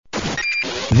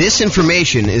This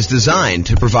information is designed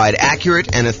to provide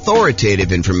accurate and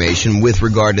authoritative information with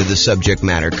regard to the subject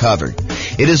matter covered.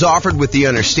 It is offered with the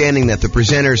understanding that the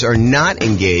presenters are not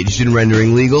engaged in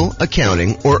rendering legal,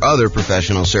 accounting, or other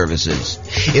professional services.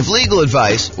 If legal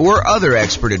advice or other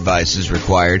expert advice is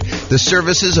required, the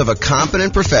services of a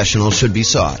competent professional should be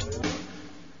sought.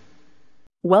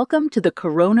 Welcome to the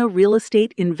Corona Real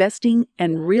Estate Investing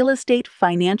and Real Estate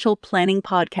Financial Planning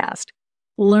Podcast.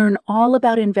 Learn all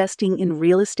about investing in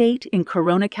real estate in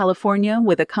Corona, California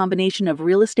with a combination of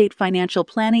real estate financial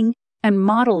planning and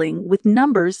modeling with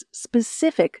numbers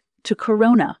specific to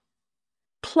Corona.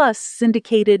 Plus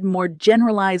syndicated, more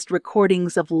generalized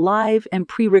recordings of live and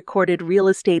pre-recorded real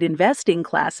estate investing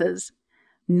classes,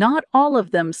 not all of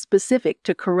them specific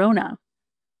to Corona.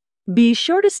 Be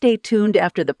sure to stay tuned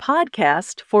after the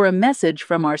podcast for a message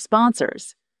from our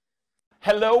sponsors.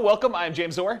 Hello, welcome. I'm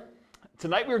James Orr.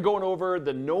 Tonight we're going over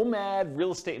the Nomad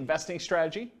real estate investing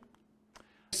strategy.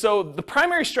 So the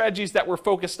primary strategies that we're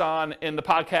focused on in the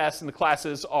podcast and the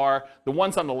classes are the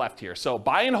ones on the left here. So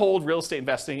buy and hold real estate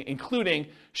investing, including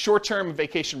short-term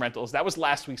vacation rentals. That was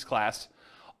last week's class.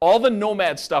 All the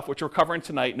Nomad stuff, which we're covering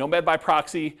tonight, Nomad by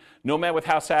proxy, Nomad with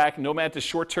house hack, Nomad to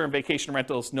short-term vacation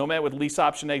rentals, Nomad with lease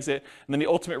option exit, and then the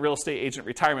ultimate real estate agent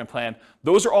retirement plan.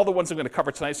 Those are all the ones I'm going to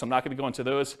cover tonight, so I'm not going to go into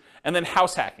those. And then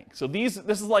house hacking. So this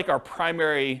is like our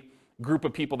primary group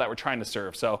of people that we're trying to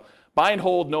serve. So buy and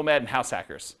hold, Nomad, and house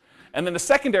hackers. And then the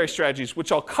secondary strategies,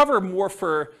 which I'll cover more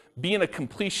for being a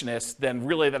completionist than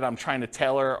really that I'm trying to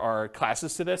tailor our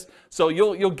classes to this. So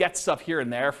you'll get stuff here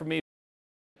and there from me.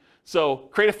 So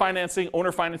creative financing,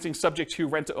 owner financing subject to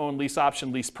rent to own, lease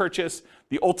option, lease purchase,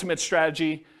 the ultimate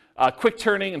strategy, quick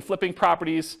turning and flipping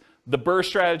properties, the BRRRR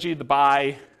strategy, the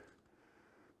buy,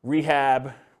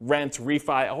 rehab, rent, refi.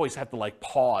 I always have to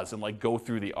pause and go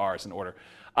through the R's in order.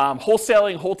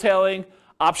 Wholesaling, wholetailing,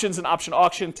 options and option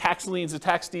auction, tax liens and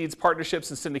tax deeds, partnerships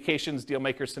and syndications, deal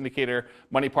maker, syndicator,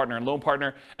 money partner, and loan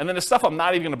partner. And then the stuff I'm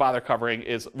not even going to bother covering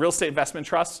is real estate investment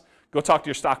trusts. Go talk to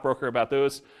your stockbroker about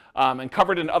those, and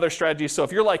covered in other strategies. So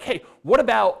if you're like, hey, what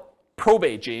about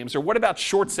probate, James? Or what about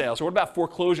short sales? Or what about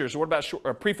foreclosures? Or what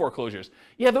about pre-foreclosures?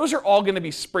 Yeah, those are all going to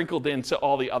be sprinkled into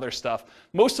all the other stuff.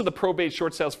 Most of the probate,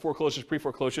 short sales, foreclosures,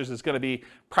 pre-foreclosures is going to be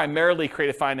primarily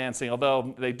creative financing,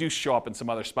 although they do show up in some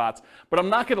other spots. But I'm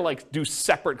not going to do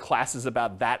separate classes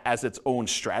about that as its own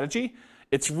strategy.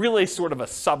 It's really sort of a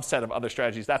subset of other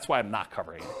strategies. That's why I'm not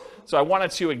covering it. So I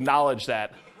wanted to acknowledge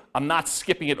that I'm not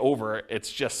skipping it over.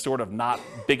 It's just sort of not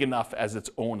big enough as its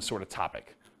own sort of topic.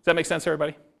 Does that make sense,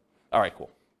 everybody? All right, cool.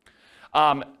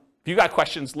 If you got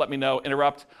questions, let me know.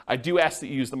 Interrupt. I do ask that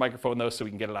you use the microphone, though, so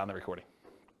we can get it on the recording.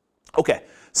 Okay,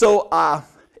 so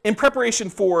in preparation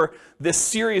for this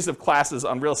series of classes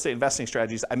on real estate investing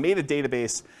strategies, I made a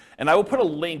database, and I will put a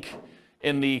link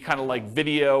in the kind of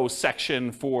video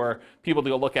section for people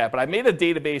to go look at. But I made a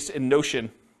database in Notion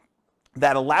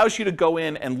that allows you to go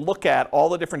in and look at all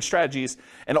the different strategies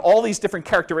and all these different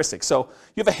characteristics. So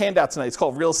you have a handout tonight. It's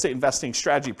called Real Estate Investing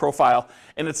Strategy Profile,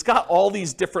 and it's got all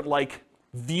these different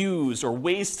views or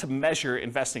ways to measure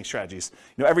investing strategies.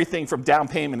 Everything from down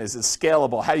payment is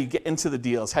scalable, how you get into the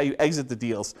deals, how you exit the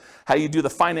deals, how you do the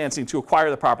financing to acquire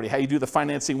the property, how you do the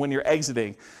financing when you're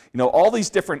exiting. All these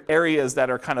different areas that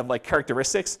are kind of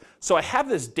characteristics. So I have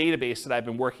this database that I've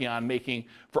been working on making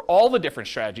for all the different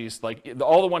strategies,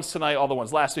 all the ones tonight, all the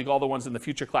ones last week, all the ones in the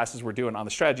future classes we're doing on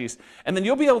the strategies. And then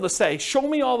you'll be able to say, show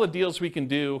me all the deals we can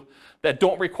do that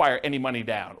don't require any money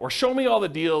down, or show me all the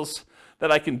deals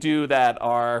that I can do that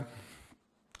are,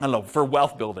 for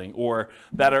wealth building, or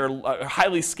that are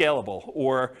highly scalable,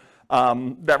 or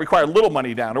that require little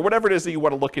money down, or whatever it is that you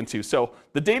want to look into. So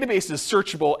the database is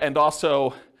searchable and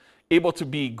also able to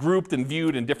be grouped and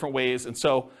viewed in different ways. And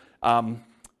so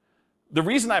the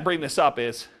reason I bring this up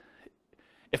is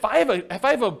if I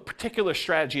have a particular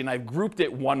strategy and I've grouped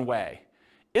it one way,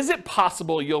 is it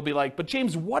possible you'll be like, but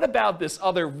James, what about this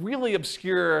other really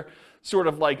obscure sort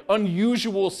of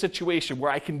unusual situation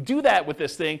where I can do that with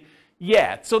this thing?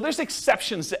 Yeah, so there's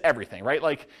exceptions to everything,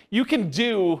 right? You can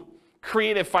do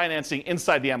creative financing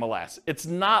inside the MLS. It's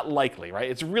not likely, right?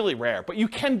 It's really rare, but you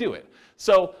can do it.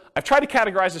 So I've tried to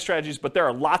categorize the strategies, but there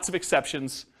are lots of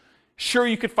exceptions. Sure,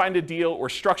 you could find a deal or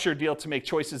structure a deal to make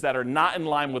choices that are not in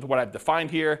line with what I've defined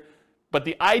here. But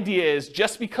the idea is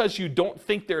just because you don't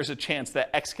think there's a chance that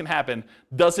X can happen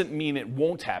doesn't mean it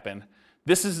won't happen.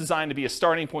 This is designed to be a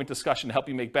starting point discussion to help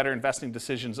you make better investing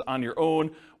decisions on your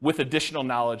own with additional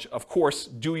knowledge. Of course,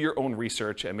 do your own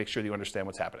research and make sure that you understand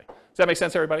what's happening. Does that make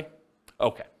sense, everybody?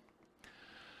 Okay.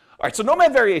 All right, so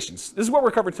Nomad variations. This is what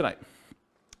we're covering tonight.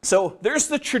 So there's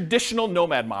the traditional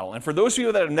Nomad model. And for those of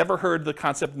you that have never heard the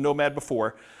concept of Nomad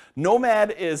before,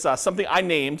 Nomad is something I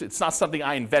named. It's not something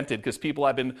I invented because people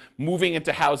have been moving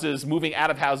into houses, moving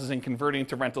out of houses and converting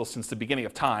to rentals since the beginning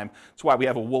of time. That's why we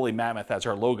have a woolly mammoth as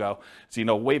our logo. So, you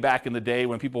know, way back in the day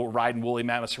when people were riding woolly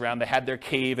mammoths around, they had their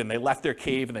cave and they left their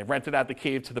cave and they rented out the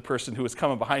cave to the person who was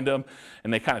coming behind them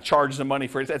and they kind of charged them money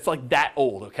for it. It's like that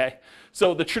old, okay?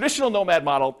 So the traditional Nomad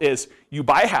model is you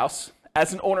buy a house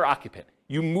as an owner-occupant.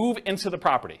 You move into the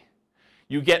property.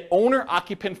 You get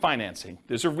owner-occupant financing.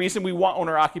 There's a reason we want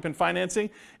owner-occupant financing.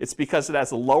 It's because it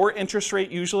has a lower interest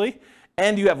rate usually,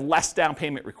 and you have less down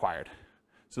payment required.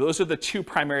 So those are the two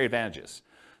primary advantages.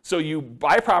 So you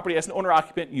buy a property as an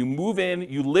owner-occupant, you move in,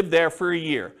 you live there for a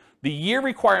year. The year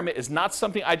requirement is not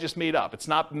something I just made up. It's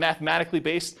not mathematically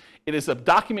based. It is a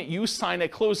document you sign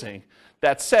at closing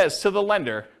that says to the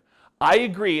lender, I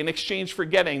agree in exchange for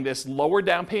getting this lower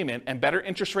down payment and better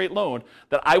interest rate loan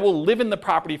that I will live in the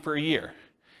property for a year.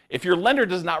 If your lender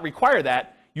does not require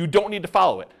that, you don't need to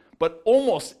follow it. But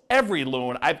almost every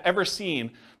loan I've ever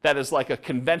seen that is like a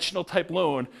conventional type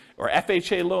loan or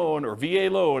FHA loan or VA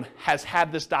loan has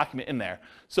had this document in there.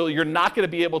 So you're not going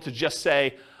to be able to just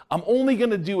say, I'm only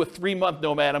going to do a 3-month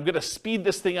Nomad. I'm going to speed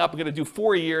this thing up. I'm going to do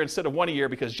 4 a year instead of 1 a year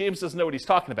because James doesn't know what he's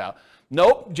talking about.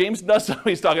 Nope, James does know what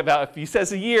he's talking about. If he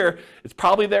says a year, it's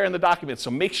probably there in the document. So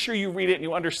make sure you read it and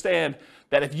you understand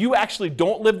that if you actually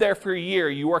don't live there for a year,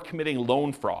 you are committing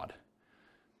loan fraud.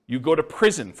 You go to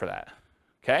prison for that,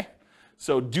 okay?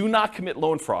 So do not commit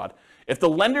loan fraud. If the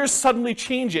lenders suddenly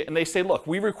change it and they say, look,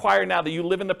 we require now that you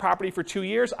live in the property for 2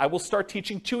 years, I will start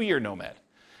teaching 2-year Nomad.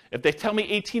 If they tell me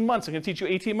 18 months, I'm going to teach you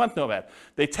 18-month Nomad.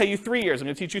 They tell you 3 years, I'm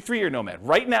going to teach you 3-year Nomad.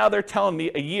 Right now, they're telling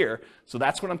me a year, so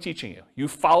that's what I'm teaching you. You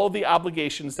follow the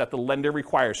obligations that the lender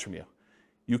requires from you.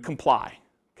 You comply,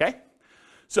 okay?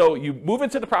 So you move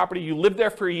into the property, you live there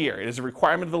for a year. It is a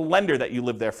requirement of the lender that you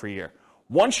live there for a year.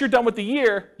 Once you're done with the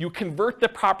year, you convert the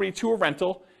property to a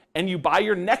rental, and you buy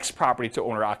your next property to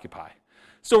owner-occupy.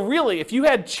 So really, if you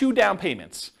had 2 down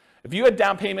payments, if you had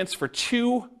down payments for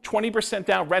 2 20%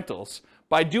 down rentals,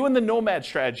 by doing the Nomad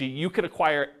strategy, you could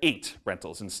acquire 8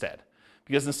 rentals instead.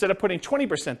 Because instead of putting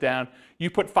 20% down, you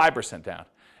put 5% down.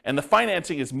 And the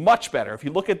financing is much better. If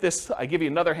you look at this, I give you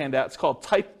another handout. It's called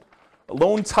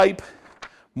loan type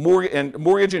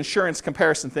mortgage insurance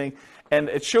comparison thing. And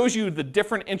it shows you the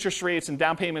different interest rates and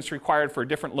down payments required for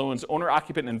different loans,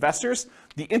 owner-occupant investors.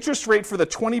 The interest rate for the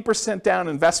 20% down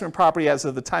investment property as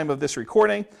of the time of this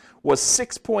recording was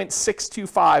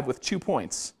 6.625 with 2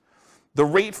 points. The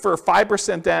rate for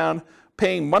 5% down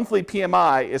paying monthly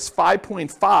PMI is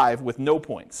 5.5 with no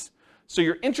points. So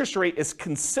your interest rate is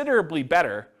considerably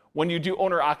better when you do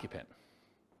owner-occupant,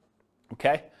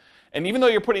 okay? And even though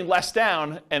you're putting less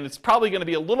down, and it's probably going to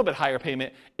be a little bit higher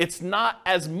payment, it's not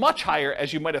as much higher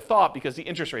as you might have thought because the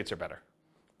interest rates are better,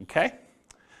 okay?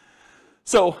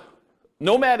 So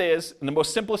Nomad is, in the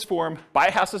most simplest form, buy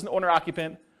a house as an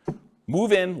owner-occupant,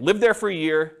 move in, live there for a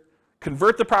year,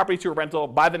 convert the property to a rental,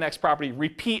 buy the next property,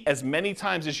 repeat as many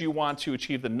times as you want to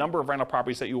achieve the number of rental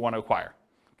properties that you want to acquire,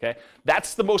 okay?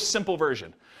 That's the most simple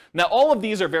version. Now, all of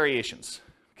these are variations,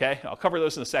 okay? I'll cover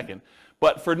those in a second.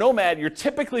 But for Nomad, you're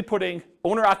typically putting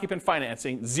owner-occupant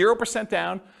financing, 0%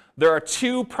 down. There are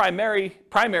 2 primary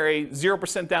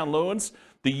 0% down loans.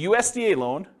 The USDA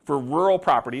loan for rural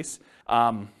properties.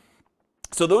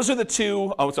 So those are the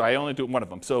 2, oh, sorry, I only do one of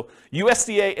them. So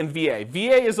USDA and VA.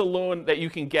 VA is a loan that you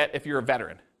can get if you're a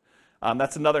veteran.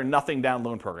 That's another nothing down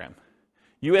loan program.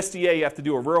 USDA, you have to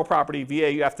do a rural property.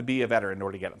 VA, you have to be a veteran in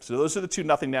order to get them. So those are the 2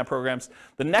 nothing down programs.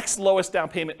 The next lowest down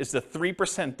payment is the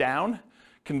 3% down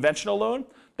conventional loan.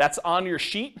 That's on your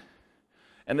sheet.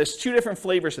 And there's 2 different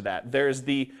flavors of that. There's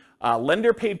the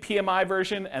lender paid PMI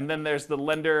version, and then there's the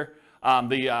lender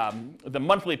the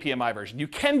monthly PMI version. You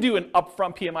can do an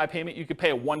upfront PMI payment. You could pay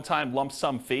a one-time lump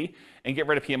sum fee and get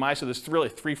rid of PMI. So there's really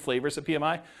 3 flavors of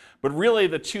PMI. But really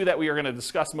the 2 that we are going to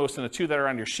discuss most and the 2 that are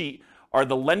on your sheet are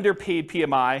the lender paid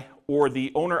PMI or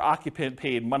the owner occupant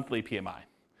paid monthly PMI.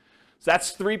 So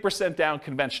that's 3% down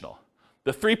conventional.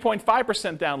 The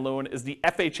 3.5% down loan is the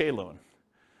FHA loan.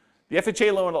 The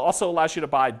FHA loan also allows you to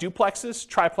buy duplexes,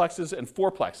 triplexes, and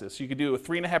fourplexes. So you could do a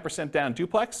 3.5% down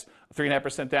duplex, a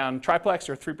 3.5% down triplex,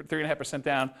 or 3.5%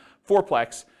 down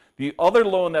fourplex. The other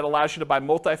loan that allows you to buy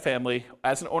multifamily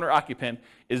as an owner-occupant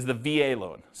is the VA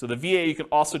loan. So the VA, you can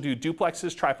also do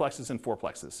duplexes, triplexes, and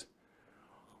fourplexes.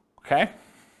 Okay?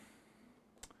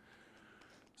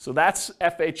 So that's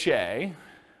FHA.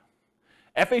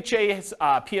 FHA's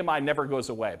PMI never goes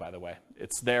away, by the way.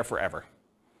 It's there forever.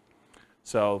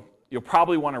 So you'll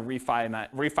probably want to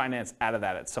refinance out of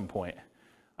that at some point.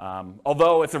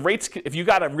 Although if you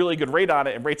got a really good rate on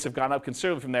it and rates have gone up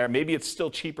considerably from there, maybe it's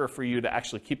still cheaper for you to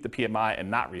actually keep the PMI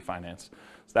and not refinance.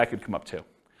 So that could come up too.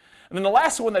 And then the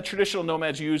last one that traditional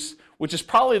nomads use, which is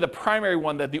probably the primary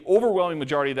one that the overwhelming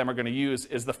majority of them are going to use,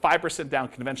 is the 5% down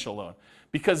conventional loan.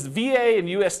 Because VA and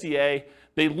USDA,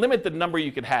 they limit the number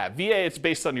you can have. VA, it's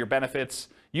based on your benefits.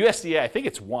 USDA, I think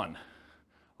it's 1.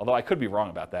 Although I could be wrong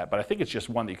about that, but I think it's just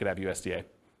 1 that you could have USDA.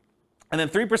 And then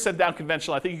 3% down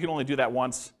conventional, I think you can only do that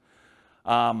once.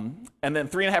 And then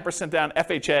 3.5% down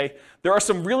FHA. There are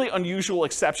some really unusual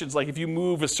exceptions, like if you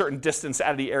move a certain distance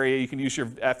out of the area, you can use your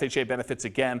FHA benefits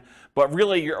again. But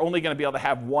really, you're only going to be able to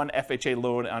have 1 FHA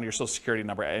loan on your Social Security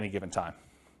number at any given time.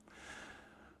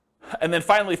 And then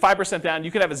finally, 5% down,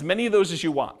 you can have as many of those as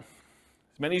you want,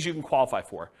 as many as you can qualify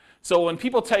for. So when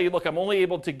people tell you, look, I'm only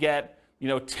able to get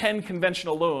 10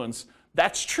 conventional loans,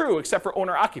 that's true, except for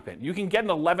owner-occupant. You can get an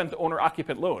 11th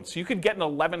owner-occupant loan. So you could get an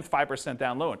 11th 5%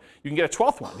 down loan. You can get a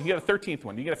 12th one. You can get a 13th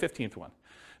one. You can get a 15th one.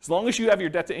 As long as you have your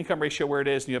debt-to-income ratio where it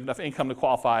is and you have enough income to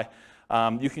qualify,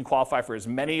 you can qualify for as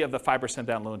many of the 5%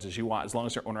 down loans as you want, as long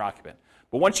as they're owner-occupant.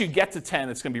 But once you get to 10,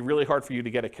 it's going to be really hard for you to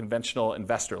get a conventional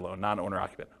investor loan,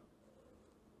 non-owner-occupant.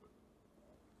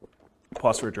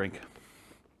 Pause for a drink.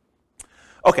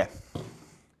 Okay.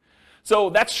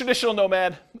 So that's traditional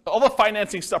nomad. All the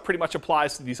financing stuff pretty much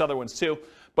applies to these other ones too.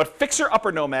 But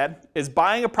fixer-upper nomad is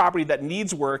buying a property that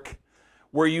needs work,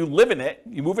 where you live in it,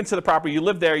 you move into the property, you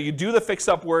live there, you do the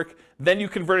fix-up work, then you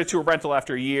convert it to a rental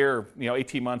after a year,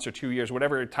 18 months or 2 years,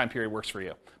 whatever time period works for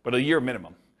you, but a year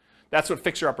minimum. That's what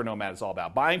fixer-upper nomad is all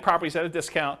about. Buying properties at a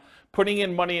discount, putting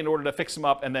in money in order to fix them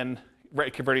up, and then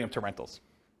converting them to rentals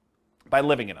by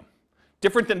living in them.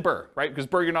 Different than Burr, right? Because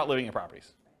Burr, you're not living in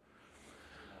properties.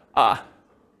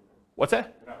 What's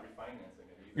that? You're not refinancing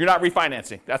it. You're not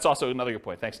refinancing. That's also another good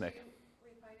point. Thanks, Nick.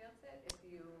 Refinance it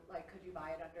if you could you buy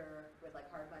it with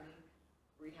hard money,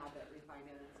 rehab it,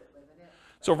 refinance it, live in it?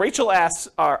 So Rachel asks,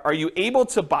 are you able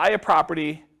to buy a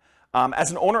property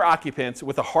as an owner-occupant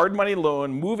with a hard money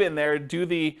loan, move in there, do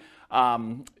the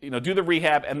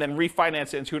rehab, and then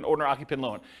refinance it into an owner-occupant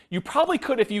loan? You probably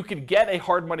could if you could get a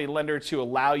hard money lender to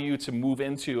allow you to move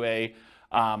into a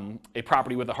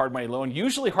property with a hard money loan.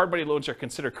 Usually hard money loans are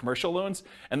considered commercial loans,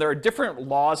 and there are different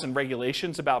laws and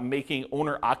regulations about making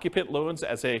owner-occupant loans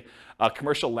as a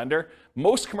commercial lender.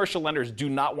 Most commercial lenders do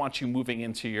not want you moving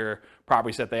into your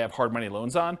properties that they have hard money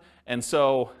loans on, and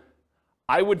so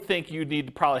I would think you need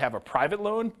to probably have a private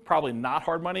loan, probably not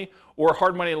hard money, or a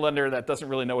hard money lender that doesn't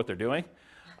really know what they're doing,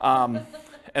 and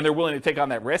they're willing to take on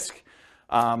that risk.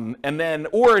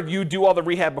 Or you do all the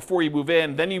rehab before you move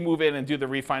in, then you move in and do the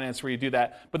refinance where you do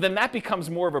that. But then that becomes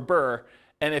more of a Burr.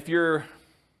 And if you're,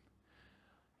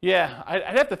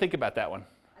 I'd have to think about that one.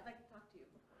 I'd like to talk to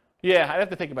you. Yeah, I'd have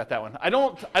to think about that one. I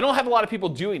don't have a lot of people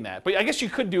doing that, but I guess you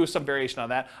could do some variation on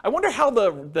that. I wonder how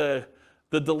the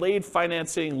delayed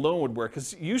financing loan would work,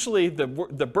 because usually the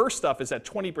Burr stuff is at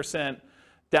 20%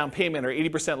 down payment or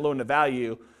 80% loan to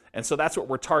value. And so that's what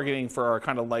we're targeting for our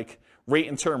kind of like rate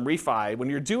and term refi. When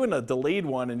you're doing a delayed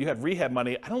one and you have rehab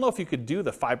money, I don't know if you could do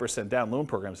the 5% down loan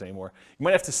programs anymore. You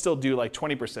might have to still do like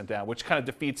 20% down, which kind of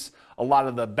defeats a lot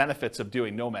of the benefits of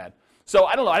doing Nomad. So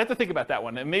I don't know, I'd have to think about that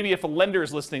one. And maybe if a lender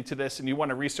is listening to this and you want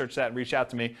to research that and reach out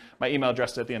to me, my email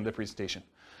address is at the end of the presentation.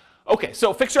 Okay,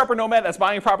 so fixer-upper Nomad, that's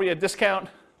buying a property at a discount,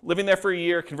 living there for a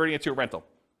year, converting it to a rental.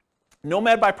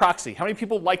 Nomad by proxy. How many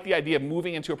people like the idea of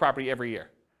moving into a property every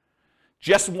year?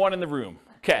 Just one in the room.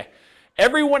 Okay.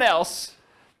 Everyone else,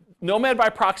 Nomad by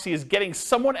proxy is getting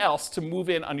someone else to move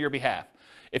in on your behalf.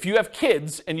 If you have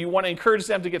kids and you want to encourage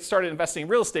them to get started investing in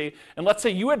real estate, and let's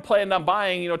say you had planned on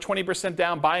buying 20%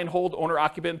 down, buy and hold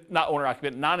owner-occupant,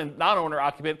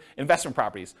 non-owner-occupant investment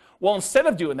properties. Well, instead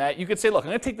of doing that, you could say, look,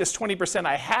 I'm going to take this 20%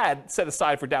 I had set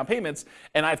aside for down payments,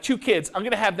 and I have 2 kids. I'm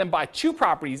going to have them buy 2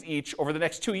 properties each over the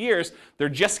next 2 years. They're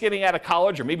just getting out of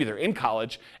college, or maybe they're in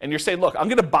college, and you're saying, look, I'm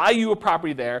going to buy you a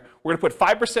property there. We're going to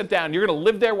put 5% down. You're going to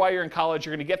live there while you're in college.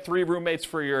 You're going to get 3 roommates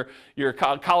for your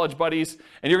college buddies,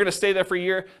 and you're going to stay there for a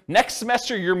year. Next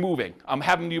semester, you're moving. I'm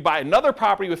having you buy another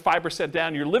property with 5%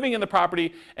 down. You're living in the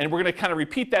property, and we're going to kind of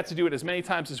repeat that to do it as many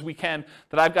times as we can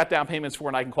that I've got down payments for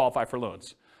and I can qualify for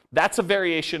loans. That's a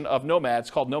variation of Nomad.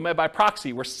 It's called Nomad by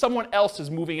proxy, where someone else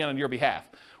is moving in on your behalf.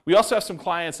 We also have some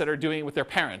clients that are doing it with their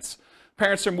parents.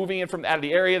 Parents are moving in from out of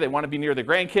the area. They want to be near their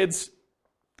grandkids.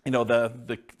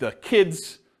 The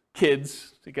kids,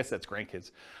 I guess that's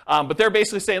grandkids. But they're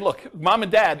basically saying, look, mom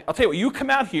and dad, I'll tell you what, you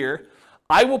come out here.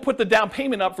 I will put the down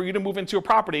payment up for you to move into a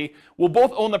property. We'll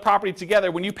both own the property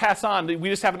together. When you pass on, we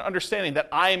just have an understanding that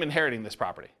I am inheriting this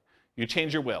property. You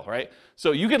change your will, right?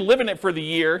 So you can live in it for the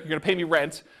year. You're going to pay me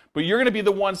rent, but you're going to be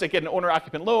the ones that get an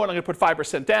owner-occupant loan. I'm going to put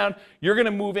 5% down. You're going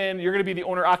to move in. You're going to be the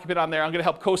owner-occupant on there. I'm going to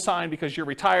help co-sign because you're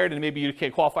retired and maybe you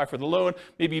can't qualify for the loan.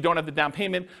 Maybe you don't have the down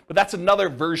payment, but that's another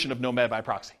version of Nomad by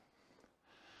proxy.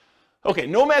 Okay,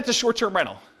 Nomad's a short-term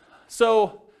rental.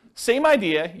 So same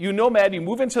idea. You Nomad, you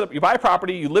move into, you buy a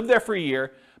property, you live there for a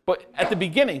year. But at the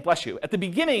beginning, bless you, at the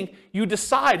beginning, you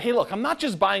decide, hey, look, I'm not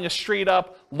just buying a straight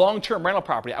up long-term rental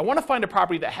property. I want to find a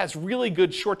property that has really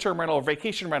good short-term rental or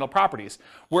vacation rental properties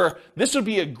where this would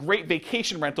be a great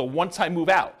vacation rental once I move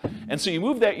out. And so you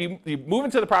move there, you move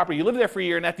into the property, you live there for a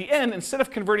year, and at the end, instead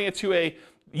of converting it to a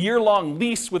year-long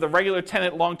lease with a regular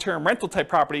tenant long-term rental type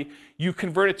property, you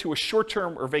convert it to a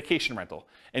short-term or vacation rental.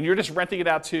 And you're just renting it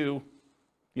out to,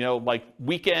 you know, like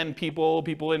weekend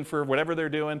people in for whatever they're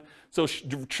doing. So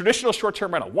traditional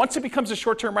short-term rental. Once it becomes a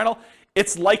short-term rental,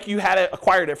 it's like you had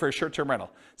acquired it for a short-term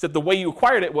rental. Except the way you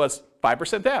acquired it was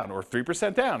 5% down, or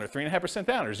 3% down, or 3.5%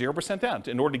 down, or 0% down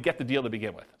in order to get the deal to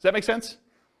begin with. Does that make sense?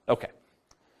 Okay.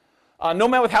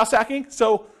 Nomad with house hacking.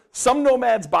 So some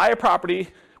nomads buy a property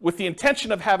with the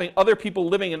intention of having other people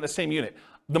living in the same unit.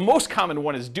 The most common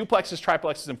one is duplexes,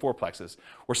 triplexes, and fourplexes,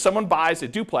 where someone buys a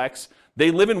duplex, they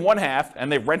live in one half,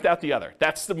 and they rent out the other.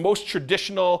 That's the most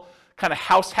traditional kind of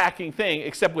house hacking thing,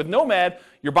 except with Nomad,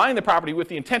 you're buying the property with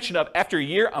the intention of, after a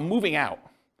year, I'm moving out,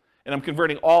 and I'm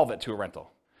converting all of it to a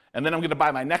rental. And then I'm going to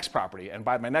buy my next property, and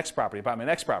buy my next property, buy my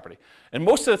next property. And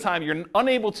most of the time, you're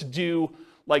unable to do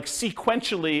like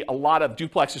sequentially a lot of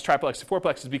duplexes, triplexes,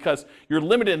 fourplexes because you're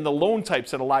limited in the loan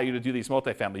types that allow you to do these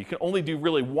multifamily. You can only do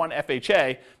really one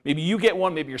FHA. Maybe you get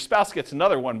one, maybe your spouse gets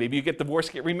another one. Maybe you get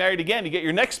divorced, get remarried again, you get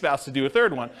your next spouse to do a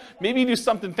third one. Maybe you do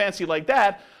something fancy like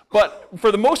that, but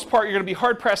for the most part, you're going to be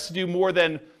hard-pressed to do more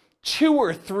than 2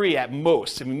 or 3 at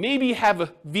most. I mean, maybe you have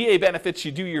a VA benefits,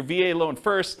 you do your VA loan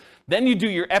first, then you do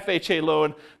your FHA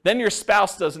loan, then your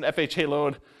spouse does an FHA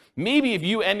loan. Maybe if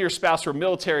you and your spouse were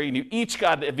military and you each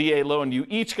got a VA loan, you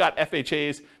each got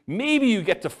FHAs, maybe you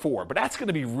get to 4, but that's going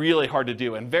to be really hard to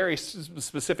do and very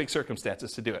specific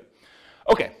circumstances to do it.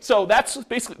 Okay, so that's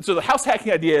basically, so the house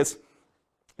hacking idea is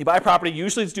you buy a property,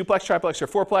 usually it's duplex, triplex, or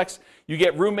fourplex, you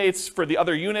get roommates for the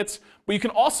other units, but you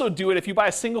can also do it if you buy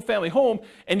a single family home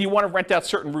and you want to rent out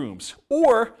certain rooms.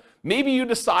 Or maybe you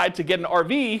decide to get an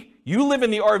RV, you live in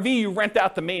the RV, you rent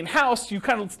out the main house, you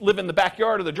kind of live in the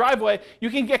backyard or the driveway, you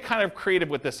can get kind of creative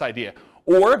with this idea.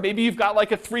 Or maybe you've got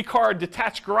like a 3-car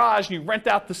detached garage and you rent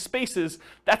out the spaces.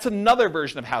 That's another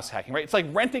version of house hacking, right? It's like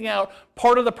renting out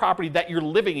part of the property that you're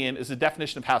living in is the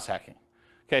definition of house hacking.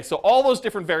 Okay, so all those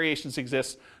different variations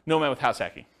exist, Nomad with house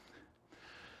hacking.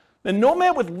 The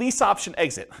Nomad with lease option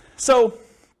exit. So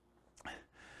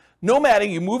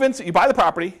nomading, you move in, you buy the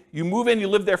property, you move in, you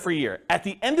live there for a year. At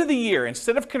the end of the year,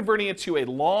 instead of converting it to a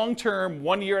long-term,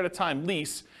 1 year at a time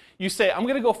lease, you say, I'm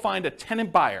going to go find a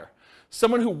tenant buyer,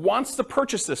 someone who wants to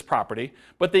purchase this property,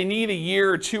 but they need a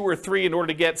year or 2 or 3 in order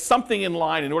to get something in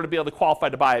line in order to be able to qualify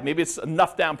to buy it. Maybe it's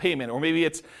enough down payment, or maybe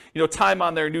it's time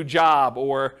on their new job,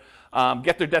 or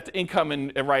get their debt to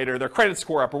income right, or their credit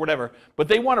score up, or whatever. But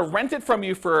they want to rent it from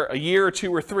you for a year or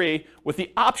 2 or 3 with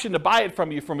the option to buy it from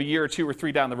you from a year or 2 or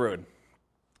 3 down the road.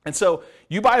 And so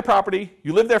you buy a property,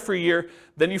 you live there for a year,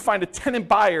 then you find a tenant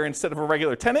buyer instead of a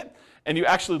regular tenant, and you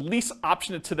actually lease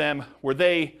option it to them where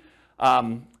they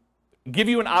give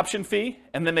you an option fee,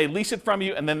 and then they lease it from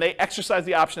you, and then they exercise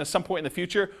the option at some point in the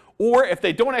future. Or if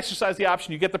they don't exercise the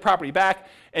option, you get the property back,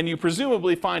 and you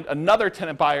presumably find another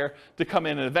tenant buyer to come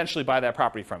in and eventually buy that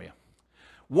property from you.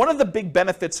 One of the big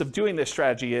benefits of doing this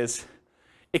strategy is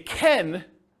it can,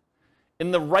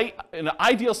 in an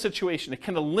ideal situation, it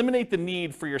can eliminate the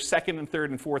need for your second and third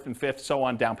and fourth and fifth, so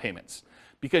on, down payments.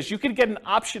 Because you can get an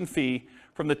option fee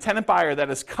from the tenant buyer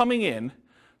that is coming in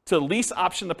to lease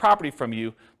option the property from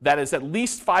you that is at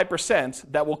least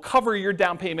 5% that will cover your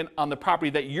down payment on the property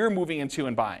that you're moving into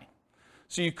and buying.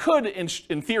 So you could,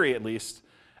 in theory at least,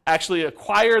 actually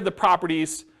acquire the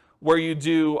properties where you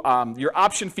do, your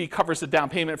option fee covers the down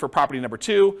payment for property number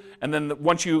 2, and then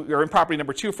once you're in property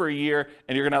number 2 for a year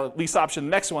and you're going to lease option the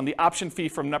next one, the option fee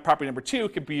from property number 2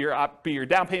 could be your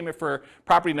down payment for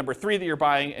property number 3 that you're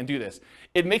buying, and do this.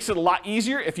 It makes it a lot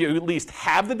easier if you at least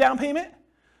have the down payment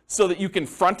so that you can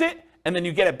front it and then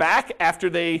you get it back after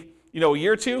a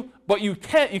year or 2, but you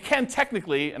can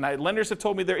technically, and lenders have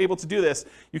told me they're able to do this,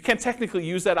 you can technically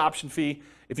use that option fee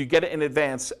if you get it in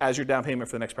advance as your down payment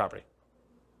for the next property.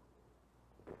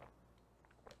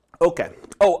 Okay.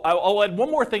 Oh, I'll add one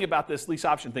more thing about this lease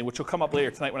option thing, which will come up later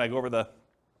tonight when I go over the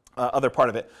other part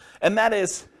of it. And that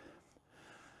is,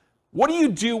 What do you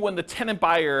do when the tenant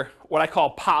buyer, what I call,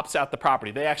 pops out the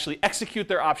property? They actually execute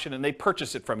their option and they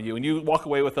purchase it from you, and you walk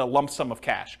away with a lump sum of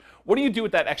cash. What do you do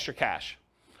with that extra cash?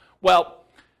 Well,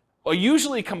 I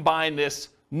usually combine this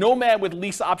Nomad with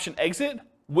lease option exit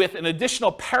with an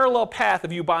additional parallel path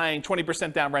of you buying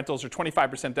 20% down rentals or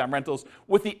 25% down rentals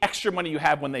with the extra money you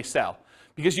have when they sell.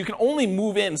 Because you can only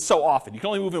move in so often. You can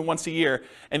only move in once a year,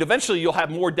 and eventually you'll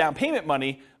have more down payment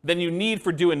money than you need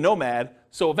for doing Nomad.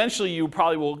 So eventually you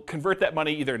probably will convert that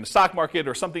money either in the stock market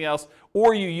or something else,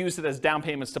 or you use it as down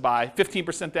payments to buy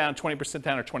 15% down, 20%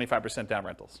 down, or 25% down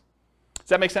rentals. Does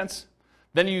that make sense?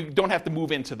 Then you don't have to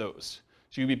move into those.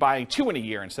 So you'd be buying 2 in a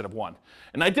year instead of 1.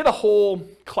 And I did a whole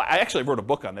class, I actually wrote a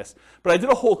book on this, but I did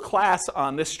a whole class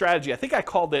on this strategy. I think I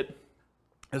called it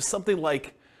as something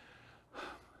like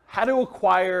how to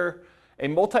acquire a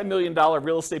multi-million-dollar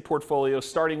real estate portfolio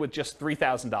starting with just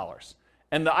 $3,000.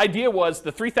 And the idea was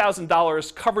the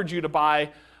 $3,000 covered you to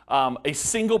buy a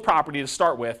single property to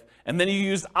start with, and then you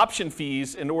used option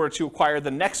fees in order to acquire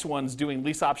the next ones doing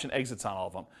lease option exits on all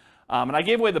of them. And I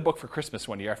gave away the book for Christmas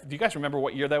one year. Do you guys remember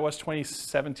what year that was?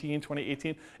 2017,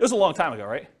 2018? It was a long time ago,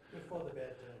 right? Before the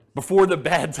bad times. Before the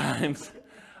bad times.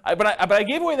 But I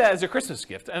gave away that as a Christmas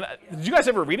gift. And did you guys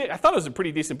ever read it? I thought it was a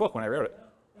pretty decent book when I wrote it.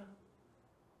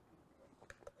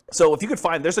 So if you could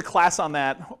find, there's a class on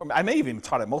that. I may have even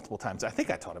taught it multiple times. I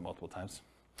think I taught it multiple times.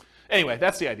 Anyway,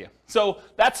 that's the idea. So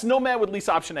that's Nomad with lease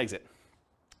option exit.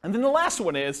 And then the last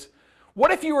one is, what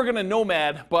if you were going to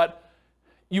Nomad, but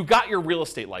you got your real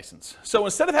estate license? So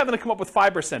instead of having to come up with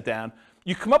 5% down,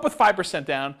 you come up with 5%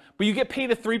 down, but you get paid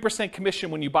a 3%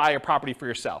 commission when you buy a property for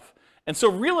yourself. And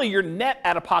so really you're net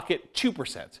out of pocket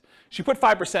 2%. So you put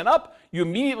 5% up, you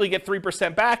immediately get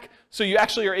 3% back, so you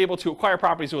actually are able to acquire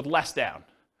properties with less down.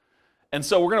 And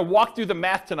so we're going to walk through the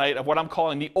math tonight of what I'm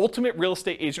calling the ultimate real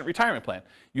estate agent retirement plan.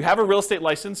 You have a real estate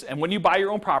license, and when you buy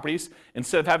your own properties,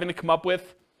 instead of having to come up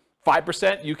with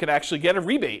 5%, you can actually get a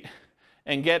rebate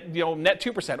and get net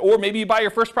 2%. Or maybe you buy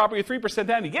your first property with 3%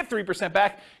 down, you get 3%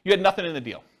 back, you had nothing in the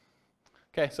deal.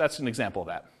 Okay, so that's an example of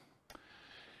that.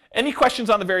 Any questions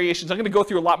on the variations? I'm going to go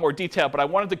through a lot more detail, but I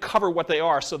wanted to cover what they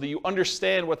are so that you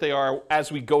understand what they are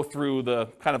as we go through the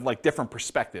kind of like different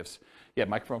perspectives. Yeah,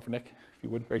 microphone for Nick, if you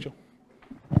would, Rachel.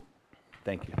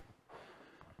 Thank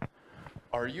you.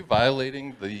 Are you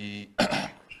violating the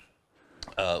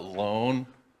loan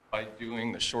by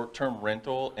doing the short-term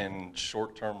rental and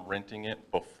short-term renting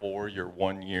it before your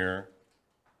 1 year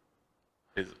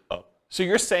is up? So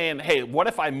you're saying, hey, what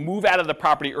if I move out of the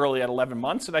property early at 11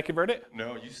 months and I convert it?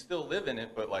 No, you still live in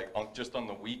it, but like just on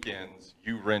the weekends,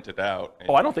 you rent it out.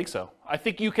 Oh, I don't think so. I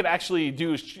think you could actually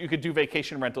do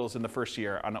vacation rentals in the first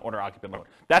year on an owner-occupant loan.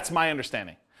 That's my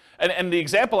understanding. And the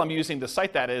example I'm using to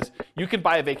cite that is you could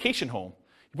buy a vacation home.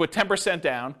 You put 10%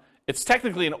 down. It's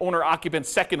technically an owner-occupant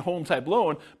second home type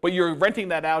loan, but you're renting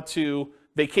that out to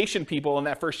vacation people in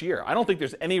that first year. I don't think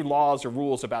there's any laws or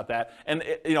rules about that. And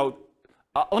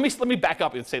let me back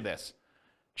up and say this.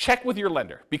 Check with your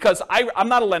lender, because I'm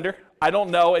not a lender. I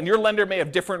don't know, and your lender may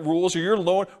have different rules, or your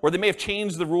loan, or they may have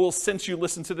changed the rules since you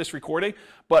listened to this recording.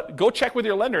 But go check with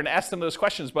your lender and ask them those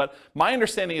questions. But my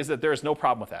understanding is that there is no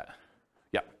problem with that.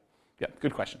 Yeah,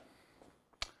 good question.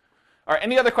 All right,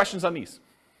 any other questions on these?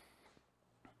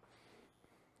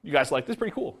 You guys like this?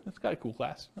 Pretty cool. It's got a cool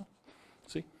class.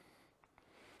 See?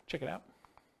 Check it out.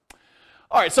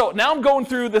 All right, so now I'm going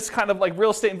through this kind of like real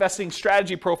estate investing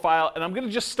strategy profile, and I'm going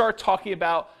to just start talking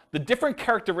about the different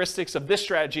characteristics of this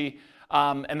strategy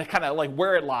and kind of like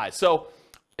where it lies. So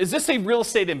is this a real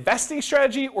estate investing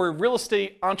strategy or a real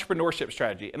estate entrepreneurship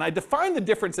strategy? And I define the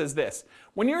difference as this.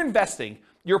 When you're investing,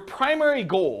 your primary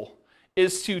goal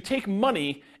is to take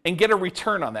money and get a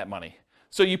return on that money.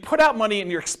 So you put out money and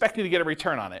you're expecting to get a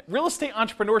return on it. Real estate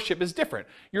entrepreneurship is different.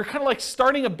 You're kind of like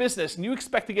starting a business and you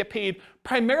expect to get paid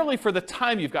primarily for the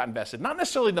time you've got invested. Not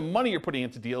necessarily the money you're putting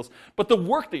into deals, but the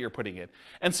work that you're putting in.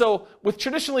 And so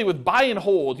traditionally with buy and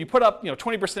hold, you put up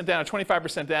 20% down or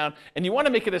 25% down, and you want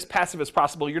to make it as passive as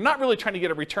possible. You're not really trying to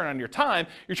get a return on your time.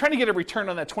 You're trying to get a return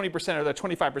on that 20% or that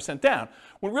 25% down.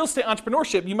 When real estate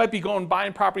entrepreneurship, you might be going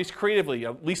buying properties creatively,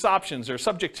 lease options or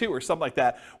subject to or something like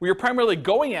that, where you're primarily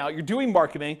going out, you're doing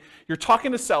marketing, you're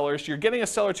talking to sellers, you're getting a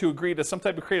seller to agree to some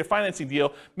type of creative financing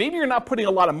deal. Maybe you're not putting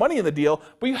a lot of money in the deal,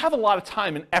 but you have a lot of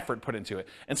time and effort put into it.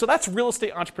 And so that's real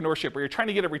estate entrepreneurship, where you're trying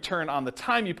to get a return on the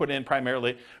time you put in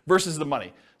primarily versus the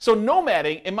money. So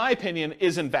nomading, in my opinion,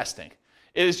 is investing.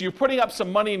 Is you're putting up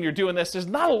some money and you're doing this. There's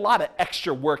not a lot of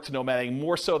extra work to nomading,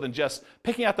 more so than just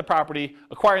picking out the property,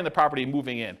 acquiring the property, and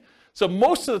moving in. So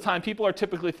most of the time, people are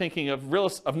typically thinking of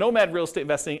nomad real estate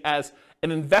investing as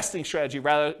an investing strategy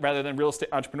rather than real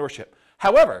estate entrepreneurship.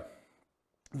 However,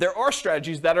 there are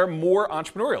strategies that are more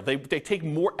entrepreneurial. They take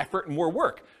more effort and more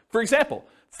work. For example,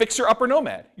 fixer-upper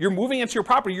nomad. You're moving into your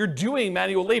property, you're doing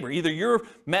manual labor. Either you're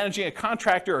managing a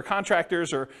contractor or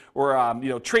contractors or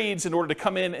trades in order to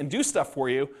come in and do stuff for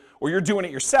you, or you're doing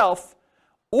it yourself,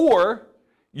 or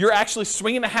you're actually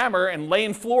swinging a hammer and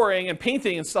laying flooring and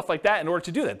painting and stuff like that in order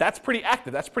to do that. That's pretty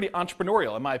active. That's pretty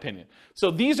entrepreneurial, in my opinion.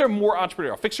 So these are more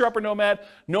entrepreneurial. Fixer-upper nomad,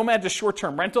 nomad to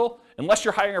short-term rental. Unless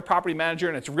you're hiring a property manager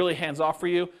and it's really hands-off for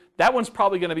you, that one's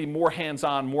probably going to be more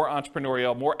hands-on, more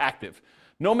entrepreneurial, more active.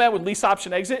 Nomad with lease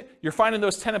option exit, you're finding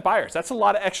those tenant buyers. That's a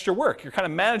lot of extra work. You're kind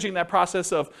of managing that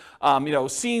process of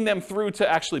seeing them through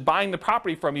to actually buying the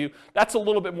property from you. That's a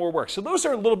little bit more work. So those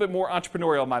are a little bit more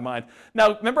entrepreneurial in my mind.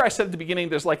 Now, remember I said at the beginning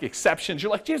there's like exceptions.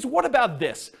 You're like, James, what about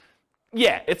this?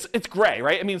 Yeah, it's gray,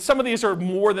 right? I mean, some of these are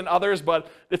more than others,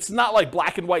 but it's not like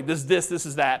black and white. This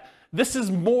is that. This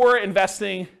is more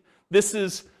investing.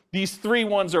 These three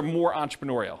ones are more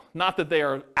entrepreneurial. Not that they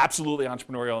are absolutely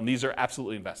entrepreneurial and these are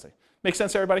absolutely investing. Make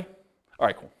sense, everybody? All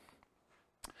right, cool.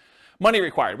 Money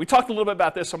required. We talked a little bit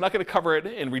about this, so I'm not going to cover it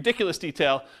in ridiculous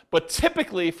detail, but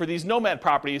typically for these Nomad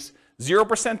properties,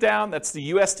 0% down, that's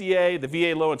the USDA, the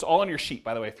VA loan, it's all on your sheet,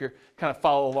 by the way, if you're kind of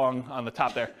follow along on the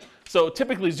top there. So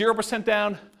typically 0%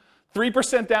 down,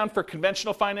 3% down for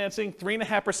conventional financing,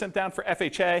 3.5% down for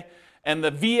FHA, and the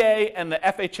VA and the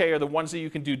FHA are the ones that you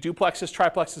can do duplexes,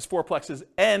 triplexes, fourplexes,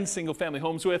 and single-family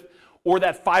homes with, or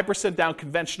that 5% down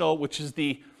conventional, which is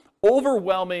the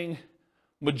overwhelming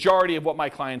majority of what my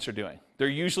clients are doing. They're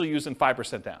usually using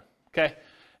 5% down, okay?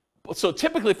 So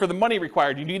typically for the money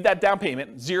required, you need that down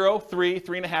payment, 0, 3,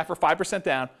 3.5, or 5%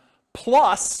 down,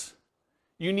 plus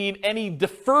you need any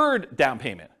deferred down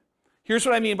payment. Here's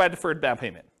what I mean by deferred down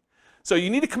payment. So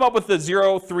you need to come up with the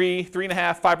 0, 3,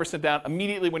 3.5, 5% down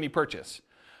immediately when you purchase.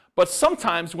 But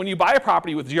sometimes when you buy a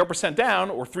property with 0% down,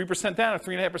 or 3% down, or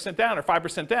 3.5% down, or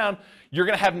 5% down, you're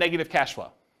gonna have negative cash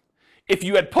flow. If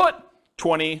you had put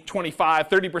 20, 25,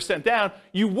 30% down,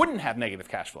 you wouldn't have negative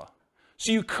cash flow.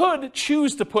 So you could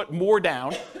choose to put more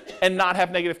down and not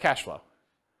have negative cash flow.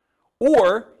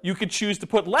 Or you could choose to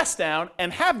put less down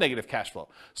and have negative cash flow.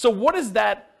 So what is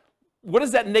that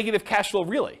negative cash flow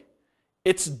really?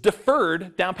 It's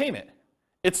deferred down payment.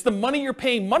 It's the money you're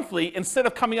paying monthly instead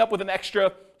of coming up with an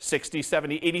extra $60,000,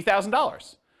 $70,000,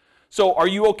 $80,000. So are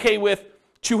you okay with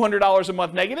 $200 a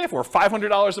month negative or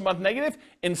 $500 a month negative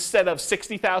instead of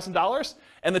 $60,000?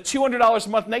 And the $200 a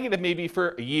month negative may be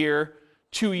for a year,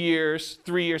 2 years,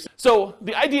 3 years. So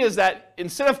the idea is that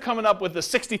instead of coming up with the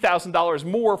 $60,000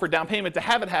 more for down payment to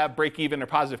have break even or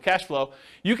positive cash flow,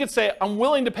 you could say, I'm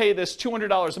willing to pay this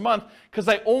 $200 a month because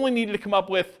I only needed to come up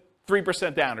with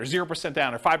 3% down or 0%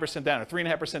 down or 5% down or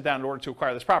 3.5% down in order to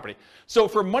acquire this property. So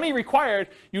for money required,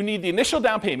 you need the initial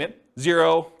down payment,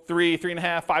 0, 3,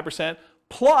 3.5, 5%,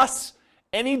 plus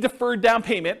any deferred down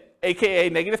payment, aka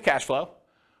negative cash flow,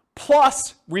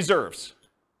 plus reserves.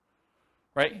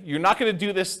 Right? You're not going to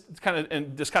do this kind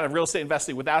of real estate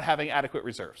investing without having adequate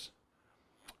reserves.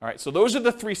 All right, so those are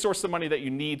the three sources of money that you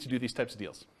need to do these types of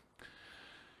deals.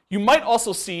 You might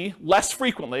also see less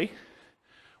frequently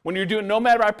when you're doing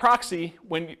Nomad by proxy,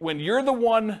 when you're the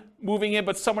one moving in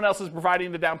but someone else is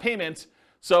providing the down payment.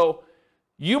 So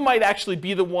you might actually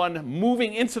be the one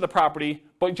moving into the property,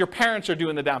 but your parents are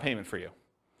doing the down payment for you.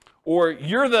 Or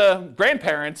you're the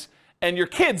grandparents and your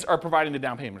kids are providing the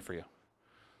down payment for you.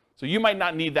 So you might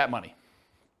not need that money.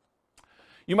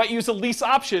 You might use a lease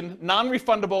option,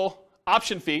 non-refundable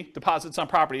option fee, deposits on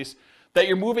properties, that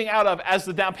you're moving out of as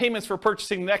the down payments for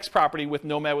purchasing the next property with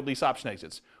Nomad with lease option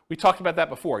exits. We talked about that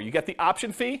before. You get the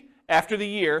option fee after the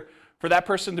year for that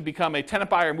person to become a tenant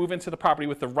buyer, move into the property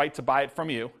with the right to buy it from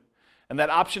you. And that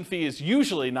option fee is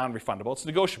usually non-refundable. It's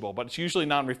negotiable, but it's usually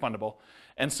non-refundable.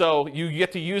 And so you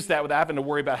get to use that without having to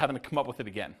worry about having to come up with it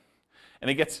again. And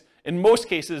it gets, in most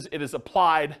cases, it is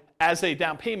applied as a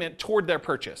down payment toward their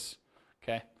purchase.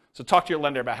 Okay? So talk to your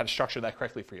lender about how to structure that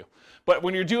correctly for you. But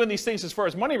when you're doing these things as far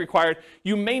as money required,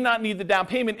 you may not need the down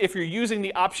payment if you're using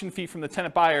the option fee from the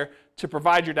tenant buyer to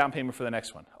provide your down payment for the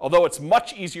next one. Although it's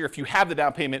much easier if you have the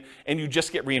down payment and you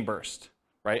just get reimbursed,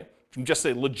 right? From just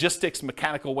a logistics,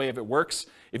 mechanical way of it works.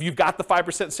 If you've got the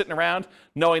 5% sitting around,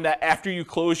 knowing that after you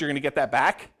close, you're going to get that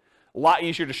back, a lot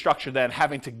easier to structure than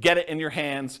having to get it in your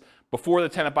hands before the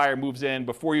tenant buyer moves in,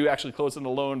 before you actually close on the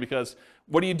loan, because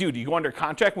what do? Do you go under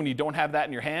contract when you don't have that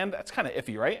in your hand? That's kind of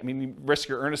iffy, right? I mean, you risk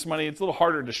your earnest money. It's a little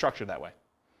harder to structure that way.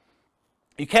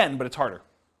 You can, but it's harder.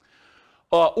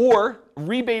 Or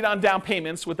rebate on down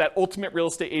payments with that ultimate real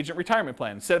estate agent retirement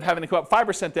plan. Instead of having to come up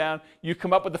 5% down, you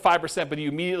come up with the 5%, but you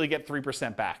immediately get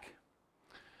 3% back.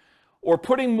 Or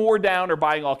putting more down or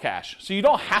buying all cash. So you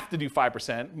don't have to do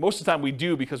 5%. Most of the time we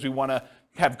do because we want to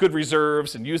have good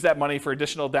reserves and use that money for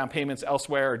additional down payments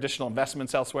elsewhere, or additional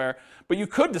investments elsewhere. But you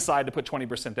could decide to put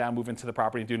 20% down, move into the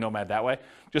property, and do Nomad that way.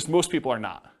 Just most people are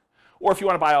not. Or if you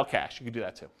want to buy all cash, you could do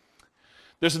that too.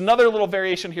 There's another little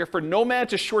variation here for Nomad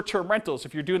to short-term rentals.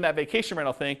 If you're doing that vacation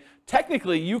rental thing,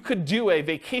 technically you could do a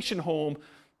vacation home.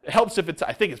 It helps if it's,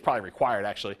 I think it's probably required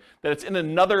actually, that it's in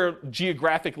another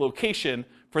geographic location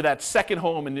for that second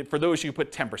home, and for those you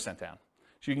put 10% down.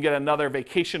 So you can get another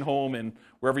vacation home in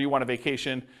wherever you want to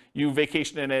vacation. You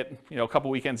vacation in it, a couple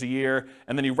weekends a year,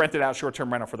 and then you rent it out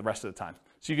short-term rental for the rest of the time.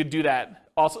 So you could do that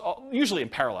also, usually in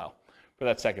parallel for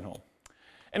that second home.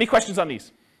 Any questions on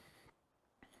these?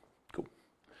 Cool.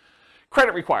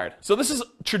 Credit required. So this is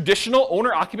traditional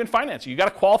owner-occupant financing. You got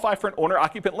to qualify for an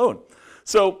owner-occupant loan.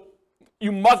 So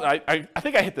you must, I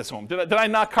think I hit this home. Did I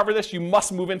not cover this? You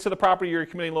must move into the property or you're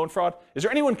committing loan fraud. Is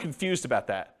there anyone confused about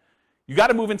that? You got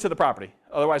to move into the property,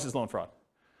 otherwise it's loan fraud.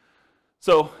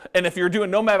 So, and if you're doing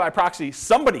Nomad by proxy,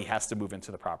 somebody has to move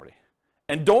into the property.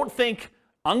 And don't think,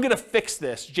 I'm going to fix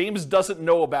this. James doesn't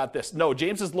know about this. No,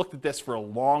 James has looked at this for a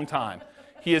long time.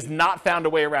 He has not found a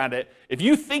way around it. If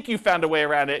you think you found a way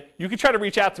around it, you can try to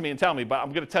reach out to me and tell me, but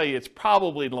I'm going to tell you it's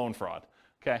probably loan fraud.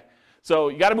 Okay? So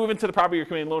you got to move into the property you're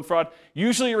committing loan fraud.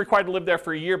 Usually you're required to live there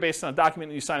for a year based on a document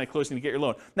that you sign at closing to get your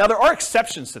loan. Now there are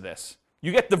exceptions to this.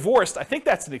 You get divorced, I think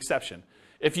that's an exception.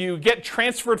 If you get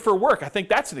transferred for work, I think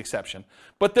that's an exception.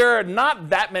 But there are not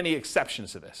that many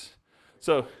exceptions to this.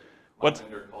 So, what? My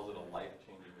lender calls it a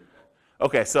life-changing event.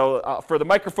 Okay, so for the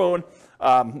microphone,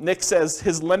 Nick says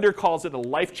his lender calls it a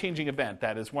life-changing event.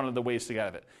 That is one of the ways to get out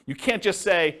of it. You can't just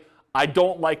say, I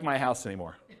don't like my house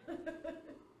anymore.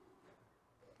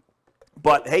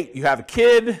 But hey, you have a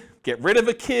kid, get rid of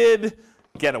a kid,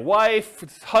 get a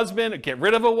wife, husband, or get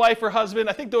rid of a wife or husband.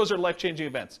 I think those are life-changing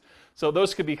events. So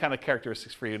those could be kind of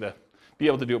characteristics for you to be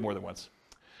able to do it more than once.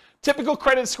 Typical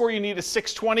credit score you need is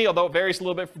 620, although it varies a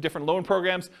little bit for different loan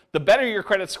programs. The better your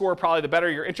credit score, probably the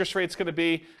better your interest rate's going to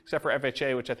be, except for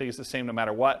FHA, which I think is the same no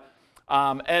matter what.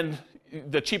 And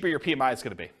the cheaper your PMI is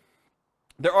going to be.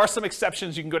 There are some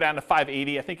exceptions. You can go down to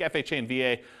 580. I think FHA and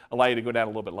VA allow you to go down a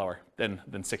little bit lower than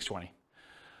 620.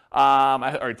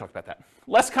 I already talked about that.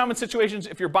 Less common situations,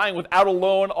 if you're buying without a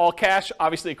loan, all cash,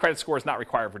 obviously a credit score is not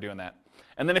required for doing that.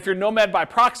 And then if you're Nomad by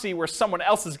proxy, where someone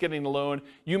else is getting the loan,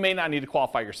 you may not need to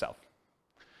qualify yourself.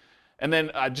 And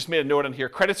then I just made a note on here,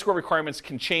 credit score requirements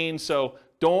can change, so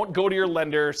don't go to your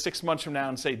lender 6 months from now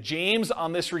and say, James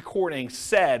on this recording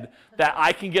said that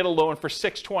I can get a loan for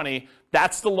 620,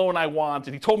 that's the loan I want,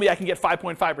 and he told me I can get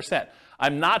 5.5%.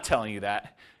 I'm not telling you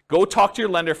that. Go talk to your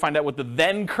lender, find out what the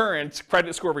then current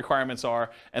credit score requirements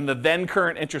are, and the then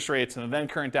current interest rates, and the then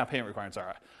current down payment requirements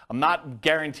are. I'm not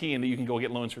guaranteeing that you can go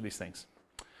get loans for these things.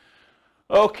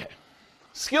 Okay,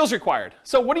 skills required.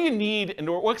 So what do you need,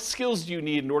 what skills do you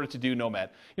need in order to do Nomad?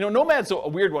 Nomad's a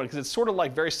weird one because it's sort of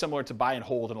like very similar to buy and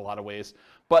hold in a lot of ways.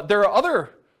 But there are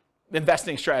other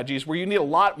investing strategies where you need a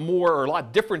lot more or a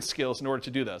lot different skills in order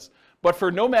to do this. But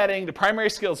for nomading, the primary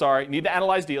skills are you need to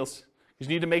analyze deals. You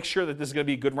need to make sure that this is going to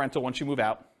be a good rental once you move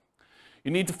out.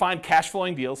 You need to find cash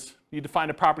flowing deals. You need to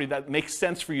find a property that makes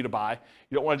sense for you to buy.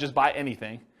 You don't want to just buy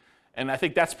anything. And I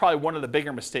think that's probably one of the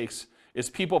bigger mistakes is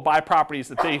people buy properties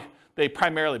that they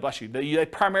primarily, bless you, they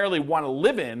primarily want to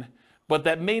live in, but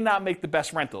that may not make the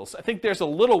best rentals. I think there's a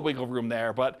little wiggle room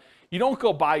there, but you don't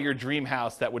go buy your dream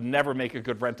house that would never make a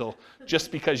good rental just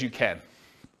because you can.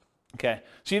 Okay,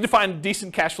 so you need to find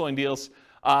decent cash flowing deals.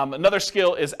 Another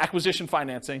skill is acquisition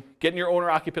financing, getting your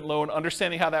owner-occupant loan,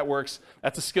 understanding how that works.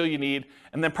 That's a skill you need.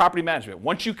 And then property management.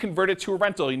 Once you convert it to a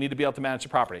rental, you need to be able to manage the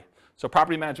property. So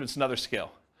property management is another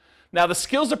skill. Now, the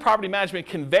skills of property management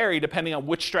can vary depending on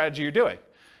which strategy you're doing.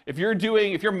 If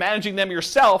you're managing them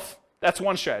yourself, that's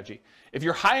one strategy. If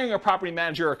you're hiring a property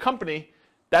manager or a company,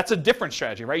 that's a different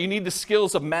strategy, right? You need the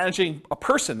skills of managing a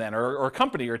person then, or a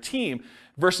company or a team,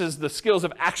 versus the skills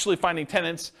of actually finding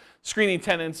tenants, screening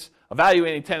tenants,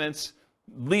 evaluating tenants,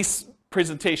 lease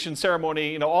presentation,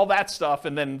 ceremony, all that stuff,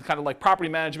 and then kind of like property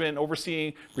management,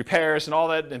 overseeing repairs and all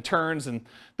that, and turns and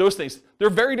those things. They're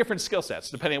very different skill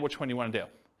sets depending on which one you want to do.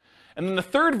 And then the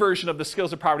third version of the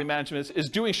skills of property management is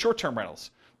doing short-term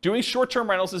rentals. Doing short-term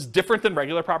rentals is different than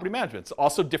regular property management. It's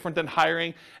also different than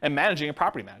hiring and managing a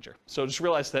property manager. So just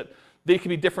realize that they can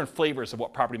be different flavors of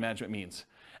what property management means.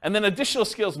 And then additional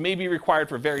skills may be required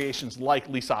for variations like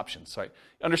lease options. Right?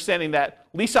 Understanding that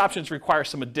lease options require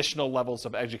some additional levels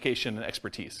of education and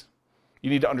expertise. You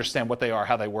need to understand what they are,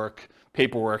 how they work,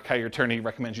 paperwork, how your attorney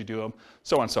recommends you do them,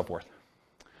 so on and so forth.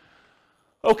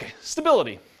 Okay,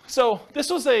 stability. So this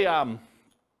was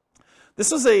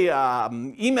This was a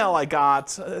email I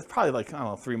got probably like, I don't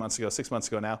know, 3 months ago, 6 months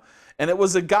ago now. And it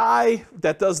was a guy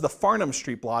that does the Farnham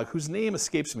Street blog, whose name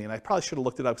escapes me, and I probably should have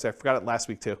looked it up because I forgot it last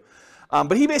week too.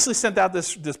 But he basically sent out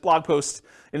this blog post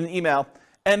in an email,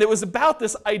 and it was about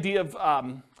this idea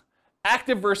of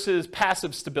active versus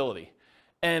passive stability.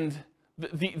 And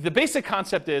the basic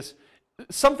concept is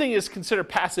something is considered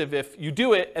passive if you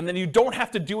do it and then you don't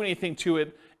have to do anything to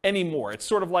it anymore. It's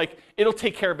sort of like it'll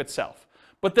take care of itself.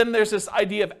 But then there's this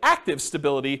idea of active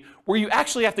stability where you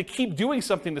actually have to keep doing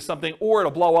something to something, or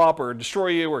it'll blow up or destroy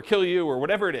you or kill you or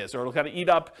whatever it is, or it'll kind of eat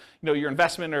up, your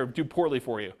investment or do poorly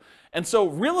for you. And so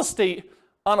real estate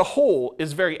on a whole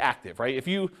is very active, right? If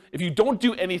you don't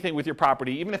do anything with your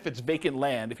property, even if it's vacant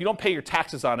land, if you don't pay your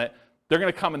taxes on it, they're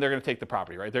going to come and they're going to take the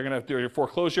property, right? They're going to do your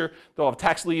foreclosure, they'll have a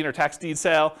tax lien or tax deed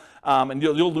sale, and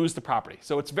you'll lose the property.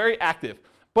 So it's very active.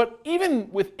 But even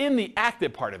within the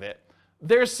active part of it,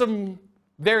 there's some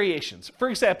variations. For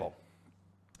example,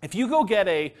 if you go get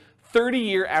a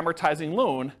 30-year amortizing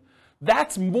loan,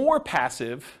 that's more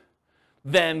passive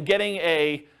than getting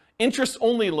a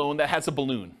interest-only loan that has a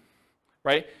balloon,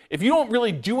 right? If you don't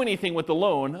really do anything with the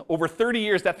loan, over 30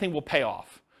 years, that thing will pay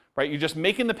off, right? You're just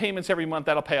making the payments every month,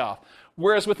 that'll pay off.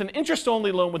 Whereas with an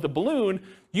interest-only loan with a balloon,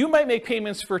 you might make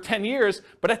payments for 10 years,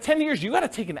 but at 10 years, you got to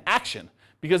take an action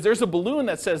because there's a balloon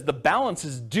that says the balance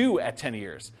is due at 10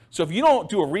 years. So if you don't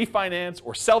do a refinance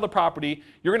or sell the property,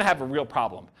 you're going to have a real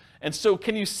problem. And so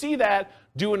can you see that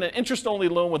doing an interest-only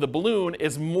loan with a balloon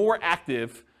is more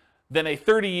active than a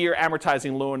 30-year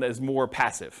amortizing loan that is more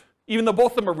passive? Even though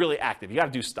both of them are really active, you got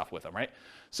to do stuff with them, right?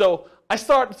 So I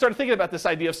started thinking about this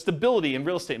idea of stability in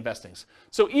real estate investing.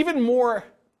 So even more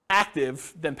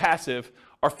active than passive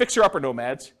are fixer-upper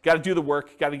nomads. Got to do the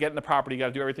work, got to get in the property, got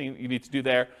to do everything you need to do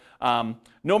there.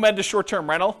 Nomad to short-term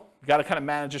rental. You got to kind of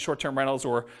manage the short-term rentals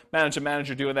or manage a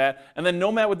manager doing that. And then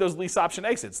nomad with those lease option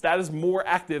exits. That is more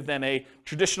active than a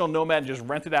traditional nomad just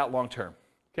rent it out long-term.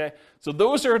 Okay, so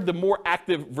those are the more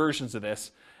active versions of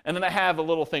this. And then I have a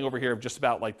little thing over here of just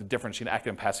about like the difference between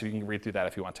active and passive. You can read through that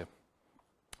if you want to.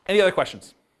 Any other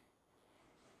questions?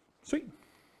 Sweet.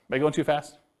 Am I going too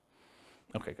fast?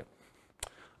 Okay, good.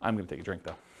 I'm going to take a drink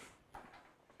though.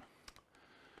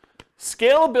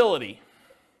 Scalability.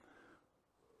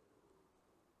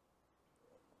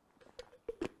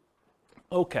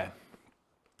 Okay.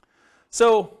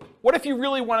 So what if you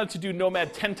really wanted to do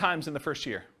Nomad 10 times in the first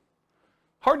year?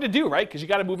 Hard to do, right? Because you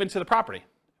got to move into the property.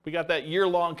 We got that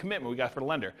year-long commitment we got for the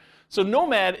lender. So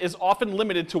Nomad is often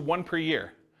limited to one per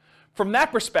year. From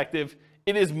that perspective,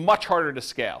 it is much harder to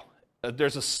scale.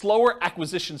 There's a slower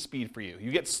acquisition speed for you.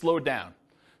 You get slowed down.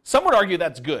 Some would argue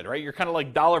that's good, right? You're kind of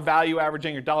like dollar value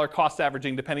averaging or dollar cost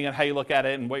averaging, depending on how you look at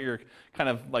it and what you're kind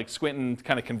of like squinting to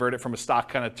kind of convert it from a stock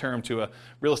kind of term to a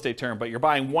real estate term. But you're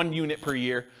buying 1 unit per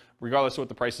year, regardless of what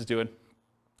the price is doing.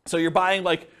 So you're buying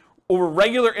like over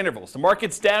regular intervals. The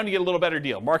market's down, you get a little better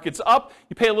deal. Market's up,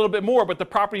 you pay a little bit more, but the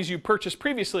properties you purchased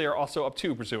previously are also up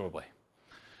too, presumably.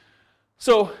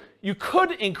 So you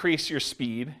could increase your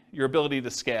speed, your ability to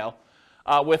scale,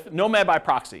 with Nomad by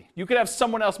proxy. You could have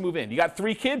someone else move in. You got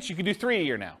 3 kids, you can do 3 a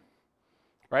year now,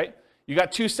 right? You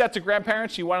got 2 sets of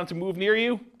grandparents, you want them to move near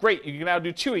you, great, you can now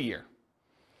do 2 a year.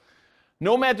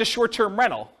 Nomad to short-term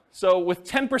rental. So with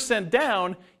 10%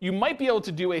 down, you might be able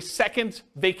to do a second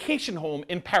vacation home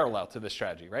in parallel to this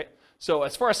strategy, right? So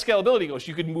as far as scalability goes,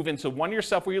 you could move into one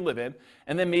yourself where you live in,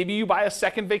 and then maybe you buy a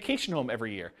second vacation home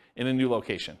every year in a new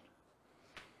location.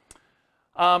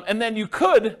 And then you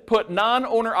could put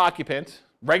non-owner occupant,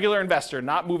 regular investor,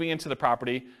 not moving into the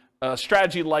property, a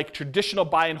strategy like traditional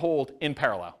buy and hold in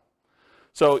parallel.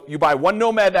 So you buy 1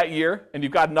 Nomad that year, and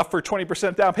you've got enough for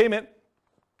 20% down payment.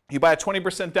 You buy a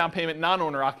 20% down payment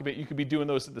non-owner occupant, you could be doing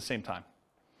those at the same time.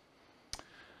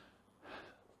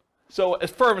 So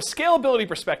as from a scalability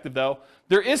perspective, though,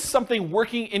 there is something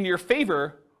working in your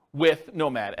favor with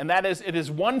Nomad, and that is it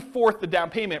is 1/4 the down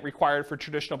payment required for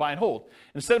traditional buy and hold.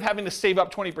 Instead of having to save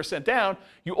up 20% down,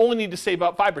 you only need to save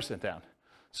up 5% down.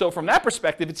 So from that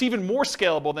perspective, it's even more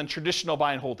scalable than traditional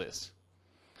buy and hold is.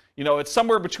 You know, it's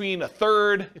somewhere between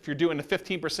 1/3 if you're doing the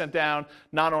 15% down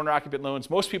non-owner occupant loans.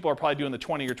 Most people are probably doing the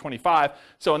 20 or 25.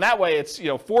 So in that way, it's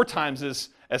 4 times as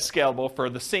scalable. For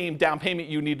the same down payment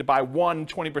you need to buy 1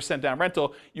 20% down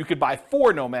rental, you could buy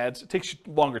 4 Nomads. It takes you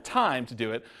longer time to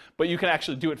do it, but you can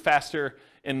actually do it faster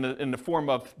in the form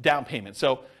of down payment.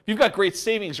 So if you've got great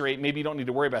savings rate, maybe you don't need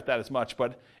to worry about that as much.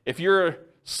 But if you're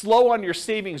slow on your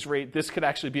savings rate, this could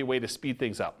actually be a way to speed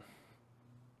things up.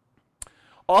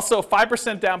 Also,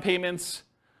 5% down payments,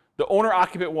 the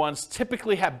owner-occupant ones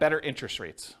typically have better interest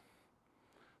rates.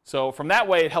 So from that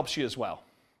way, it helps you as well.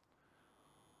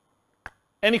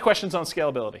 Any questions on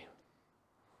scalability?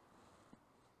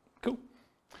 Cool.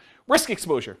 Risk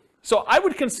exposure. So I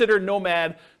would consider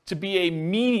Nomad to be a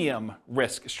medium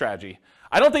risk strategy.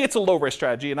 I don't think it's a low risk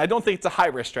strategy, and I don't think it's a high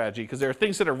risk strategy, because there are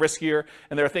things that are riskier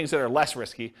and there are things that are less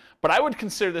risky. But I would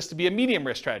consider this to be a medium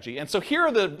risk strategy. And so here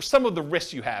are some of the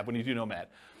risks you have when you do Nomad.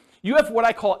 You have what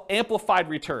I call amplified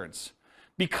returns.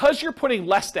 Because you're putting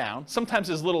less down, sometimes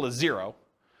as little as 0,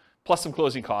 plus some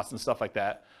closing costs and stuff like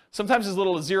that, sometimes as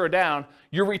little as 0 down,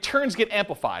 your returns get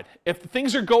amplified. If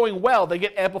things are going well, they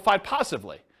get amplified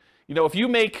positively. You know, if you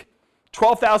make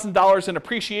 $12,000 in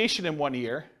appreciation in 1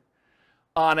 year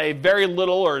on a very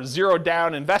little or 0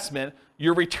 down investment,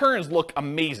 your returns look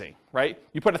amazing, right?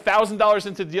 You put $1,000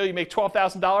 into the deal, you make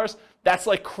 $12,000, that's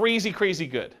like crazy, crazy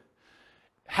good.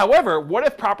 However, what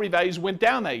if property values went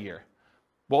down that year?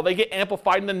 Well, they get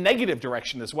amplified in the negative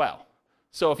direction as well.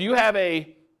 So if you have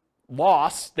a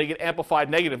loss, they get amplified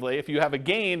negatively. If you have a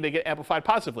gain, they get amplified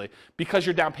positively because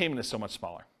your down payment is so much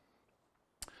smaller.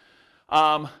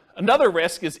 Another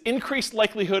risk is increased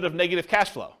likelihood of negative cash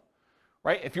flow,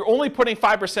 right? If you're only putting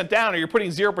 5% down or you're putting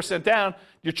 0% down,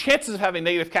 your chances of having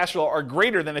negative cash flow are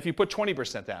greater than if you put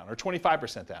 20% down or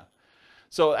 25% down.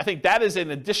 So I think that is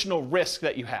an additional risk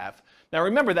that you have. Now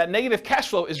remember, that negative cash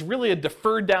flow is really a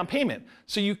deferred down payment.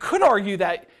 So you could argue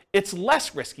that it's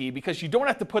less risky because you don't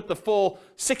have to put the full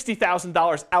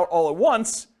 $60,000 out all at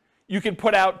once. You can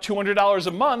put out $200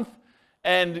 a month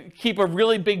and keep a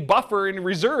really big buffer in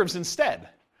reserves instead,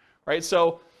 right?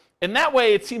 So in that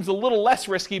way, it seems a little less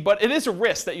risky, but it is a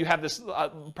risk that you have this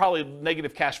probably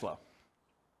negative cash flow.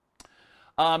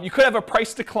 You could have a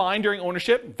price decline during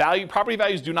ownership. Property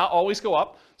values do not always go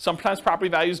up. Sometimes property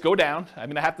values go down. I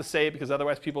mean, I have to say it because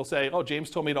otherwise people say, oh, James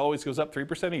told me it always goes up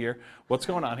 3% a year. What's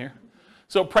going on here?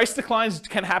 So price declines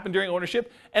can happen during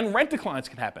ownership, and rent declines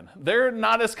can happen. They're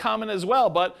not as common as well,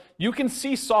 but you can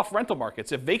see soft rental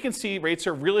markets. If vacancy rates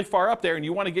are really far up there and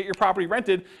you want to get your property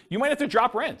rented, you might have to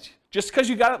drop rent. Just because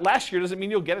you got it last year doesn't mean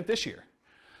you'll get it this year.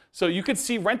 So you could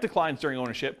see rent declines during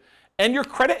ownership. And your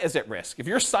credit is at risk. If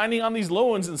you're signing on these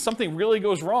loans and something really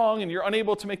goes wrong and you're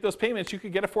unable to make those payments, you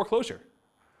could get a foreclosure.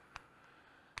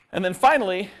 And then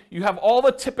finally, you have all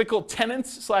the typical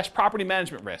tenants/property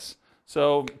management risks.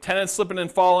 So tenants slipping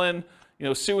and falling,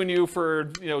 suing you for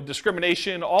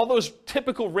discrimination, all those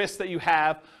typical risks that you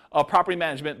have of property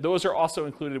management, those are also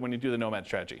included when you do the Nomad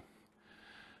strategy.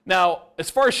 Now, as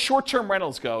far as short-term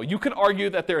rentals go, you could argue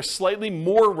that there's slightly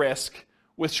more risk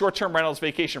with short-term rentals,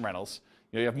 vacation rentals.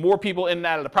 You have more people in and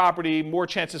out of the property, more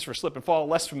chances for slip and fall,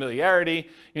 less familiarity.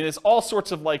 There's all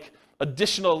sorts of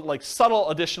additional, subtle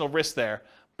additional risks there.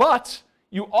 But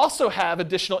you also have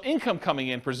additional income coming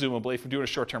in, presumably, from doing a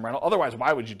short-term rental. Otherwise,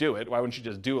 why would you do it? Why wouldn't you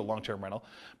just do a long-term rental?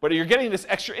 But you're getting this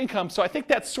extra income, so I think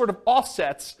that sort of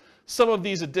offsets some of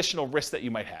these additional risks that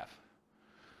you might have.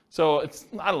 So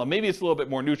I don't know, maybe it's a little bit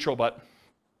more neutral, but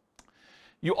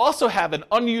you also have an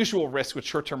unusual risk with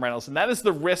short-term rentals, and that is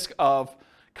the risk of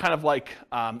kind of like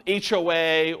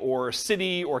HOA or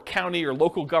city or county or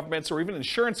local governments or even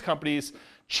insurance companies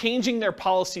changing their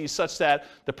policies such that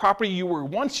the property you were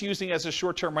once using as a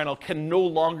short-term rental can no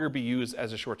longer be used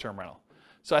as a short-term rental.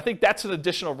 So I think that's an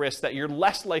additional risk that you're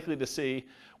less likely to see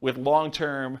with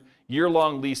long-term,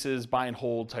 year-long leases, buy and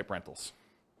hold type rentals.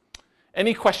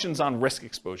 Any questions on risk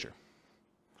exposure?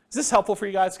 Is this helpful for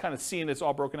you guys, kind of seeing it's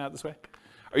all broken out this way?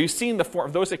 Are you seeing the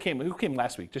form, those that came, who came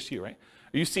last week? Just you, right?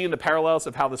 Are you seeing the parallels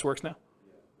of how this works now?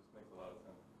 Yeah, this makes a lot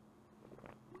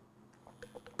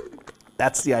of sense.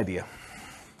 That's the idea.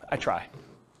 I try.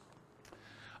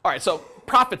 All right, so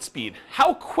profit speed.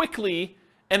 How quickly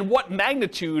and what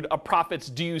magnitude of profits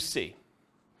do you see?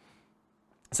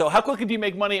 So how quickly do you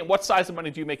make money and what size of money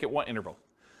do you make at what interval?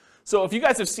 So if you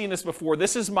guys have seen this before,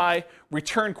 this is my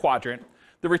return quadrant.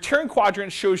 The return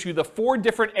quadrant shows you the 4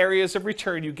 different areas of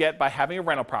return you get by having a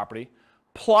rental property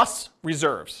plus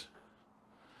reserves.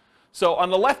 So on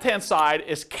the left-hand side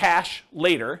is cash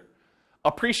later,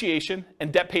 appreciation,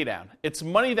 and debt paydown. It's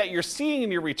money that you're seeing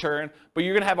in your return, but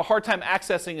you're going to have a hard time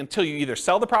accessing until you either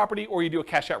sell the property or you do a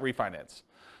cash-out refinance.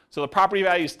 So the property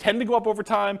values tend to go up over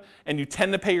time, and you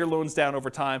tend to pay your loans down over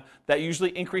time. That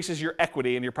usually increases your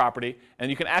equity in your property,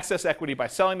 and you can access equity by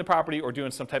selling the property or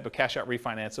doing some type of cash-out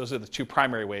refinance. Those are the 2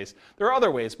 primary ways. There are other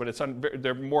ways, but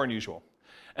they're more unusual.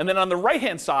 And then on the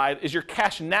right-hand side is your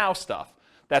cash now stuff.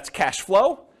 That's cash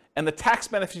flow and the tax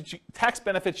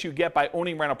benefits you get by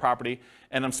owning rental property,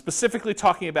 and I'm specifically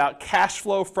talking about cash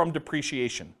flow from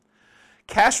depreciation.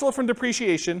 Cash flow from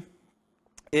depreciation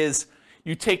is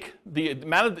you take the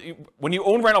amount of, when you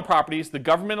own rental properties, the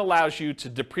government allows you to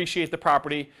depreciate the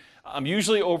property,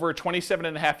 usually over 27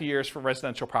 and a half years for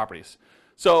residential properties.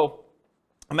 So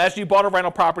imagine you bought a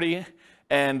rental property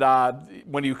And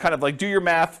when you kind of like do your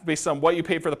math based on what you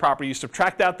paid for the property, you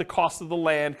subtract out the cost of the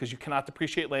land because you cannot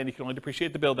depreciate land, you can only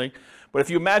depreciate the building. But if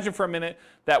you imagine for a minute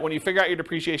that when you figure out your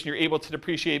depreciation, you're able to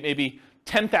depreciate maybe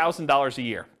 $10,000 a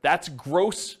year. That's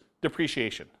gross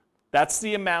depreciation. That's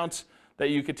the amount that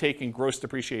you could take in gross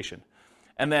depreciation.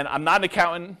 And then I'm not an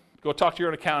accountant, go talk to your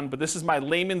own accountant, but this is my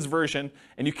layman's version,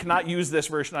 and you cannot use this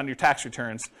version on your tax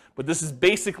returns, but this is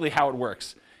basically how it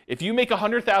works. If you make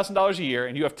 $100,000 a year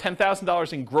and you have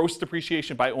 $10,000 in gross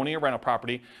depreciation by owning a rental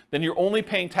property, then you're only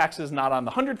paying taxes not on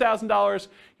the $100,000,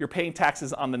 you're paying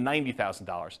taxes on the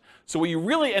 $90,000. So what you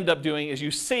really end up doing is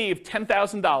you save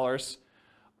 $10,000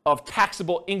 of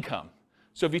taxable income.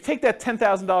 So if you take that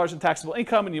 $10,000 in taxable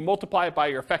income and you multiply it by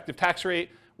your effective tax rate,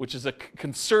 which is a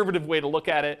conservative way to look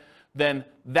at it, then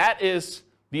that is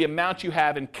the amount you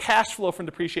have in cash flow from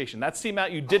depreciation. That's the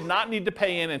amount you did not need to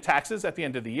pay in taxes at the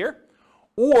end of the year,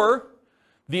 or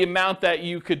the amount that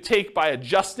you could take by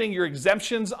adjusting your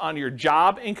exemptions on your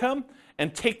job income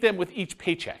and take them with each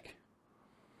paycheck.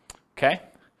 Okay?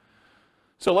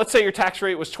 So let's say your tax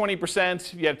rate was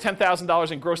 20%, you had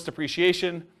 $10,000 in gross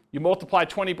depreciation, you multiply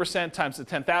 20% times the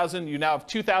 10,000, you now have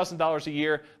 $2,000 a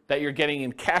year that you're getting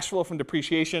in cash flow from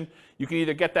depreciation. You can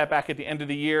either get that back at the end of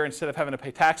the year instead of having to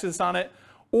pay taxes on it,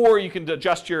 or you can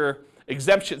adjust your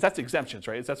exemptions. That's exemptions,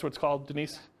 right? That's what it's called,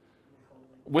 Denise?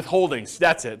 Withholdings,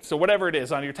 that's it. So whatever it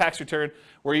is on your tax return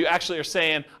where you actually are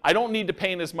saying, I don't need to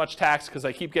pay in as much tax because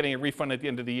I keep getting a refund at the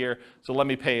end of the year, so let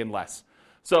me pay in less.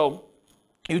 So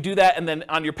you do that, and then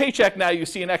on your paycheck now you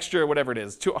see an extra, whatever it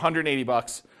is,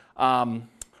 $180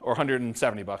 or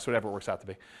 170 bucks, whatever it works out to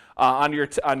be, on your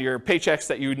paychecks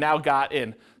that you now got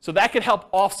in. So that could help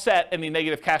offset any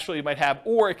negative cash flow you might have,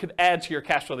 or it could add to your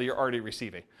cash flow that you're already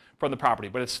receiving from the property.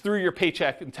 But it's through your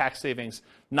paycheck and tax savings,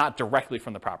 not directly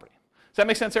from the property. Does that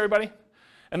make sense, everybody?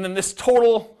 And then this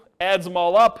total adds them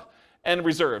all up and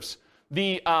reserves.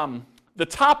 The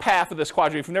top half of this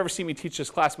quadrant, if you've never seen me teach this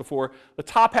class before, the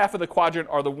top half of the quadrant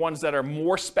are the ones that are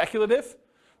more speculative.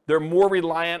 They're more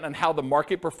reliant on how the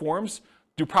market performs.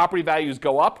 Do property values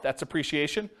go up? That's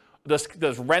appreciation.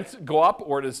 Does rent go up,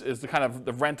 or is the kind of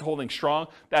the rent holding strong?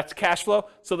 That's cash flow.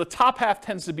 So the top half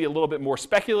tends to be a little bit more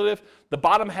speculative. The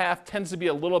bottom half tends to be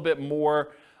a little bit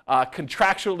more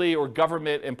contractually or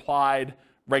government implied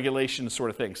regulation sort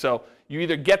of thing. So you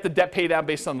either get the debt pay down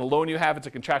based on the loan you have, it's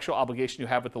a contractual obligation you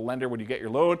have with the lender when you get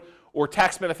your loan, or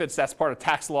tax benefits, that's part of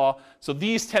tax law. So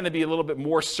these tend to be a little bit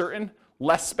more certain,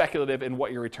 less speculative in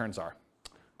what your returns are.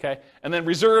 Okay? And then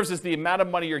reserves is the amount of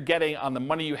money you're getting on the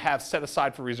money you have set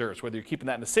aside for reserves, whether you're keeping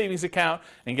that in a savings account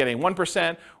and getting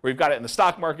 1%, or you've got it in the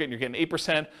stock market and you're getting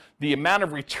 8%. The amount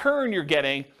of return you're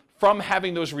getting from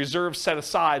having those reserves set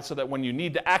aside so that when you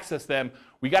need to access them,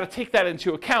 we got to take that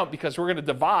into account because we're going to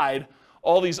divide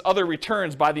all these other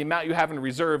returns by the amount you have in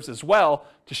reserves as well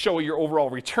to show what your overall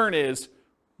return is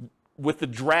with the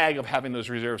drag of having those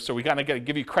reserves. So we got to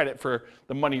give you credit for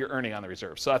the money you're earning on the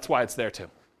reserves. So that's why it's there too.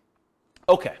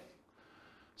 Okay,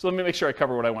 so let me make sure I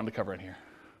cover what I wanted to cover in here.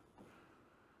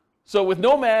 So with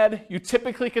Nomad, you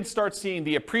typically can start seeing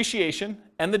the appreciation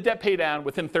and the debt pay down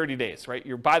within 30 days, right?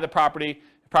 You buy the property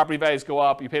values go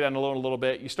up, you pay down the loan a little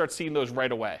bit, you start seeing those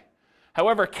right away.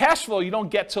 However, cash flow you don't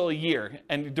get till a year,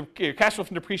 and your cash flow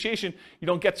from depreciation you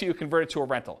don't get till you convert it to a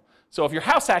rental. So if you're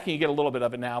house hacking, you get a little bit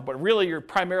of it now, but really you're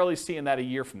primarily seeing that a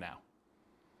year from now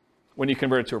when you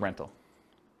convert it to a rental.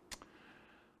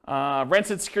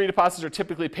 Rents and security deposits are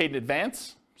typically paid in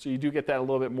advance, so you do get that a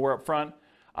little bit more up front.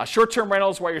 Short-term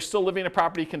rentals, while you're still living in a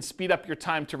property, can speed up your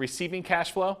time to receiving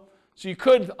cash flow. So you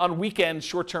could, on weekends,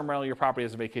 short-term rental your property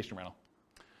as a vacation rental.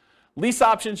 Lease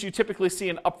options, you typically see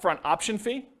an upfront option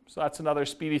fee. So that's another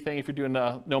speedy thing if you're doing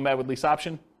a Nomad with lease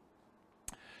option.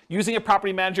 Using a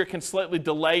property manager can slightly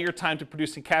delay your time to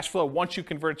producing cash flow once you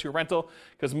convert it to a rental,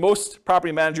 because most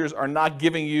property managers are not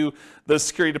giving you the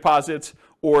security deposits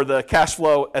or the cash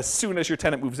flow as soon as your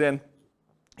tenant moves in.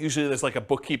 Usually there's like a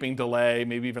bookkeeping delay,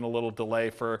 maybe even a little delay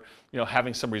for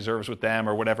having some reserves with them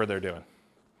or whatever they're doing.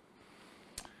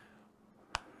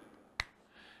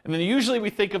 And then usually we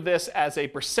think of this as a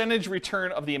percentage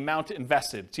return of the amount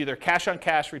invested. It's either cash on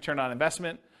cash return on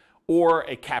investment or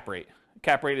a cap rate.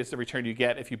 Cap rate is the return you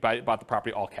get if you bought the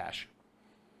property all cash.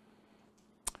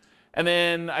 And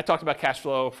then I talked about cash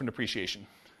flow from depreciation.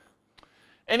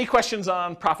 Any questions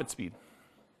on profit speed?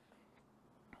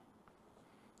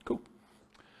 Cool.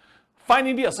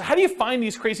 Finding deals. So how do you find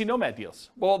these crazy Nomad deals?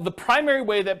 Well, the primary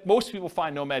way that most people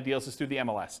find Nomad deals is through the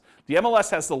MLS. The MLS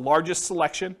has the largest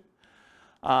selection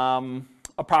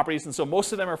of properties, and so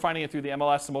most of them are finding it through the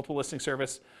MLS, the multiple listing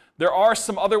service. There are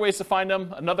some other ways to find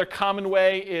them. Another common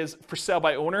way is for sale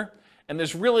by owner, And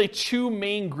there's really two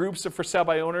main groups of for sale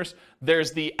by owners.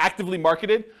 There's the actively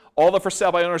marketed, all the for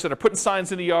sale by owners that are putting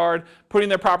signs in the yard, putting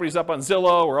their properties up on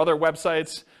Zillow or other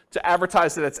websites to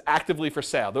advertise that it's actively for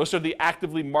sale. Those are the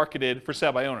actively marketed for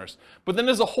sale by owners. But then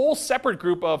there's a whole separate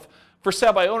group of for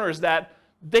sale by owners that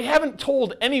they haven't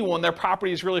told anyone their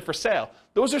property is really for sale.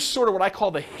 Those are sort of what I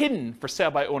call the hidden for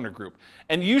sale by owner group.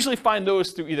 And you usually find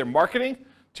those through either marketing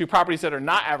to properties that are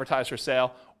not advertised for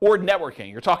sale or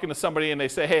networking. You're talking to somebody and they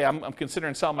say, hey, I'm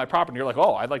considering selling my property. You're like,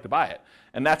 oh, I'd like to buy it.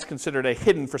 And that's considered a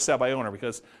hidden for sale by owner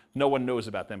because no one knows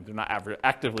about them. They're not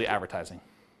actively advertising.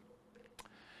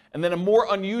 And then a more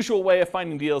unusual way of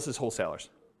finding deals is wholesalers.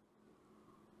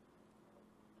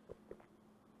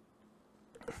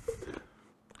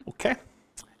 Okay.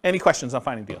 Any questions on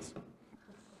finding deals?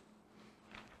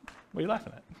 What are you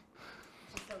laughing at?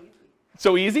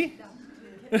 So easy?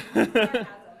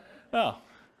 Oh.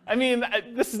 I mean,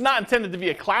 this is not intended to be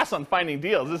a class on finding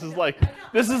deals. This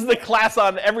is the class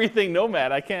on everything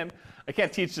Nomad. I can't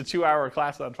teach the 2-hour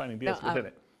class on finding deals within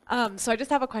it. So I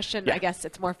just have a question. Yeah. I guess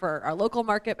it's more for our local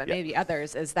market, but maybe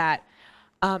others, is that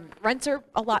rents are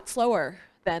a lot slower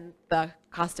than the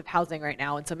cost of housing right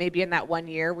now. And so maybe in that 1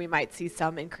 year, we might see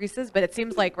some increases, but it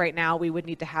seems like right now we would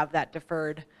need to have that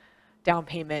deferred down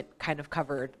payment kind of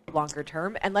covered longer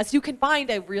term, unless you can find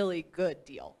a really good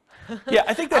deal. Yeah,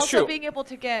 I think that's also, true. being able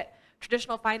to get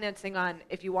traditional financing on,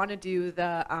 if you want to do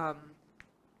the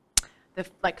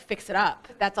like fix it up,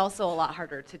 that's also a lot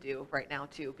harder to do right now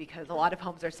too, because a lot of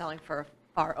homes are selling for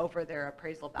far over their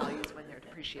appraisal values when they're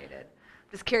depreciated.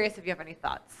 Just curious if you have any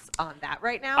thoughts on that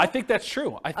right now. I think that's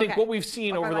true. I think what we've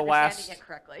seen over the last, it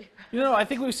correctly. I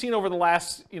think we've seen over the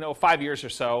last, 5 years or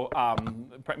so,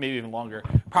 maybe even longer,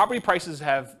 property prices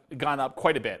have gone up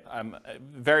quite a bit,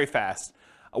 very fast.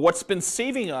 What's been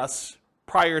saving us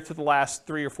prior to the last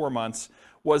 3 or 4 months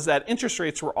was that interest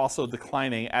rates were also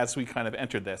declining as we kind of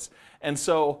entered this. And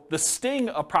so the sting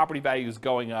of property values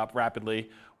going up rapidly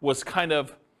was kind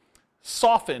of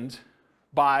softened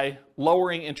by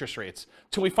lowering interest rates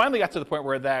till we finally got to the point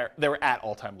where they were at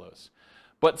all-time lows.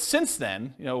 But since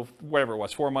then, whatever it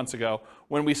was, 4 months ago,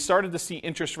 when we started to see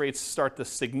interest rates start to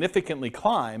significantly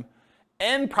climb,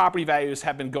 and property values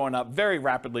have been going up very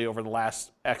rapidly over the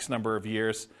last X number of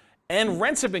years, and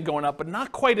rents have been going up, but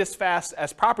not quite as fast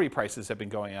as property prices have been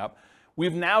going up,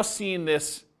 we've now seen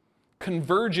this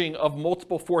converging of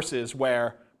multiple forces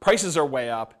where prices are way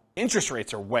up, interest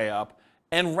rates are way up,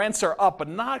 and rents are up, but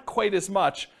not quite as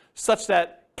much, such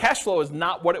that cash flow is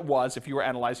not what it was if you were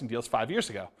analyzing deals 5 years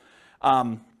ago.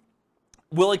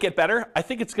 Will it get better? I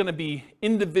think it's going to be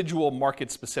individual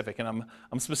market specific, and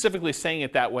I'm specifically saying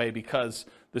it that way because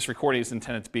this recording is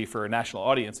intended to be for a national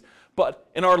audience. But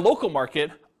in our local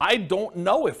market, I don't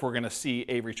know if we're going to see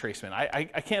a retracement.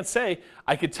 I can't say.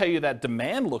 I could tell you that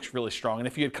demand looks really strong, and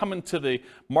if you had come into the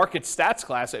market stats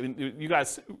class, I mean,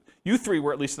 you three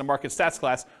were at least in the market stats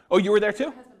class. Oh, you were there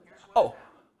too? Oh,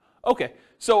 okay.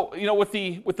 So with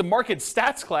the market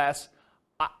stats class,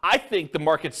 I think the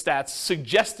market stats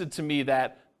suggested to me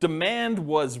that demand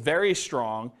was very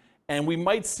strong and we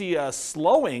might see a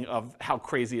slowing of how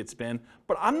crazy it's been,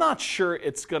 but I'm not sure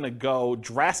it's going to go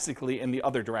drastically in the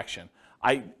other direction.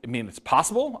 I mean, it's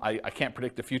possible. I can't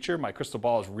predict the future. My crystal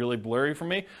ball is really blurry for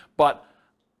me, but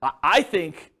I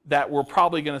think that we're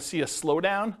probably going to see a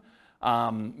slowdown,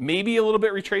 maybe a little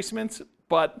bit retracement,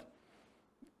 but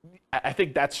I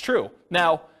think that's true.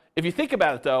 Now, if you think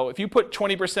about it, though, if you put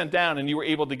 20% down and you were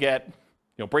able to get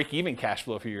break-even cash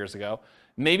flow a few years ago,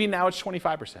 maybe now it's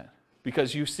 25%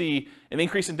 because you see an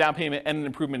increase in down payment and an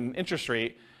improvement in interest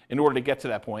rate in order to get to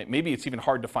that point. Maybe it's even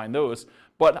hard to find those.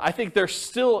 But I think there's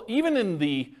still, even in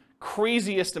the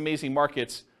craziest, amazing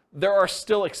markets, there are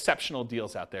still exceptional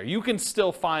deals out there. You can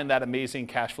still find that amazing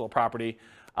cash flow property.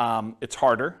 It's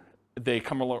harder. They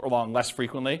come along less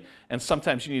frequently, and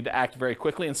sometimes you need to act very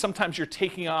quickly, and sometimes you're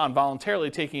voluntarily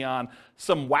taking on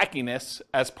some wackiness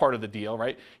as part of the deal,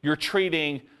 right? You're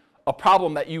trading a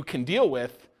problem that you can deal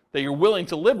with, that you're willing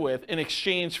to live with, in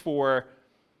exchange for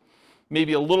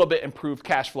maybe a little bit improved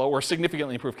cash flow or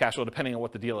significantly improved cash flow, depending on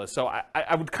what the deal is. So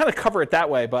I would kind of cover it that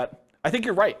way, but I think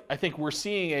you're right. I think we're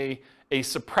seeing a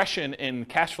suppression in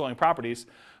cash flowing properties,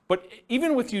 but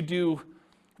even with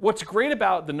what's great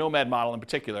about the Nomad model in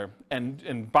particular,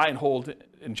 and buy and hold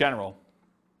in general,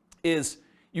 is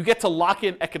you get to lock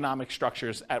in economic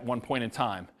structures at one point in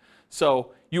time.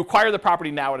 So you acquire the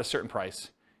property now at a certain price.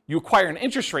 You acquire an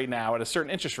interest rate now at a certain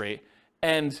interest rate,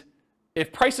 and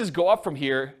if prices go up from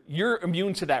here, you're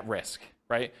immune to that risk,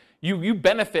 right? You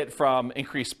benefit from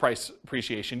increased price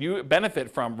appreciation. You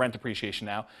benefit from rent appreciation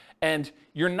now. And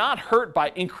you're not hurt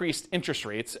by increased interest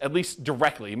rates, at least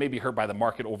directly. You may be hurt by the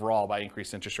market overall by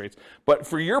increased interest rates. But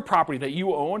for your property that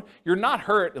you own, you're not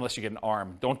hurt unless you get an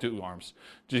ARM. Don't do ARMs.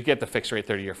 Just get the fixed rate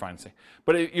 30-year financing.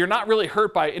 But you're not really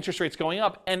hurt by interest rates going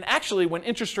up. And actually, when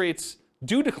interest rates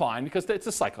do decline, because it's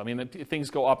a cycle. I mean, things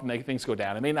go up and things go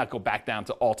down. It may not go back down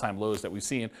to all-time lows that we've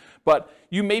seen, but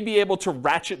you may be able to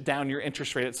ratchet down your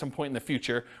interest rate at some point in the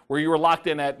future where you were locked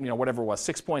in at, whatever it was,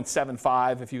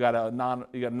 6.75 if you got a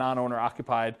non-owner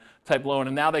occupied type loan,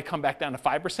 and now they come back down to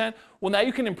 5%. Well, now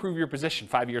you can improve your position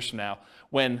 5 years from now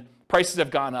when prices have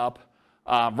gone up,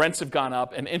 rents have gone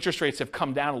up, and interest rates have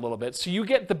come down a little bit. So you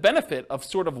get the benefit of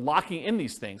sort of locking in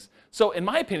these things. So in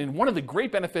my opinion, one of the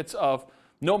great benefits of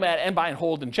Nomad and buy and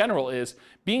hold in general is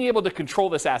being able to control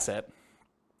this asset,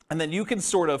 and then you can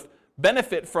sort of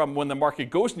benefit from when the market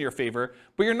goes in your favor,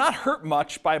 but you're not hurt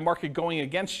much by a market going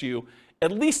against you,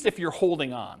 at least if you're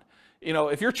holding on.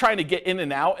 If you're trying to get in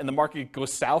and out and the market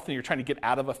goes south and you're trying to get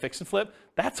out of a fix and flip,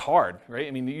 that's hard, right?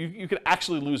 I mean, you could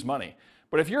actually lose money.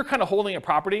 But if you're kind of holding a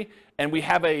property and we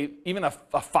have even a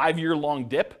 5-year long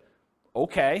dip,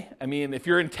 okay. I mean, if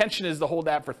your intention is to hold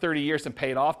that for 30 years and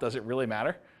pay it off, does it really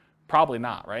matter? Probably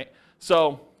not, right?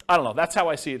 So I don't know. That's how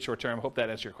I see it short term. Hope that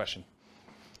answered your question.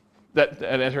 That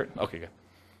answered? Okay, good.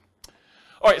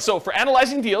 All right, so for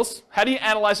analyzing deals, how do you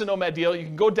analyze a Nomad deal? You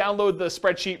can go download the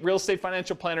spreadsheet,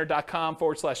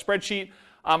 realestatefinancialplanner.com/spreadsheet.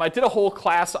 I did a whole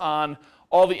class on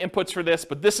all the inputs for this,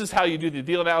 but this is how you do the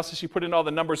deal analysis. You put in all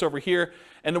the numbers over here.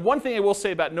 And the one thing I will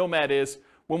say about Nomad is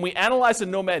when we analyze a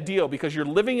Nomad deal, because you're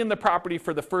living in the property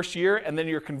for the first year and then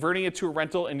you're converting it to a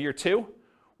rental in year 2,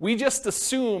 we just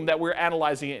assume that we're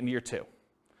analyzing it in year 2.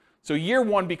 So year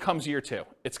 1 becomes year 2.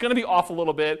 It's going to be off a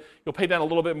little bit. You'll pay down a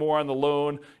little bit more on the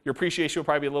loan. Your appreciation will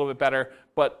probably be a little bit better,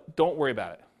 but don't worry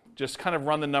about it. Just kind of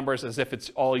run the numbers as if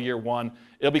it's all year 1.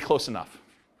 It'll be close enough,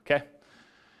 okay?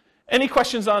 Any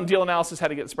questions on deal analysis, how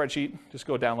to get the spreadsheet? Just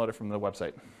go download it from the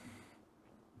website.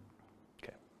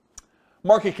 Okay.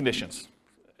 Market conditions.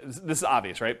 This is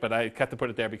obvious, right? But I had to put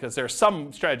it there because there are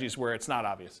some strategies where it's not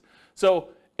obvious. So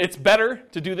it's better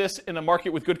to do this in a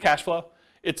market with good cash flow.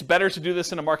 It's better to do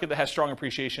this in a market that has strong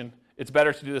appreciation. It's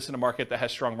better to do this in a market that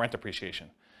has strong rent appreciation.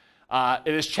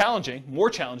 It is challenging, more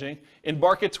challenging, in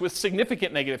markets with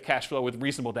significant negative cash flow with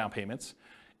reasonable down payments.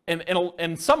 And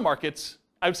in some markets,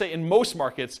 I would say in most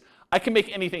markets, I can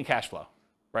make anything cash flow,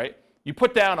 right? You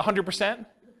put down 100%,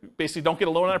 basically don't get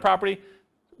a loan on a property,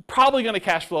 probably going to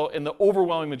cash flow in the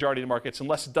overwhelming majority of the markets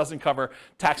unless it doesn't cover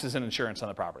taxes and insurance on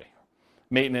the property.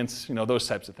 Maintenance, those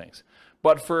types of things.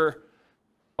 But for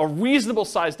a reasonable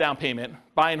size down payment,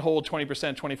 buy and hold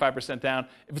 20%, 25% down,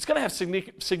 if it's going to have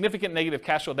significant negative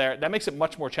cash flow there, that makes it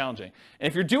much more challenging. And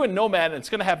if you're doing Nomad and it's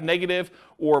going to have negative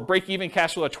or break-even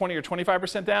cash flow at 20 or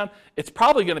 25% down, it's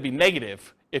probably going to be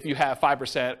negative if you have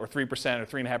 5% or 3% or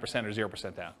 3.5% or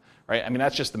 0% down, right? I mean,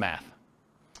 that's just the math.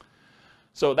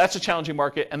 So that's a challenging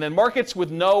market. And then markets with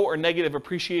no or negative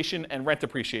appreciation and rent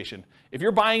appreciation. If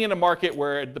you're buying in a market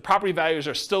where the property values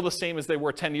are still the same as they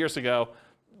were 10 years ago,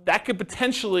 that could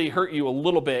potentially hurt you a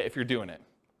little bit if you're doing it,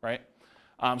 right?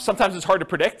 Sometimes it's hard to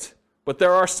predict, but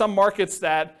there are some markets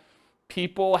that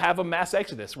people have a mass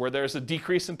exodus where there's a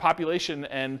decrease in population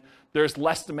and there's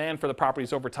less demand for the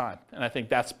properties over time. And I think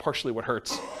that's partially what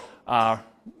hurts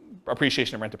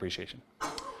appreciation and rent appreciation.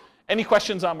 Any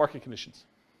questions on market conditions?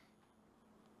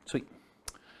 Sweet.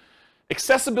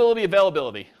 Accessibility,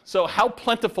 availability. So how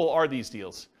plentiful are these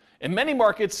deals? In many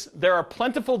markets, there are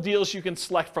plentiful deals you can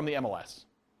select from the MLS.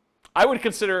 I would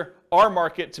consider our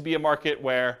market to be a market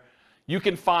where you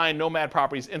can find Nomad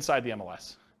properties inside the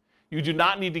MLS. You do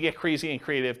not need to get crazy and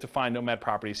creative to find Nomad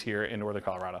properties here in Northern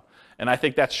Colorado. And I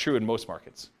think that's true in most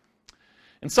markets.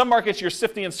 In some markets, you're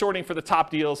sifting and sorting for the top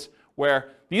deals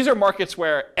where these are markets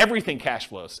where everything cash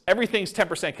flows. Everything's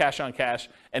 10% cash on cash.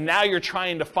 And now you're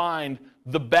trying to find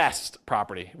the best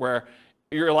property where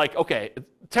you're like, okay,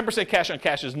 10% cash on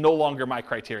cash is no longer my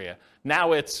criteria.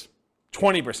 Now it's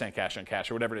 20% cash on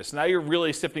cash or whatever it is. So now you're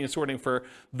really sifting and sorting for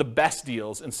the best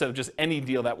deals instead of just any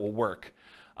deal that will work.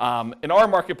 In our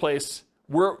marketplace,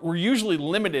 we're usually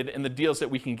limited in the deals that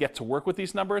we can get to work with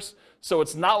these numbers. So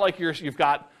it's not like you've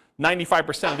got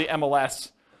 95% of the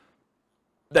MLS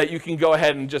that you can go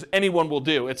ahead and just anyone will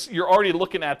do. You're already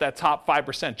looking at that top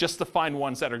 5% just to find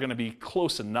ones that are going to be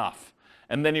close enough.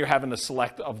 And then you're having to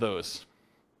select of those.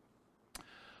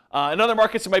 In other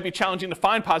markets, it might be challenging to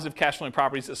find positive cash flowing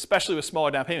properties, especially with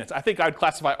smaller down payments. I think I'd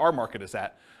classify our market as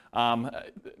that.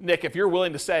 Nick, if you're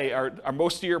willing to say, are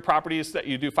most of your properties that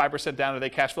you do 5% down, are they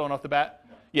cash flowing off the bat?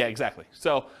 Yeah, exactly.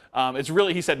 So it's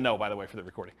really, he said no, by the way, for the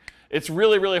recording. It's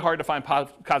really, really hard to find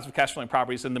positive cash flowing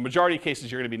properties. In the majority of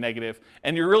cases, you're going to be negative,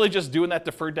 and you're really just doing that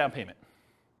deferred down payment.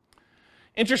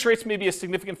 Interest rates may be a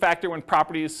significant factor when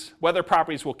whether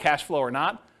properties will cash flow or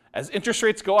not. As interest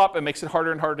rates go up, it makes it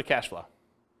harder and harder to cash flow.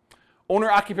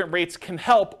 Owner-occupant rates can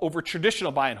help over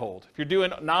traditional buy and hold. If you're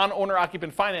doing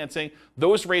non-owner-occupant financing,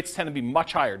 those rates tend to be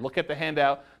much higher. Look at the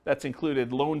handout that's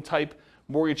included, loan type,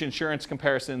 mortgage insurance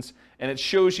comparisons, and it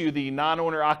shows you the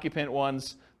non-owner-occupant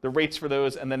ones, the rates for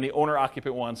those, and then the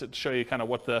owner-occupant ones that show you kind of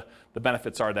what the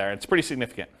benefits are there. It's pretty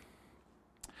significant.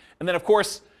 And then, of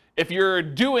course, if you're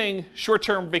doing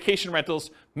short-term vacation rentals,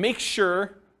 make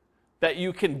sure that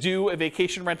you can do a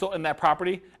vacation rental in that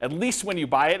property, at least when you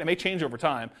buy it. It may change over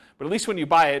time, but at least when you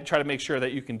buy it, try to make sure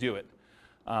that you can do it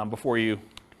before you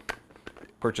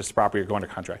purchase the property or go under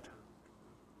contract.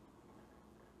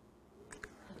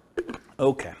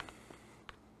 Okay.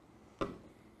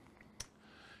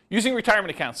 Using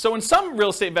retirement accounts. So in some real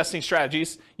estate investing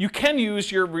strategies, you can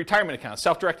use your retirement account,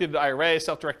 self-directed IRA,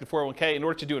 self-directed 401k, in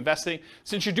order to do investing.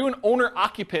 Since you're doing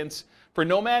owner-occupants for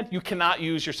Nomad, you cannot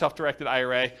use your self-directed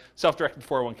IRA, self-directed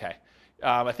 401k.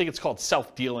 I think it's called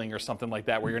self-dealing or something like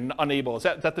that, where you're unable. Is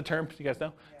that the term? Do you guys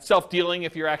know? Yeah. Self-dealing,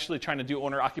 if you're actually trying to do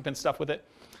owner-occupant stuff with it.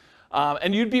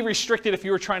 And you'd be restricted if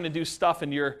you were trying to do stuff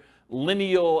in your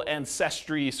lineal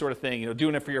ancestry sort of thing,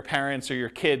 doing it for your parents or your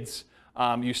kids.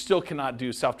 You still cannot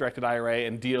do self-directed IRA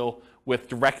and deal with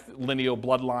direct lineal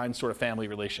bloodline sort of family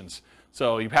relations.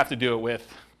 So you have to do it with,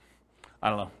 I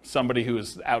don't know, somebody who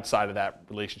is outside of that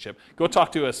relationship. Go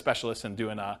talk to a specialist in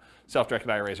doing self-directed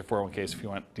IRAs or 401ks if you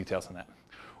want details on that.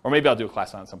 Or maybe I'll do a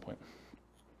class on it at some point.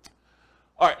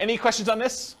 All right, any questions on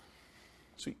this?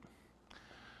 Sweet.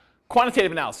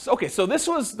 Quantitative analysis. Okay, so this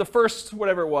was the first,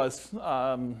 whatever it was.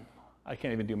 I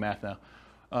can't even do math now.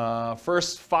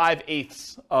 First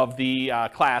 5/8 of the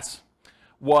class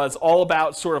was all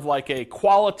about sort of like a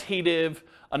qualitative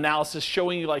analysis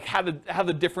showing you like how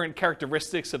the different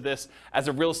characteristics of this as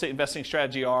a real estate investing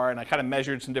strategy are, and I kind of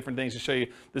measured some different things to show you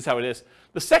this is how it is.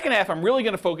 The second half, I'm really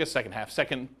going to focus, second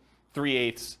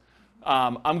 3/8,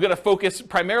 I'm going to focus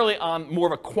primarily on more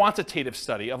of a quantitative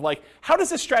study of like, how does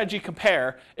this strategy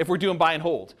compare if we're doing buy and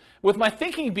hold? With my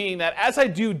thinking being that as I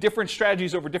do different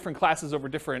strategies over different classes, over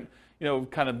different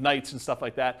kind of nights and stuff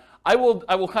like that, I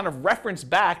will kind of reference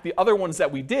back the other ones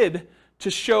that we did to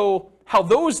show how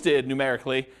those did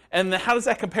numerically, and then how does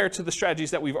that compare to the strategies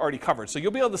that we've already covered. So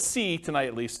you'll be able to see tonight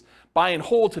at least buy and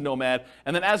hold to Nomad,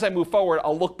 and then as I move forward,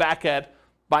 I'll look back at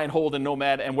buy and hold and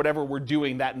Nomad and whatever we're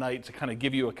doing that night to kind of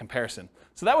give you a comparison.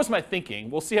 So that was my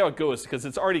thinking. We'll see how it goes because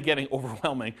it's already getting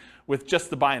overwhelming with just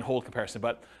the buy and hold comparison,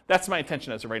 but that's my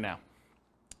intention as of right now.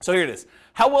 So here it is.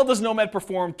 How well does Nomad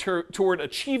perform toward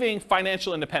achieving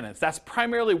financial independence? That's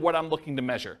primarily what I'm looking to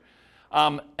measure.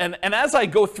 And as I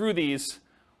go through these,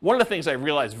 one of the things I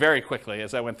realized very quickly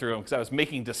as I went through them, because I was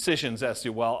making decisions as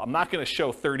to, well, I'm not going to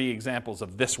show 30 examples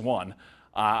of this one.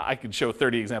 I could show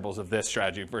 30 examples of this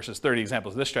strategy versus 30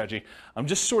 examples of this strategy. I'm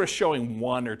just sort of showing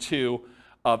one or two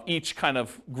of each kind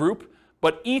of group,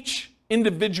 but each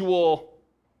individual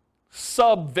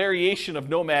sub-variation of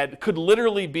Nomad could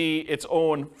literally be its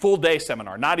own full-day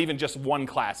seminar, not even just one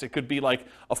class. It could be like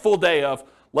a full day of,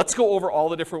 let's go over all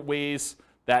the different ways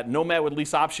that Nomad with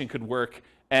lease option could work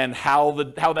and how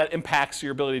that impacts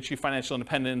your ability to achieve financial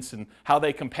independence and how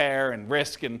they compare and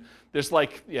risk. And there's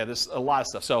there's a lot of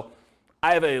stuff. So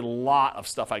I have a lot of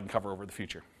stuff I can cover over the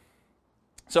future.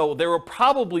 So there will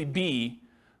probably be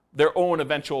their own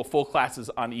eventual full classes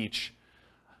on each.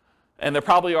 And there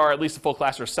probably are at least a full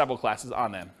class or several classes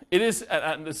on them. It is,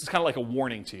 and this is kind of like a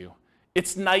warning to you,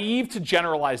 it's naive to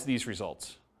generalize these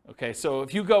results. Okay, so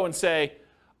if you go and say,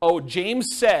 oh,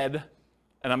 James said,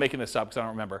 and I'm making this up because I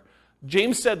don't remember,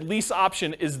 James said lease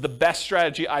option is the best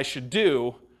strategy I should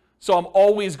do, so I'm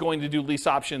always going to do lease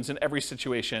options in every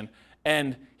situation.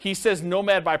 And he says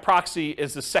Nomad by proxy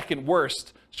is the second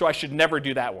worst, so I should never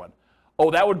do that one. Oh,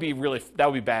 that would be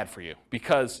bad for you,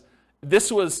 because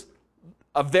this was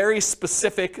a very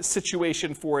specific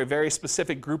situation for a very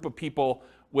specific group of people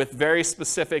with very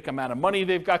specific amount of money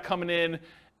they've got coming in,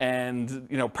 and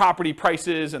property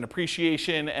prices and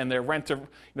appreciation and their rent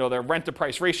to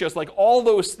price ratios. Like all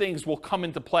those things will come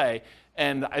into play.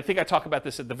 And I think I talk about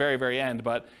this at the very, very end,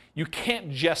 but you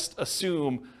can't just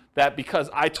assume that because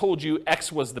I told you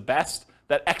X was the best,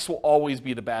 that X will always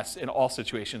be the best in all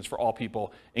situations for all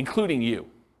people, including you.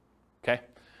 Okay?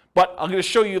 But I'm going to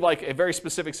show you like a very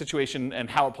specific situation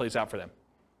and how it plays out for them.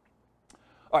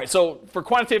 All right, so for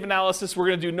quantitative analysis, we're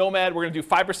going to do Nomad. We're going to do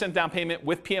 5% down payment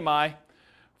with PMI.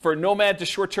 For Nomad to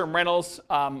short-term rentals,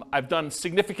 I've done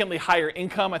significantly higher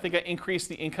income. I think I increased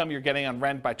the income you're getting on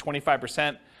rent by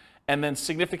 25%, and then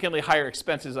significantly higher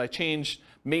expenses. I changed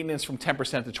maintenance from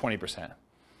 10% to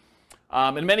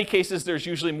 20%. In many cases, there's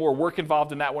usually more work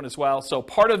involved in that one as well. So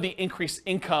part of the increased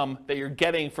income that you're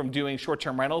getting from doing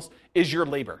short-term rentals is your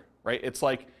labor, right? It's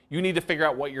like you need to figure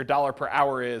out what your dollar per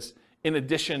hour is in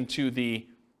addition to the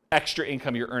extra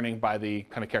income you're earning by the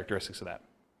kind of characteristics of that.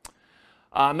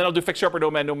 Then I'll do fixer upper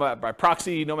Nomad, Nomad by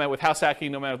proxy, Nomad with house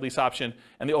hacking, Nomad with lease option,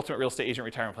 and the ultimate real estate agent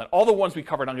retirement plan. All the ones we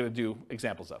covered I'm going to do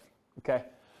examples of. Okay.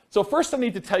 So first I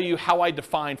need to tell you how I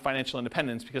define financial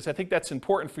independence, because I think that's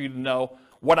important for you to know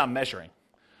what I'm measuring.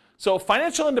 So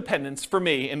financial independence for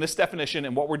me in this definition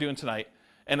and what we're doing tonight,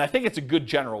 and I think it's a good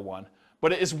general one,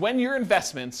 but it is when your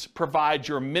investments provide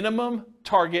your minimum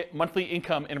target monthly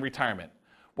income in retirement.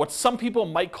 What some people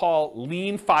might call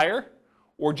lean fire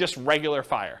or just regular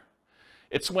fire.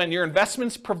 It's when your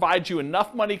investments provide you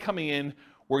enough money coming in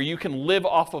where you can live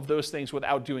off of those things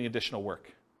without doing additional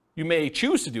work. You may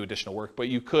choose to do additional work, but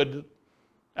you could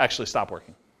actually stop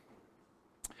working.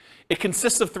 It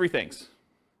consists of three things.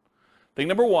 Thing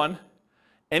number one,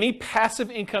 any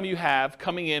passive income you have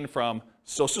coming in from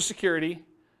Social Security,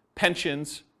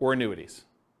 pensions, or annuities.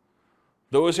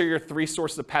 Those are your three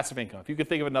sources of passive income. If you could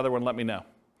think of another one, let me know.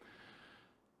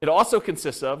 It also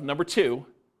consists of, number two,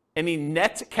 any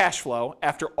net cash flow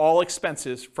after all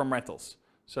expenses from rentals.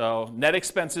 So net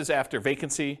expenses after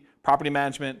vacancy, property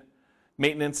management,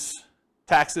 maintenance,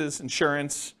 taxes,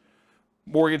 insurance,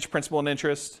 mortgage, principal, and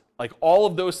interest. Like all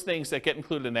of those things that get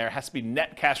included in there has to be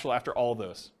net cash flow after all of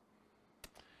those.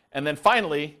 And then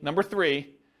finally, number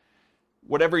three,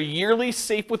 whatever yearly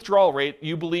safe withdrawal rate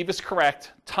you believe is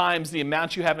correct times the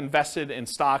amount you have invested in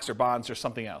stocks or bonds or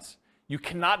something else. You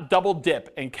cannot double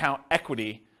dip and count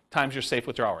equity times your safe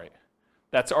withdrawal rate.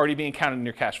 That's already being counted in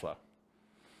your cash flow.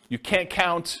 You can't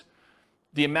count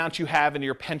the amount you have in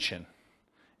your pension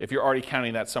if you're already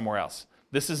counting that somewhere else.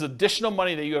 This is additional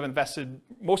money that you have invested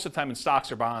most of the time in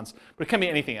stocks or bonds, but it can be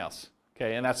anything else,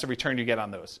 okay? And that's the return you get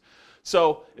on those.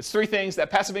 So it's three things: that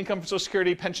passive income from Social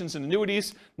Security, pensions, and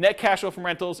annuities, net cash flow from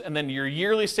rentals, and then your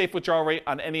yearly safe withdrawal rate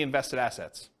on any invested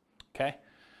assets, okay?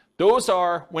 Those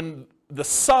are when the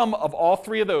sum of all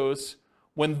three of those,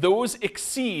 when those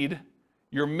exceed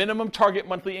your minimum target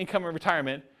monthly income in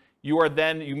retirement, you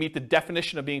meet the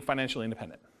definition of being financially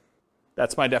independent.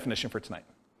 That's my definition for tonight.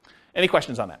 Any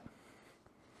questions on that?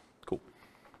 Cool.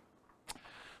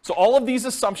 So all of these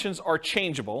assumptions are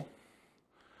changeable.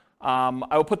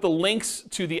 I will put the links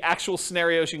to the actual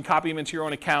scenarios. You can copy them into your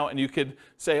own account, and you could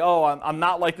say, oh, I'm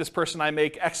not like this person. I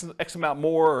make X amount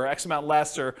more or X amount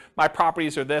less, or my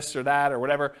properties are this or that or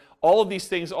whatever. All of these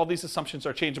things, all these assumptions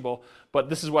are changeable, but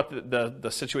this is what the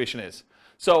situation is.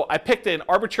 So I picked an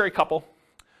arbitrary couple.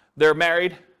 They're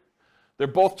married. They're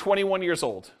both 21 years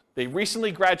old. They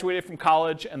recently graduated from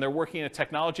college, and they're working in a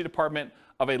technology department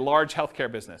of a large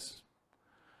healthcare business.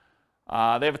 They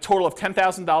have a total of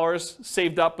 $10,000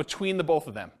 saved up between the both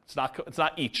of them. It's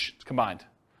not each, it's combined.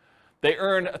 They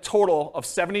earn a total of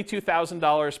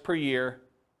 $72,000 per year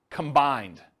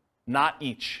combined, not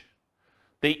each.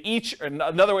 They each,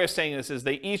 another way of saying this is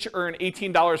they each earn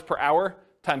 $18 per hour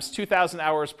times 2,000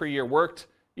 hours per year worked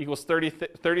equals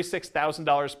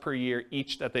 $36,000 per year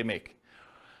each that they make.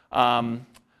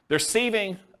 They're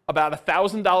saving about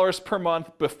 $1,000 per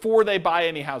month before they buy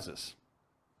any houses.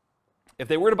 If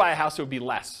they were to buy a house, it would be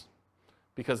less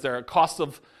because their cost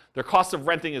of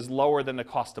renting is lower than the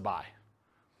cost to buy.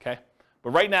 Okay?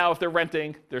 But right now, if they're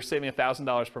renting, they're saving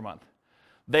 $1,000 per month.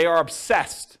 They are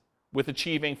obsessed with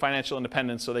achieving financial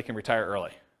independence so they can retire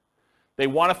early. They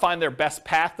want to find their best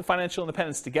path to financial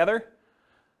independence together.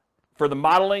 For the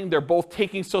modeling, they're both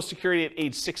taking Social Security at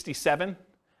age 67,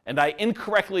 and I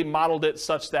incorrectly modeled it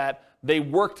such that they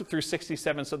worked through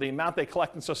 67, so the amount they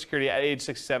collect in Social Security at age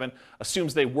 67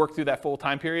 assumes they work through that full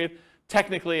time period.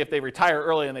 Technically, if they retire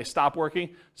early and they stop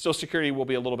working, Social Security will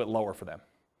be a little bit lower for them.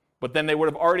 But then they would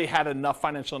have already had enough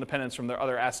financial independence from their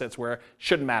other assets where it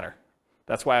shouldn't matter.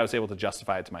 That's why I was able to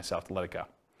justify it to myself to let it go.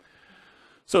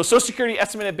 So Social Security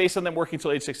estimated based on them working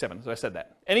until age 67, so I said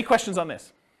that. Any questions on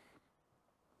this?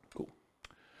 Cool.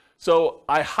 So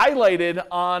I highlighted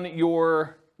on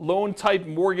your loan type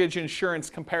mortgage insurance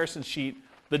comparison sheet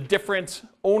the different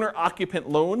owner-occupant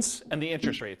loans and the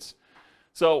interest rates.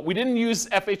 So we didn't use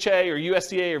FHA or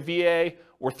USDA or VA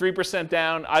or 3%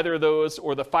 down, either of those,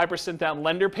 or the 5% down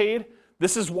lender paid.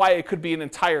 This is why it could be an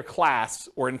entire class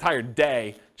or an entire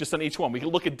day just on each one. We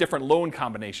could look at different loan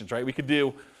combinations, right? We could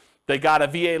do They got a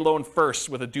VA loan first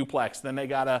with a duplex, then they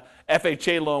got a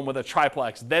FHA loan with a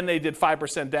triplex, then they did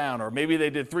 5% down, or maybe they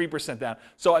did 3% down.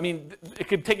 So, I mean, it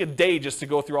could take a day just to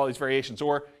go through all these variations,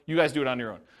 or you guys do it on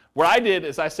your own. What I did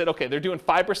is I said, okay, they're doing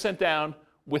 5% down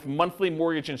with monthly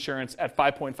mortgage insurance at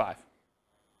 5.5.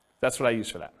 That's what I use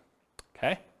for that,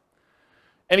 okay?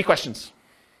 Any questions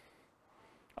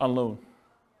on loan?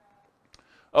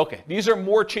 Okay, these are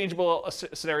more changeable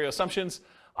scenario assumptions.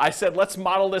 I said, let's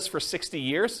model this for 60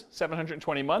 years,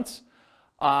 720 months.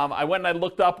 I went and I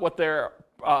looked up what their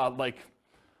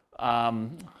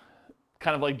kind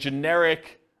of like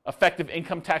generic effective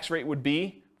income tax rate would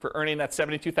be for earning that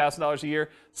 $72,000 a year.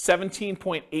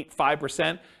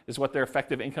 17.85% is what their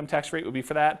effective income tax rate would be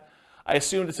for that. I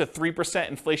assumed it's a 3%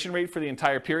 inflation rate for the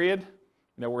entire period.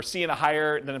 You know, we're seeing a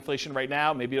higher than inflation right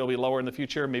now. Maybe it'll be lower in the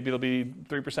future. Maybe it'll be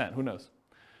 3%. Who knows?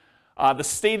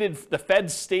 The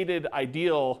Fed's stated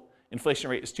ideal inflation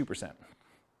rate is 2%,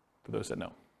 for those that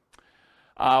know.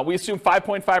 We assume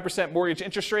 5.5% mortgage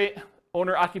interest rate,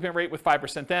 owner-occupant rate with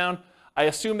 5% down. I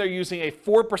assume they're using a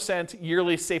 4%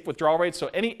 yearly safe withdrawal rate.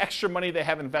 So any extra money they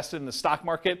have invested in the stock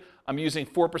market, I'm using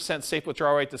 4% safe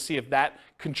withdrawal rate to see if that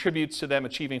contributes to them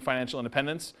achieving financial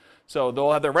independence. So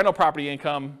they'll have their rental property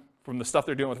income from the stuff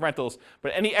they're doing with rentals,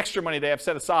 but any extra money they have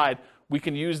set aside, we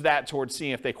can use that towards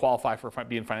seeing if they qualify for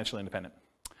being financially independent.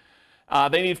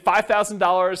 They need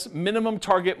 $5,000 minimum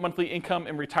target monthly income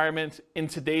in retirement in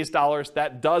today's dollars.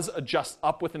 That does adjust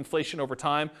up with inflation over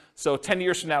time. So 10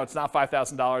 years from now, it's not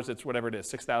 $5,000, it's whatever it is,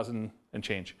 $6,000 and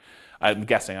change. I'm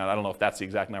guessing, I don't know if that's the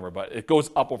exact number, but it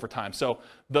goes up over time. So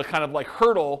the kind of like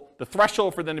hurdle, the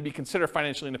threshold for them to be considered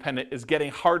financially independent is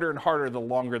getting harder and harder the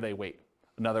longer they wait.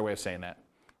 Another way of saying that,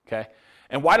 okay?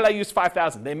 And why did I use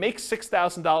 $5,000? They make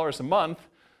 $6,000 a month.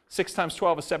 6 times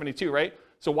 12 is 72, right?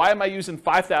 So why am I using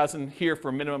 $5,000 here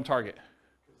for minimum target?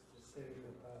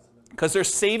 Because they're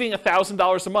saving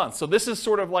 $1,000 a month. So this is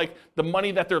sort of like the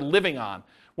money that they're living on.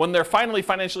 When they're finally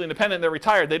financially independent, they're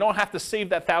retired, they don't have to save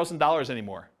that $1,000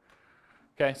 anymore.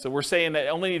 Okay, so we're saying that they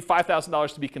only need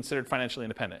 $5,000 to be considered financially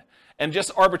independent. And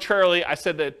just arbitrarily, I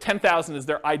said that $10,000 is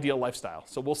their ideal lifestyle.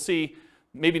 So we'll see,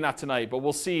 maybe not tonight, but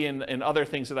we'll see in other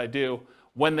things that I do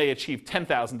when they achieve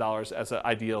 $10,000 as an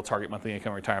ideal target monthly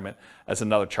income retirement as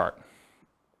another chart.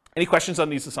 Any questions on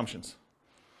these assumptions?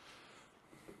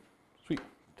 Sweet,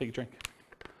 take a drink.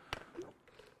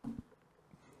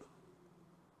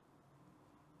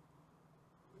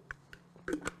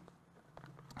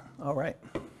 All right.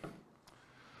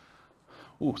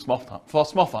 Ooh, small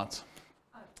fonts.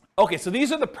 Okay, so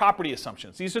these are the property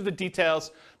assumptions. These are the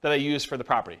details that I use for the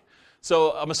property.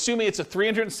 So I'm assuming it's a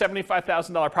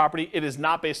 $375,000 property. It is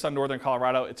not based on Northern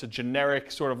Colorado. It's a generic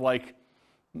sort of like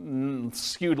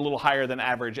skewed a little higher than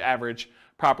average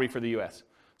property for the US.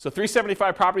 So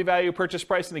 $375 property value, purchase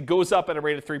price, and it goes up at a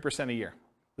rate of 3% a year.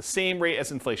 The same rate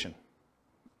as inflation.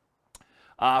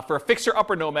 For a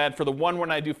fixer-upper Nomad, for the one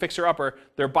when I do fixer-upper,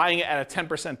 they're buying it at a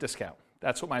 10% discount.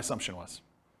 That's what my assumption was,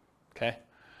 okay?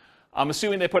 I'm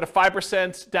assuming they put a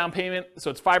 5% down payment,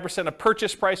 so it's 5% of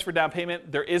purchase price for down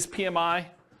payment. There is PMI.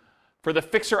 For the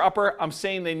fixer-upper, I'm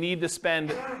saying they need to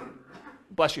spend,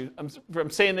 bless you, I'm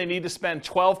saying they need to spend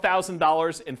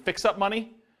 $12,000 in fix-up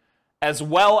money, as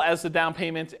well as the down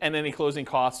payment and any closing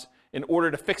costs in order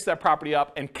to fix that property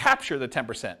up and capture the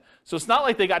 10%. So it's not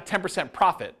like they got 10%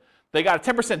 profit. They got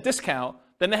a 10% discount,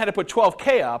 then they had to put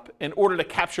 $12K up in order to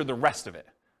capture the rest of it,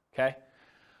 okay?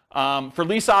 For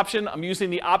lease option, I'm using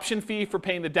the option fee for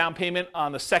paying the down payment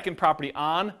on the second property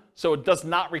on, so it does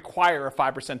not require a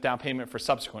 5% down payment for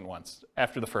subsequent ones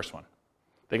after the first one.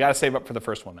 They got to save up for the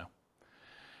first one now.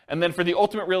 And then for the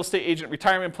ultimate real estate agent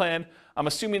retirement plan, I'm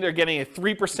assuming they're getting a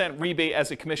 3% rebate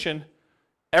as a commission.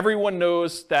 Everyone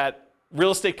knows that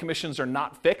real estate commissions are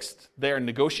not fixed. They are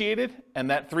negotiated, and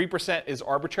that 3% is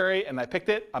arbitrary, and I picked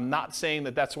it. I'm not saying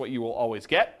that that's what you will always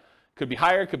get. Could be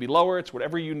higher, could be lower. It's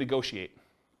whatever you negotiate.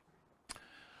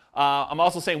 I'm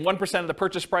also saying 1% of the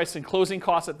purchase price and closing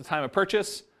costs at the time of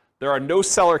purchase. There are no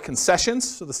seller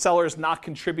concessions, so the seller is not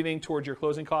contributing towards your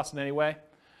closing costs in any way.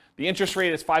 The interest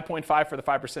rate is 5.5 for the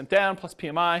 5% down plus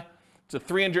PMI. It's a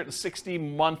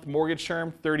 360-month mortgage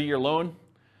term, 30-year loan.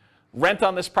 Rent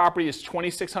on this property is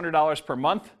 $2,600 per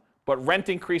month, but rent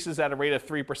increases at a rate of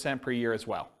 3% per year as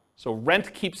well. So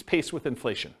rent keeps pace with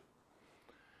inflation.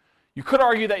 You could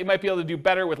argue that you might be able to do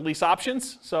better with lease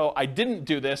options. So I didn't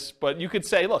do this, but you could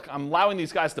say, look, I'm allowing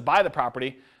these guys to buy the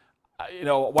property.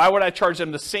 Why would I charge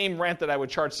them the same rent that I would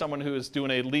charge someone who is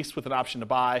doing a lease with an option to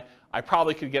buy? I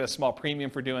probably could get a small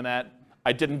premium for doing that.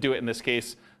 I didn't do it in this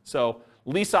case. So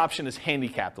lease option is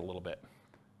handicapped a little bit.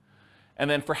 And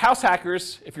then for house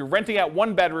hackers, if you're renting out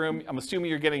 1 bedroom, I'm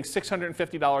assuming you're getting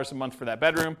 $650 a month for that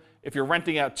bedroom. If you're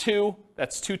renting out 2,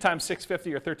 that's 2 times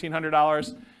 $650 or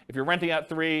 $1,300. If you're renting out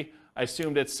 3, I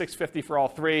assumed it's $650 for all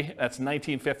 3. That's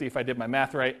 $1,950 if I did my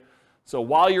math right. So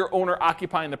while you're owner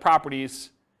occupying the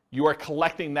properties, you are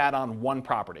collecting that on 1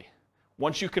 property.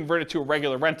 Once you convert it to a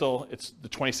regular rental, it's the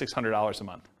 $2,600 a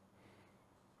month.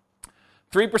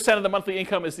 3% of the monthly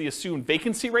income is the assumed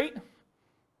vacancy rate.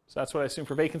 So that's what I assume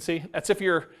for vacancy. That's if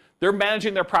they're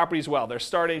managing their properties well. They're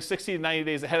starting 60 to 90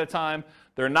 days ahead of time.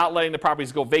 They're not letting the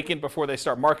properties go vacant before they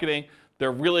start marketing.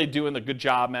 They're really doing a good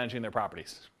job managing their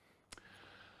properties.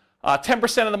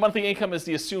 10% of the monthly income is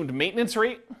the assumed maintenance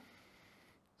rate.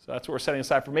 So that's what we're setting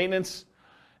aside for maintenance.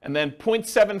 And then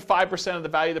 0.75% of the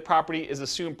value of the property is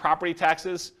assumed property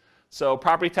taxes. So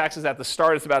property taxes at the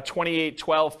start is about $28,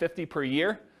 $12, $50 per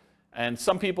year. And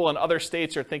some people in other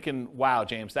states are thinking, wow,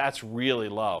 James, that's really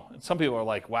low. And some people are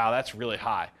like, wow, that's really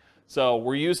high. So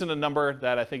we're using a number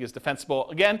that I think is defensible.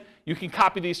 Again, you can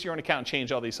copy these to your own account and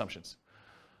change all the assumptions.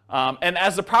 And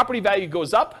as the property value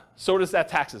goes up, so does that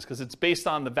taxes, because it's based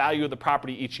on the value of the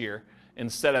property each year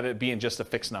instead of it being just a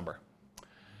fixed number.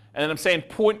 And then I'm saying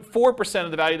 0.4%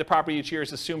 of the value of the property each year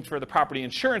is assumed for the property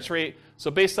insurance rate.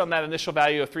 So based on that initial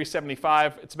value of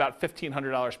 $375, it's about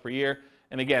 $1,500 per year.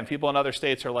 And again, people in other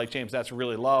states are like, James, that's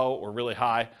really low or really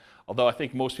high, although I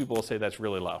think most people will say that's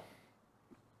really low.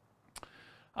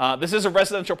 This is a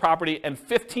residential property, and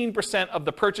 15% of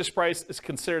the purchase price is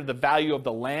considered the value of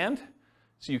the land.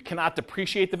 So you cannot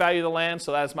depreciate the value of the land,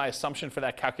 so that is my assumption for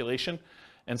that calculation.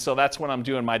 And so that's when I'm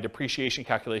doing my depreciation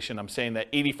calculation. I'm saying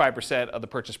that 85% of the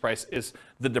purchase price is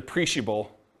the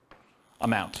depreciable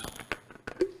amount.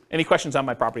 Any questions on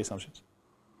my property assumptions?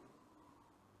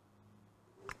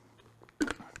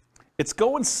 It's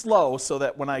going slow so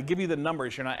that when I give you the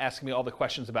numbers, you're not asking me all the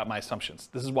questions about my assumptions.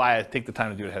 This is why I take the time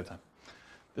to do it ahead of time.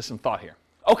 There's some thought here.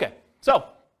 Okay, so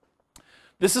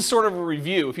this is sort of a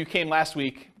review. If you came last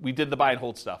week, we did the buy and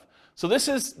hold stuff. So this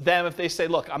is them if they say,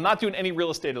 look, I'm not doing any real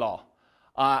estate at all.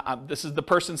 This is the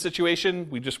person's situation.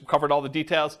 We just covered all the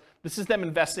details. This is them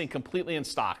investing completely in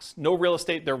stocks. No real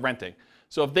estate, they're renting.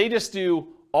 So if they just do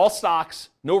all stocks,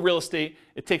 no real estate,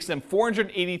 it takes them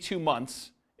 482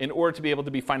 months in order to be able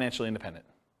to be financially independent.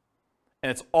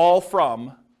 And it's all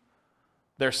from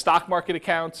their stock market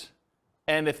account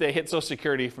and if they hit Social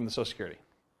Security, from the Social Security.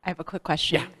 I have a quick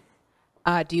question.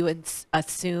 Yeah. Do you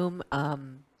assume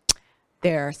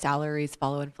their salaries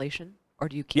follow inflation, or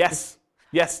do you keep? Yes.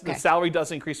 Yes, Okay. the salary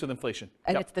does increase with inflation.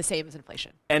 And Yep. it's the same as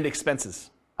inflation? And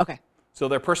expenses. Okay. So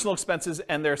their personal expenses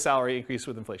and their salary increase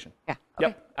with inflation. Yeah. Okay.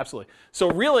 Yep, absolutely. So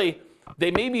really,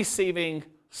 they may be saving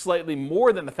slightly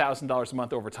more than $1,000 a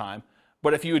month over time,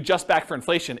 but if you adjust back for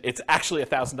inflation, it's actually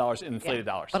 $1,000 in inflated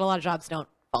dollars. But a lot of jobs don't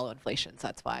follow inflation, so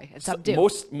that's why. And some So do.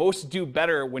 most do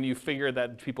better when you figure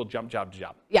that people jump job to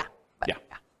job. Yeah. but- Yeah.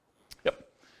 Yep.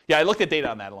 Yeah, I looked at data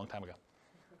on that a long time ago.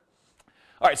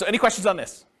 All right, so any questions on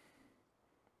this?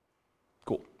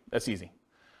 Cool, that's easy.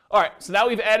 All right, so now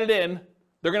we've added in,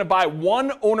 they're gonna buy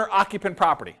 1 owner-occupant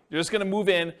property. They're just gonna move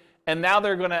in, and now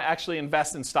they're gonna actually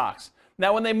invest in stocks.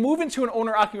 Now, when they move into an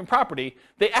owner-occupant property,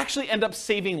 they actually end up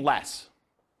saving less,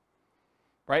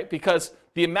 right? Because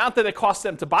the amount that it costs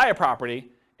them to buy a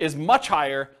property is much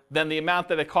higher than the amount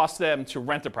that it costs them to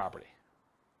rent a property.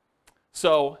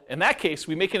 So in that case,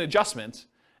 we make an adjustment,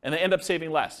 and they end up saving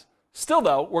less. Still,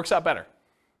 though, works out better.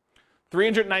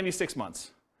 396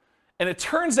 months. And it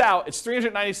turns out it's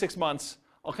 396 months.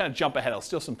 I'll kind of jump ahead. I'll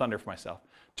steal some thunder for myself.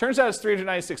 Turns out it's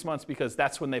 396 months because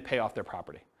that's when they pay off their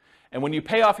property. And when you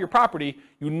pay off your property,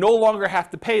 you no longer have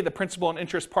to pay the principal and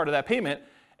interest part of that payment.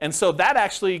 And so that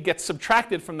actually gets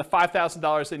subtracted from the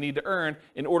 $5,000 they need to earn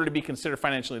in order to be considered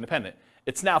financially independent.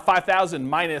 It's now $5,000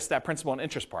 minus that principal and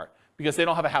interest part because they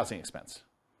don't have a housing expense.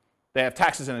 They have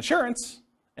taxes and insurance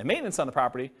and maintenance on the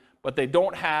property, but they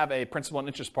don't have a principal and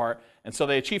interest part. And so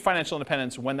they achieve financial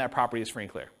independence when that property is free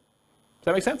and clear. Does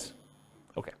that make sense?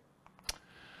 Okay.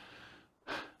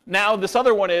 Now, this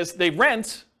other one is they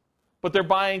rent, but they're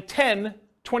buying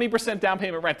 20% down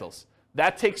payment rentals.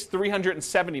 That takes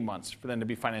 370 months for them to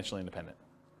be financially independent.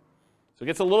 So it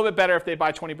gets a little bit better if they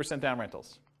buy 20% down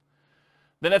rentals.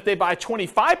 Then if they buy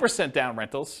 25% down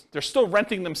rentals, they're still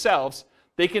renting themselves,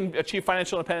 they can achieve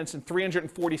financial independence in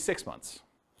 346 months.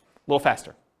 A little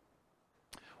faster.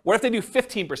 What if they do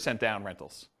 15% down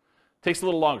rentals? Takes a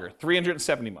little longer,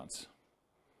 370 months.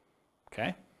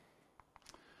 Okay?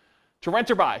 To rent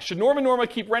or buy. Should Norma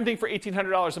keep renting for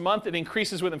 $1,800 a month? It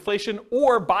increases with inflation,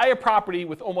 or buy a property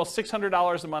with almost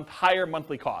 $600 a month higher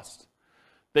monthly cost.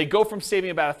 They go from saving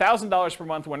about $1,000 per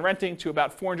month when renting to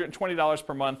about $420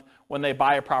 per month when they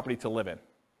buy a property to live in.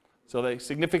 So they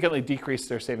significantly decrease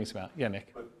their savings amount. Yeah,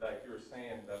 Nick? But like you were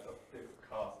saying, that's a fixed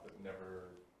cost that never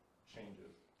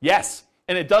changes. Yes,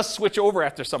 and it does switch over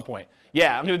after some point.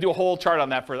 Yeah, I'm going to do a whole chart on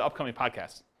that for the upcoming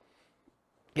podcast.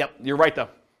 Yep, you're right though.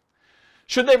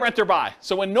 Should they rent or buy?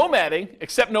 So when nomading,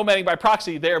 except nomading by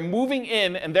proxy, they are moving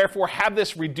in and therefore have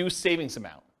this reduced savings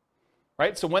amount.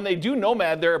 Right? So when they do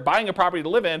nomad, they're buying a property to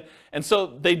live in, and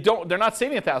so they're not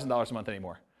saving $1,000 a month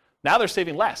anymore. Now they're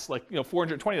saving less, like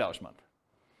 $420 a month.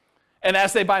 And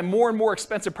as they buy more and more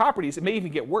expensive properties, it may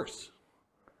even get worse.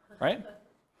 Right?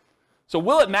 So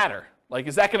will it matter? Like,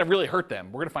 is that going to really hurt them?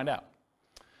 We're going to find out.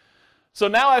 So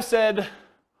now I've said,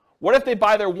 what if they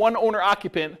buy their one owner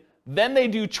occupant, then they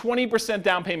do 20%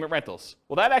 down payment rentals?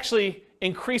 Well, that actually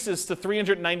increases to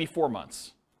 394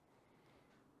 months.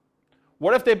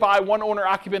 What if they buy one owner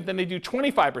occupant, then they do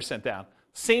 25% down?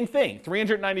 Same thing,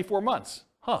 394 months.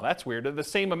 Huh, that's weird. They're the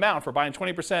same amount for buying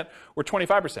 20% or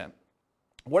 25%.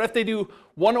 What if they do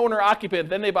one owner occupant,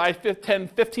 then they buy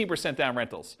 15% down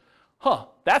rentals? Huh,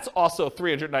 that's also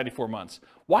 394 months.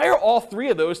 Why are all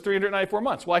three of those 394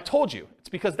 months? Well, I told you. It's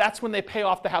because that's when they pay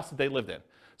off the house that they lived in.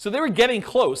 So they were getting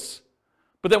close,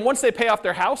 but then once they pay off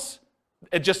their house,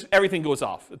 everything goes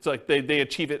off. It's like they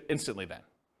achieve it instantly then.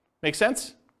 Make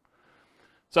sense?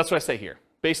 So that's what I say here.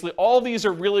 Basically, all these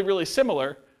are really, really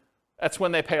similar. That's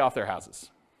when they pay off their houses.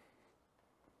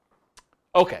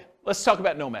 Okay, let's talk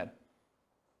about Nomad.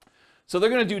 So they're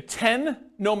going to do 10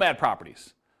 Nomad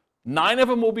properties. 9 of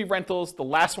them will be rentals. The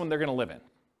last one they're going to live in.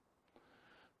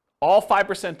 All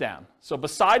 5% down. So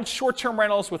besides short-term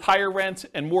rentals with higher rent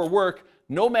and more work,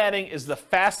 nomading is the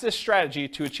fastest strategy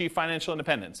to achieve financial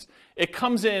independence. It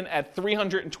comes in at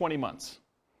 320 months.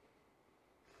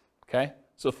 Okay?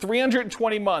 So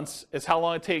 320 months is how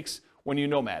long it takes when you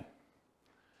nomad.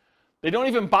 They don't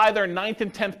even buy their 9th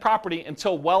and 10th property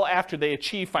until well after they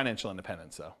achieve financial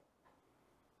independence, though.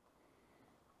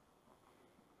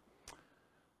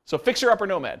 So fixer-upper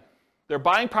nomad. They're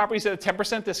buying properties at a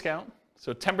 10% discount.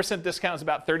 So 10% discount is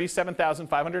about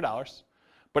 $37,500.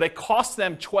 But it costs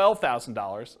them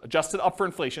 $12,000, adjusted up for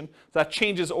inflation. So that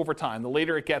changes over time. The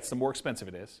later it gets, the more expensive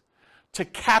it is, to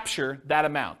capture that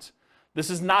amount. This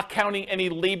is not counting any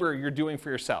labor you're doing for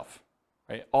yourself.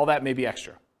 Right? All that may be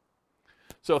extra.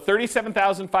 So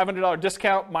 $37,500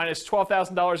 discount minus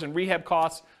 $12,000 in rehab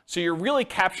costs. So you're really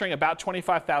capturing about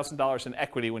 $25,000 in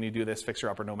equity when you do this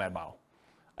fixer-upper nomad model.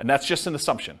 And that's just an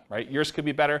assumption, right? Yours could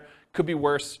be better, could be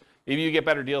worse. Maybe you get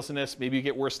better deals in this, maybe you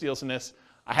get worse deals in this.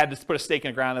 I had to put a stake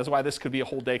in the ground. That's why this could be a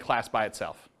whole day class by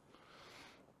itself.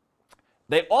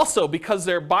 They also, because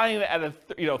they're buying it at a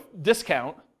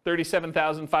discount,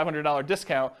 $37,500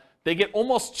 discount, they get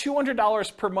almost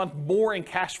 $200 per month more in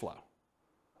cash flow.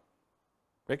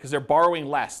 Right? Because they're borrowing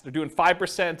less. They're doing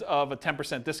 5% of a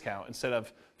 10% discount instead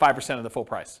of 5% of the full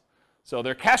price. So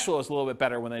their cash flow is a little bit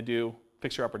better when they do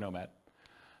fixer-upper nomad.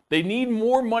 They need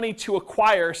more money to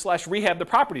acquire/rehab the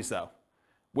properties, though,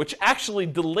 which actually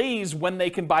delays when they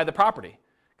can buy the property.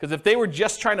 Because if they were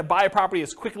just trying to buy a property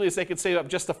as quickly as they could save up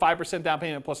just a 5% down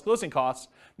payment plus closing costs,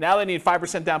 now they need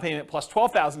 5% down payment plus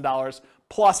 $12,000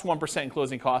 plus 1% in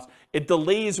closing costs. It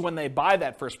delays when they buy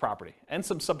that first property and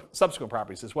some subsequent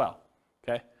properties as well.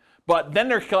 Okay? But then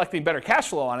they're collecting better cash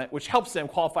flow on it, which helps them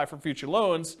qualify for future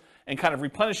loans and kind of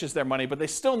replenishes their money, but they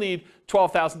still need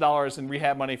 $12,000 in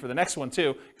rehab money for the next one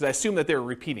too, because I assume that they're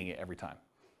repeating it every time.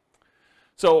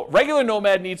 So regular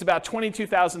nomad needs about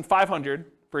 $22,500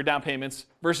 for down payments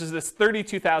versus this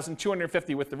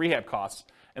 $32,250 with the rehab costs.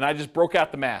 And I just broke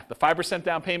out the math. The 5%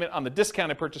 down payment on the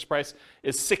discounted purchase price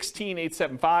is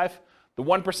 $16,875. The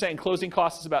 1% in closing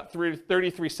costs is about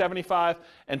 $33,775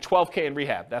 and $12K in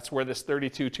rehab. That's where this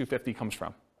 $32,250 comes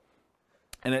from.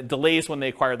 And it delays when they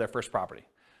acquire their first property.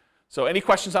 So any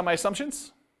questions on my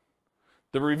assumptions?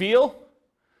 The reveal.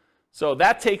 So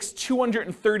that takes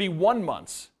 231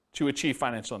 months to achieve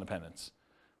financial independence.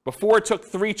 Before it took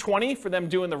 320 for them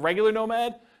doing the regular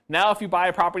nomad. Now if you buy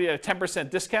a property at a 10%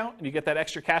 discount and you get that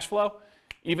extra cash flow,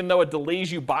 even though it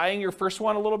delays you buying your first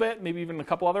one a little bit, maybe even a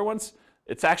couple other ones,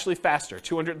 it's actually faster,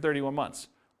 231 months.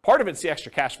 Part of it's the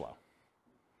extra cash flow.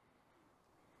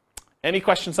 Any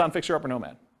questions on fixer-upper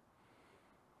nomad?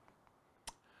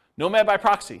 Nomad by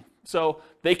proxy. So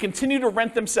they continue to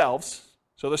rent themselves,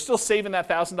 so they're still saving that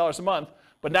 $1,000 a month,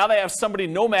 but now they have somebody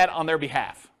nomad on their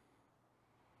behalf.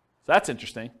 So that's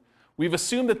interesting. We've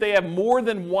assumed that they have more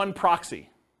than one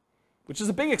proxy, which is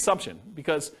a big assumption,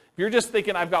 because if you're just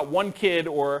thinking I've got one kid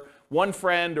or one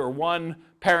friend or one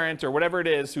parent or whatever it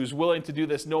is who's willing to do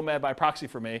this nomad by proxy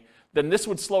for me, then this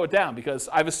would slow it down, because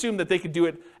I've assumed that they could do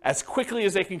it as quickly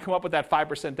as they can come up with that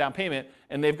 5% down payment,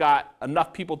 and they've got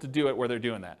enough people to do it where they're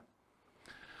doing that.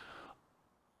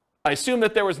 I assume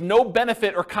that there was no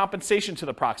benefit or compensation to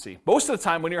the proxy. Most of the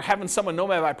time when you're having someone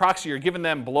nomad by proxy, you're giving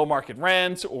them below market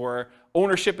rent or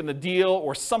ownership in the deal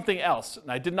or something else.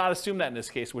 And I did not assume that in this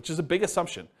case, which is a big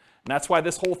assumption. And that's why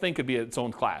this whole thing could be its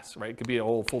own class, right? It could be a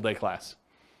whole full day class.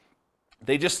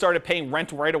 They just started paying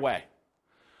rent right away.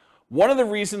 One of the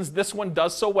reasons this one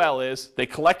does so well is they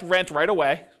collect rent right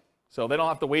away, so they don't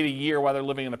have to wait a year while they're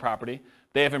living in the property.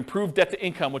 They have improved debt to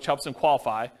income, which helps them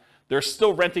qualify. They're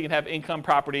still renting and have income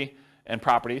property and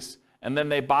properties, and then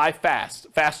they buy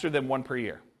faster than one per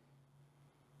year,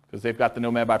 because they've got the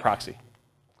Nomad by proxy.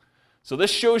 So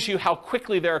this shows you how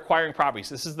quickly they're acquiring properties.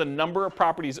 This is the number of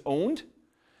properties owned,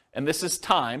 and this is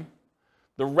time.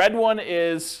 The red one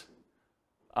is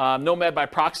Nomad by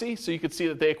proxy, so you can see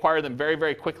that they acquire them very,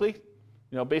 very quickly.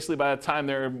 Basically by the time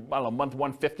they're, month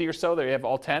 150 or so, they have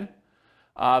all 10.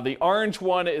 The orange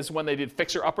one is when they did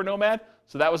Fixer Upper Nomad,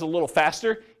 so that was a little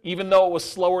faster, even though it was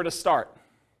slower to start.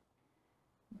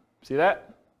 See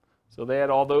that? So they had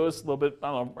all those, a little bit,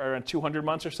 around 200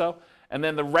 months or so. And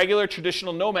then the regular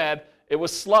traditional Nomad, it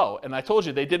was slow. And I told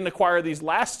you, they didn't acquire these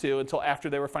last two until after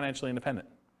they were financially independent.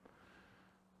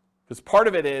 Because part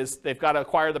of it is they've got to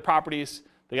acquire the properties,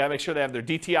 they got to make sure they have their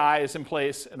DTIs in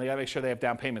place, and they got to make sure they have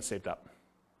down payments saved up.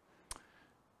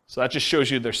 So that just shows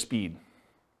you their speed.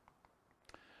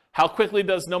 How quickly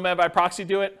does Nomad by proxy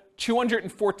do it?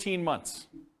 214 months.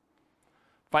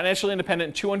 Financially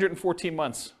independent, 214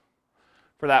 months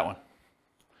for that one.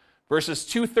 Versus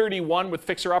 231 with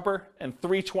Fixer Upper and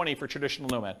 320 for traditional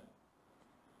Nomad.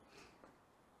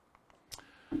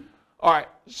 All right,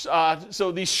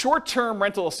 so these short-term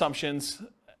rental assumptions,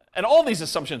 and all these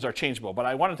assumptions are changeable, but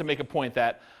I wanted to make a point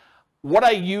that what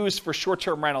I use for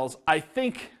short-term rentals, I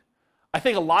think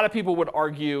a lot of people would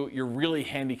argue you're really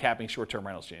handicapping short-term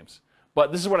rentals, James.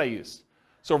 But this is what I use.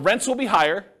 So rents will be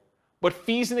higher, but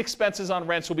fees and expenses on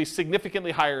rents will be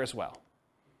significantly higher as well.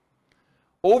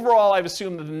 Overall, I've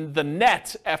assumed the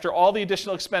net, after all the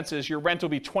additional expenses, your rent will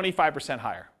be 25%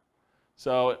 higher.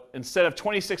 So instead of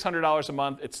 $2,600 a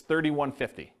month, it's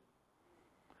 $3,150.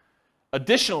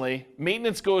 Additionally,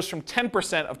 maintenance goes from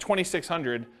 10% of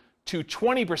 $2,600 to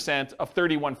 20% of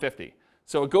 $3,150.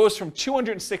 So it goes from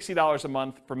 $260 a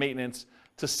month for maintenance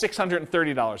to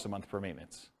 $630 a month for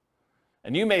maintenance.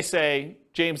 And you may say,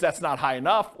 James, that's not high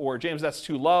enough, or James, that's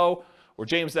too low, or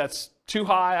James, that's too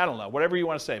high. I don't know, whatever you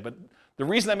want to say. But the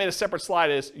reason I made a separate slide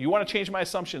is, you want to change my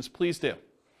assumptions, please do.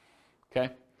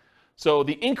 Okay? So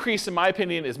the increase, in my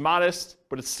opinion, is modest,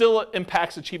 but it still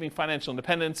impacts achieving financial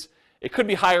independence. It could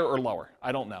be higher or lower.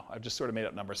 I don't know. I've just sort of made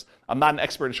up numbers. I'm not an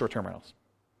expert in short-term rentals.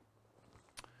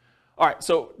 All right,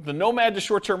 so the Nomad to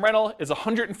short-term rental is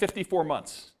 154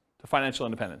 months to financial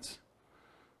independence.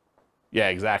 Yeah,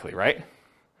 exactly, right?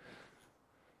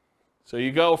 So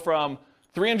you go from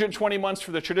 320 months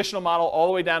for the traditional model all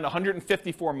the way down to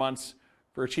 154 months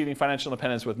for achieving financial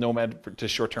independence with Nomad to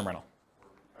short-term rental.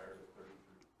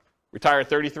 Retire at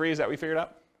 33, is that what we figured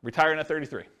out? Retiring at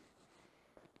 33.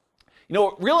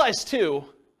 Realize too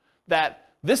that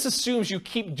this assumes you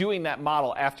keep doing that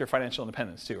model after financial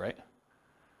independence too, right?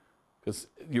 Because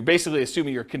you're basically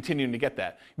assuming you're continuing to get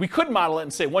that. We could model it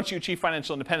and say, once you achieve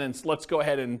financial independence, let's go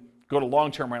ahead and go to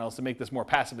long-term rentals to make this more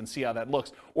passive and see how that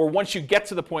looks. Or once you get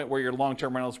to the point where your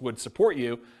long-term rentals would support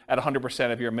you at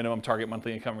 100% of your minimum target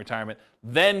monthly income retirement,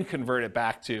 then convert it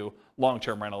back to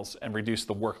long-term rentals and reduce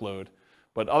the workload.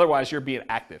 But otherwise, you're being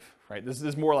active, right? This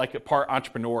is more like a part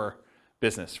entrepreneur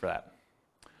business for that.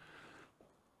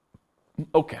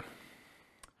 Okay.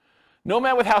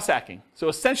 Nomad with house hacking. So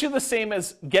essentially the same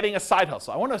as getting a side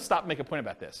hustle. I want to stop and make a point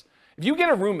about this. If you get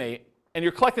a roommate and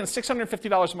you're collecting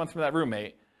 $650 a month from that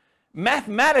roommate,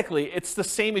 mathematically it's the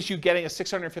same as you getting a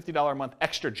 $650 a month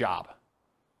extra job,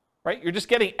 right? You're just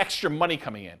getting extra money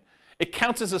coming in. It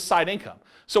counts as a side income.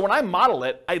 So when I model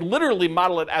it, I literally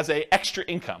model it as an extra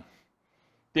income.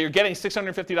 That you're getting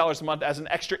 $650 a month as an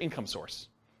extra income source.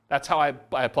 That's how I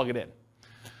plug it in.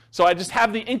 So I just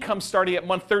have the income starting at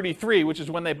month 33, which is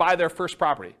when they buy their first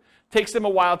property. Takes them a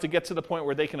while to get to the point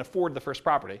where they can afford the first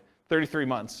property, 33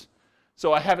 months.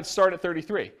 So I have it start at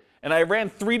 33. And I ran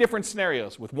 3 different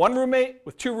scenarios, with 1 roommate,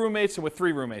 with 2 roommates, and with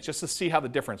 3 roommates, just to see how the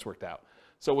difference worked out.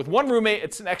 So with 1 roommate,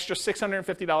 it's an extra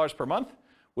 $650 per month.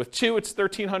 With 2, it's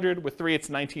 $1,300. With 3, it's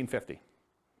 $1,950.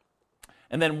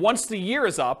 And then once the year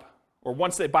is up, or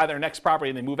once they buy their next property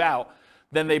and they move out,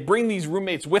 then they bring these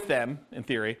roommates with them, in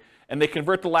theory, and they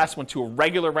convert the last one to a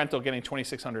regular rental getting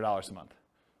 $2,600 a month.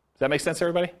 Does that make sense,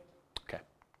 everybody? Okay.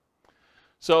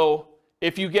 So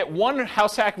if you get 1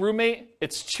 house hack roommate,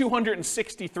 it's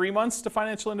 263 months to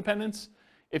financial independence.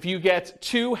 If you get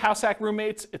 2 house hack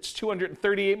roommates, it's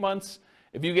 238 months.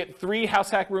 If you get 3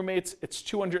 house hack roommates, it's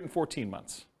 214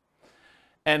 months.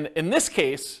 And in this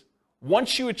case,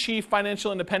 once you achieve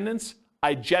financial independence,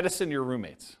 I jettison your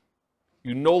roommates.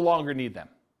 You no longer need them.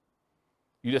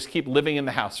 You just keep living in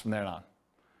the house from then on,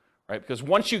 right? Because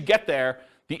once you get there,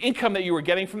 the income that you were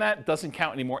getting from that doesn't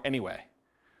count anymore anyway.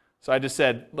 So I just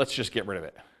said, let's just get rid of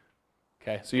it.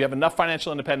 Okay, so you have enough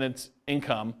financial independence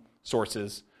income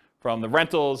sources from the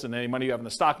rentals and any money you have in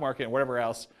the stock market and whatever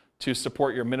else to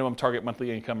support your minimum target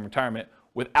monthly income in retirement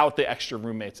without the extra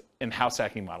roommates in house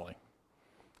hacking modeling.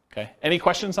 Okay, any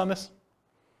questions on this?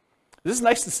 This is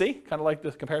nice to see, kind of like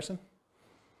the comparison.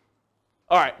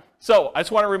 All right, so I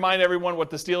just want to remind everyone what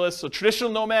this deal is. So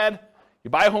traditional Nomad, you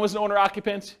buy a home as an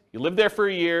owner-occupant, you live there for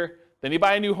a year, then you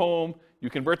buy a new home, you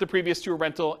convert the previous to a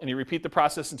rental, and you repeat the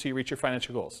process until you reach your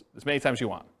financial goals, as many times as you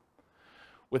want.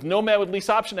 With Nomad with lease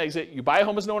option exit, you buy a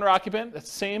home as an owner-occupant, that's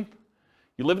the same.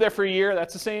 You live there for a year,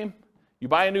 that's the same. You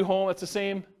buy a new home, that's the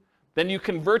same. Then you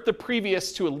convert the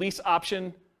previous to a lease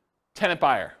option tenant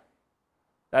buyer.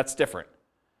 That's different.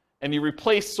 And you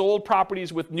replace sold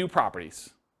properties with new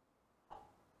properties.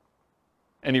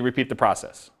 And you repeat the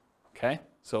process, okay?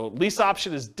 So lease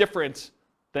option is different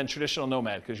than traditional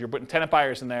Nomad because you're putting tenant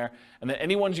buyers in there, and then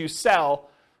any ones you sell,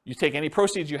 you take any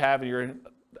proceeds you have, and you're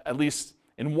at least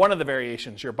in one of the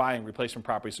variations, you're buying replacement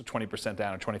properties with 20%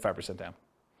 down or 25% down.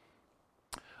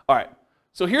 All right,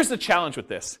 so here's the challenge with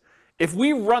this. If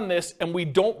we run this and we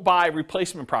don't buy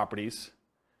replacement properties,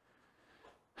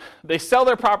 they sell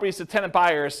their properties to tenant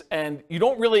buyers, and you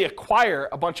don't really acquire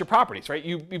a bunch of properties, right?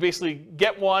 You basically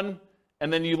get one,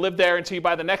 and then you live there until you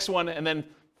buy the next one, and then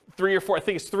 3 or 4, I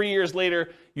think it's 3 years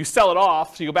later, you sell it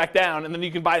off, so you go back down, and then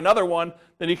you can buy another one,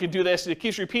 then you can do this, and it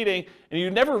keeps repeating, and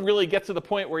you never really get to the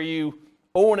point where you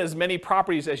own as many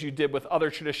properties as you did with other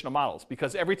traditional models,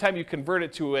 because every time you convert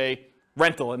it to a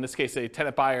rental, in this case a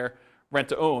tenant buyer, rent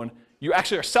to own, you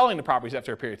actually are selling the properties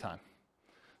after a period of time.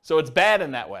 So it's bad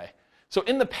in that way. So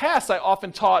in the past, I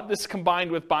often taught this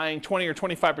combined with buying 20 or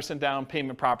 25% down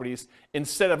payment properties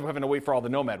instead of having to wait for all the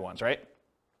Nomad ones, right?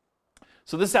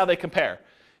 So this is how they compare.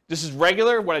 This is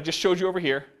regular, what I just showed you over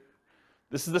here.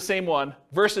 This is the same one,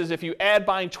 versus if you add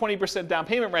buying 20% down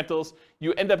payment rentals,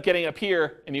 you end up getting up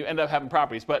here and you end up having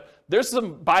properties. But there's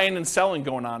some buying and selling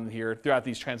going on here throughout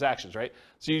these transactions, right?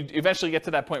 So you eventually get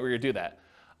to that point where you do that.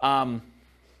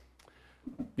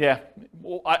 Yeah,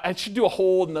 well, I should do a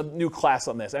whole new class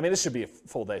on this. I mean, this should be a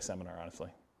full day seminar, honestly,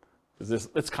 because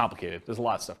it's complicated. There's a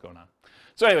lot of stuff going on.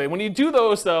 So anyway, when you do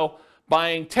those, though,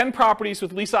 buying 10 properties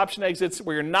with lease option exits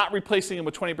where you're not replacing them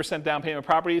with 20% down payment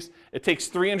properties, it takes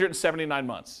 379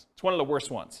 months. It's one of the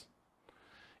worst ones.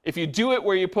 If you do it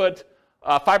where you put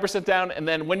 5% down, and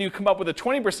then when you come up with a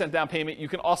 20% down payment, you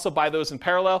can also buy those in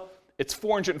parallel, it's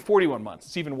 441 months.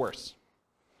 It's even worse.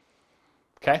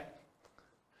 Okay?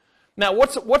 Now,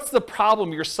 what's the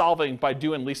problem you're solving by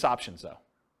doing lease options, though?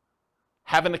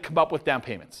 Having to come up with down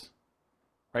payments,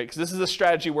 right? Because this is a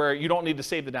strategy where you don't need to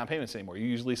save the down payments anymore. You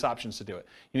use lease options to do it.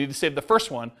 You need to save the first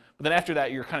one, but then after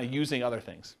that, you're kind of using other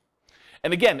things.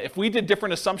 And again, if we did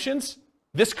different assumptions,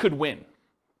 this could win.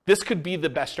 This could be the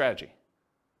best strategy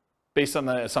based on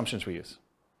the assumptions we use.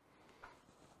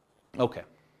 Okay.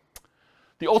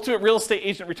 The ultimate real estate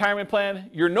agent retirement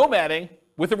plan, you're nomading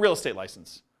with a real estate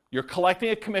license. You're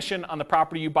collecting a commission on the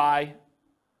property you buy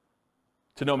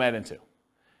to nomad into.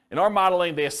 In our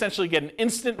modeling, they essentially get an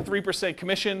instant 3%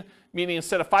 commission, meaning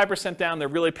instead of 5% down, they're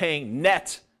really paying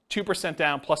net 2%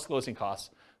 down plus closing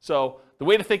costs. So the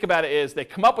way to think about it is they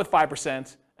come up with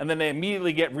 5%, and then they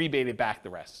immediately get rebated back the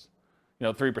rest.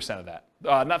 3% of that.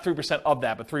 Not 3% of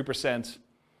that, but 3%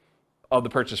 of the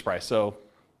purchase price, so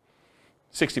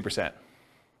 60%.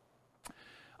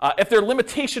 If their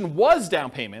limitation was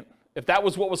down payment, if that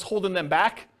was what was holding them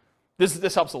back,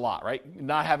 this helps a lot, right?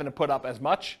 Not having to put up as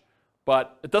much,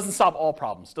 but it doesn't solve all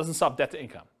problems. It doesn't solve debt to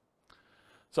income.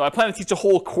 So I plan to teach a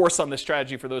whole course on this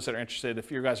strategy for those that are interested. If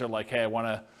you guys are like, hey, I want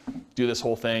to do this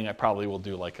whole thing, I probably will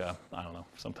do like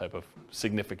some type of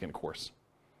significant course.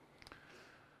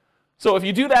 So if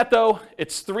you do that, though,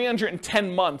 it's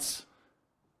 310 months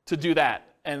to do that.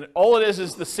 And all it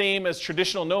is the same as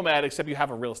traditional Nomad, except you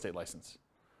have a real estate license.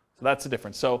 So that's the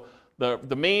difference. So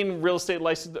the main real estate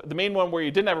license, the main one where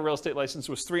you didn't have a real estate license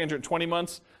was 320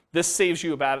 months. This saves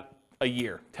you about a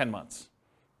year, 10 months,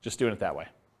 just doing it that way.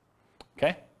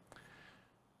 Okay?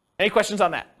 Any questions on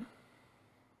that?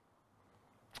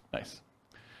 Nice.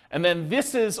 And then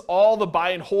this is all the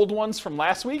buy and hold ones from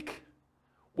last week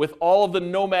with all of the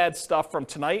Nomad stuff from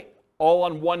tonight, all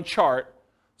on one chart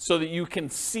so that you can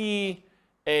see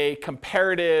a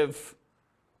comparative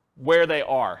where they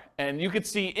are. And you can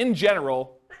see in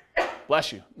general,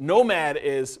 bless you, Nomad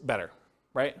is better,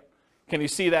 right? Can you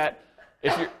see that?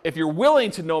 If you're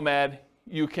willing to Nomad,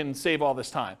 you can save all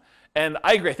this time. And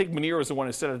I agree. I think Munir was the one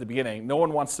who said at the beginning, no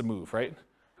one wants to move, right?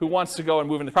 Who wants to go and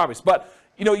move into properties? But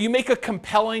you make a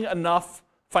compelling enough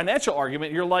financial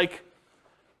argument. You're like,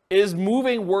 is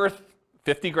moving worth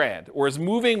 50 grand? Or is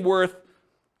moving worth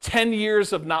 10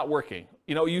 years of not working?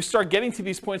 You start getting to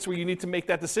these points where you need to make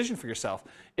that decision for yourself.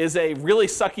 Is a really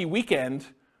sucky weekend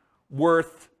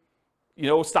worth,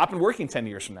 stopping working 10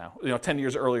 years from now? 10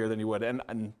 years earlier than you would.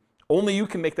 And only you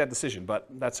can make that decision, but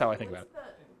that's how I think about it. What's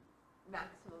the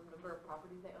maximum number of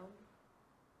properties they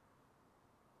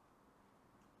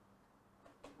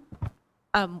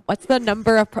own? What's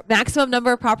the maximum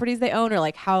number of properties they own, or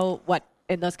like what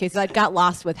in those cases? I got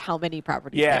lost with how many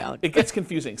properties they own. It gets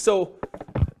confusing. So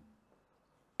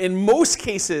in most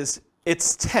cases,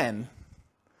 it's 10.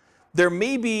 There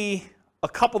may be a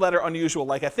couple that are unusual.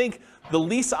 Like I think the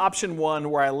lease option one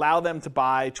where I allow them to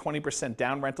buy 20%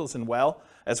 down rentals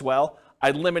as well, I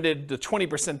limited the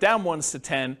 20% down ones to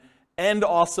 10 and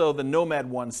also the Nomad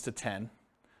ones to 10.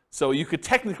 So you could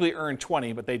technically earn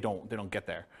 20, but they don't get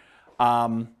there.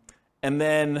 And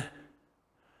then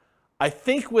I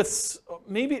think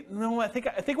I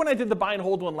think when I did the buy and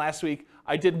hold one last week,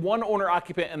 I did one owner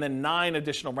occupant and then 9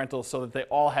 additional rentals so that they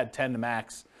all had 10 to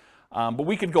max. But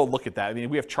we could go look at that. I mean,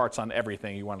 we have charts on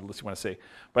everything you want to see.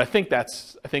 But I think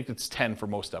it's 10 for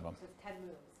most of them. So it's 10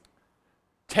 moves.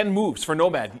 10 moves for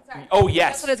Nomad. Sorry. Oh,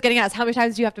 yes. That's what it's getting at. Is how many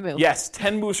times do you have to move? Yes,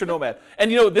 10 moves for Nomad.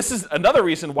 And this is another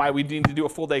reason why we need to do a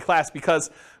full day class, because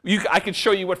I could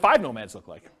show you what 5 Nomads look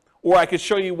like. Or I could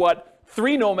show you what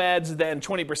 3 Nomads, then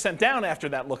 20% down after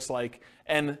that looks like.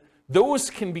 And those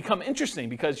can become interesting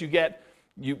because you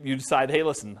decide, hey,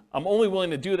 listen, I'm only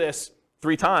willing to do this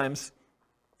 3 times,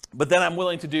 but then I'm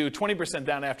willing to do 20%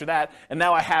 down after that. And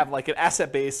now I have like an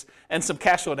asset base and some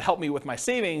cash flow to help me with my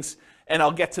savings, and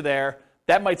I'll get to there.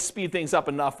 That might speed things up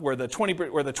enough where the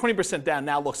 20% down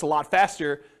now looks a lot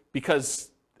faster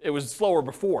because it was slower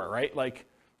before, right? Like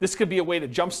this could be a way to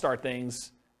jumpstart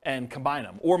things and combine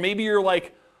them. Or maybe you're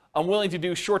like, I'm willing to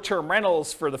do short-term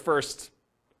rentals for the first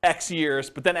X years,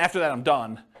 but then after that I'm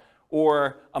done.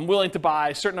 Or I'm willing to buy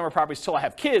a certain number of properties till I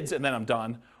have kids and then I'm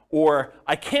done. Or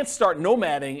I can't start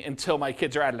nomading until my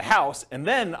kids are out of the house and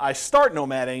then I start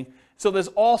nomading. So there's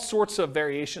all sorts of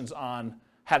variations on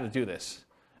how to do this.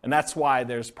 And that's why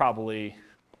there's probably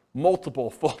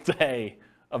multiple full-day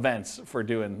events for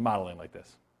doing modeling like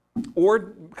this.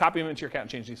 Or copy them into your account and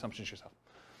change the assumptions yourself.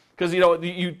 Because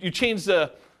you change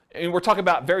and we're talking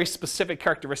about very specific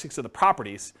characteristics of the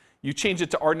properties. You change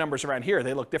it to our numbers around here,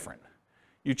 they look different.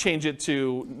 You change it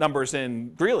to numbers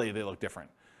in Greeley, they look different.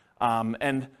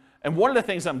 And one of the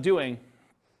things I'm doing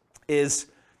is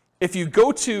if you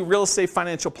go to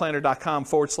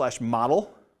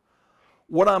realestatefinancialplanner.com/model,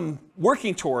 what I'm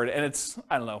working toward, and it's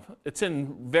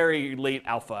in very late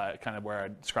alpha, kind of where I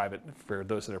describe it for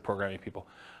those that are programming people.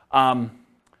 I'm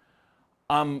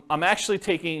actually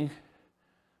taking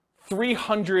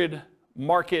 300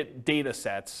 market data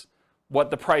sets,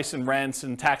 what the price and rents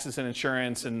and taxes and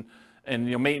insurance and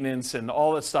maintenance and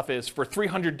all that stuff is for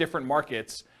 300 different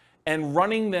markets, and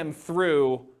running them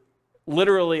through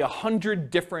literally 100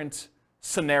 different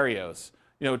scenarios.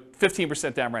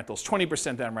 15% down rentals,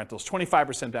 20% down rentals,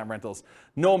 25% down rentals,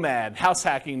 Nomad, house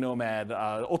hacking Nomad,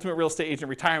 ultimate real estate agent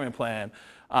retirement plan,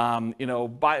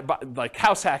 like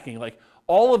house hacking, like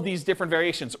all of these different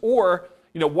variations. Or,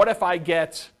 what if I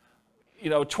get,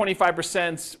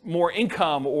 25% more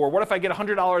income, or what if I get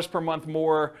 $100 per month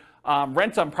more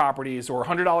rent on properties, or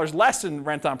 $100 less in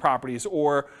rent on properties,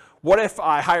 or what if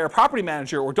I hire a property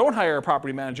manager or don't hire a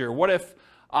property manager? What if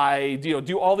I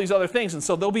do all these other things? And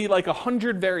so there'll be like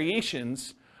 100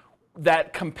 variations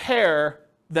that compare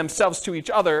themselves to each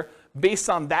other based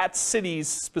on that city's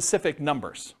specific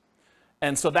numbers.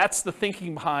 And so that's the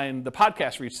thinking behind the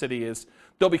podcast for each city is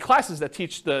there'll be classes that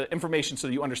teach the information so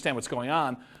that you understand what's going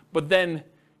on, but then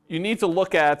you need to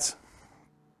look at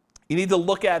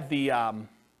the,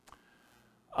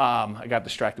 I got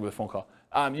distracted with a phone call.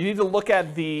 You need to look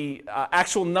at the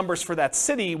actual numbers for that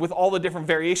city with all the different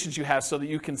variations you have so that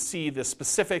you can see the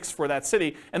specifics for that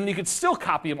city. And then you can still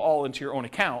copy them all into your own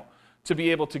account to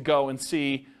be able to go and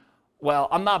see, well,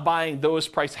 I'm not buying those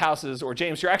price houses, or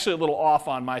James, you're actually a little off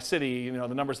on my city, the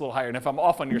number's a little higher. And if I'm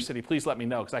off on your city, please let me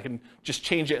know, because I can just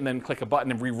change it and then click a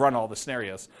button and rerun all the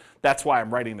scenarios. That's why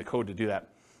I'm writing the code to do that.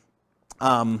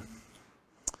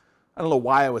 I don't know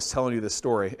why I was telling you this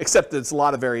story, except there's a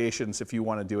lot of variations if you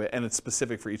want to do it, and it's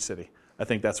specific for each city. I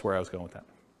think that's where I was going with that.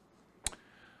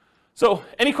 So,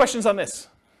 any questions on this?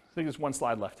 I think there's one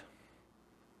slide left.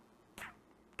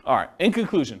 All right, in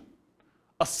conclusion,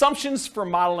 assumptions for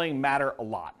modeling matter a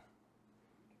lot.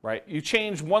 right? You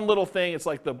change one little thing, it's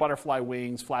like the butterfly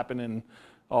wings flapping and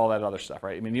all that other stuff,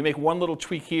 right? I mean, you make one little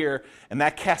tweak here, and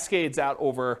that cascades out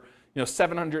over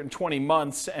 720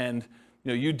 months, and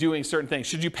you doing certain things.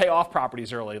 Should you pay off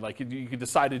properties early? Like you could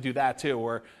decide to do that too.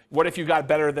 Or what if you got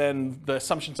better than the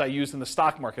assumptions I used in the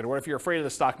stock market? Or what if you're afraid of the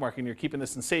stock market and you're keeping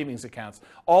this in savings accounts?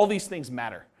 All these things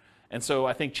matter. And so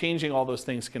I think changing all those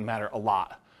things can matter a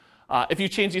lot. If you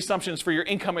change the assumptions for your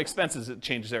income expenses, it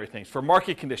changes everything. For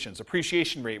market conditions,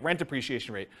 appreciation rate, rent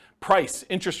appreciation rate, price,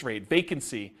 interest rate,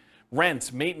 vacancy,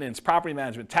 rent, maintenance, property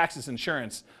management, taxes,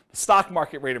 insurance, the stock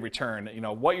market rate of return,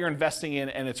 what you're investing in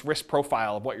and its risk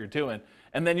profile of what you're doing,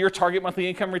 and then your target monthly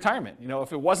income retirement.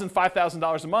 If it wasn't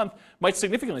 $5,000 a month, might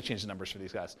significantly change the numbers for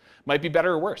these guys. Might be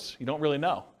better or worse. You don't really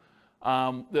know.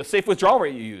 The safe withdrawal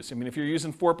rate you use. I mean, if you're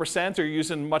using 4% or you're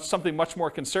using something much more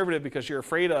conservative because you're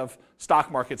afraid of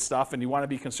stock market stuff and you want to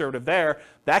be conservative there,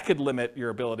 that could limit your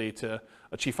ability to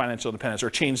achieve financial independence or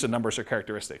change the numbers or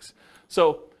characteristics.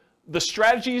 So the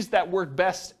strategies that work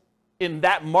best in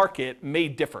that market may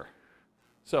differ.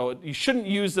 So you shouldn't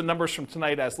use the numbers from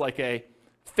tonight as like a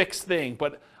fixed thing,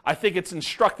 but I think it's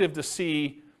instructive to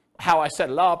see how I set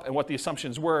it up and what the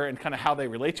assumptions were and kind of how they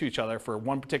relate to each other for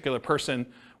one particular person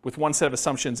with one set of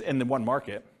assumptions in the one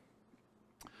market.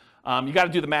 You got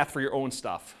to do the math for your own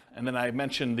stuff. And then I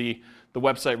mentioned the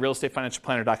website,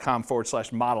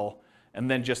 realestatefinancialplanner.com/model, and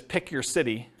then just pick your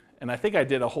city. And I think I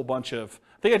did a whole bunch of,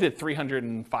 I think I did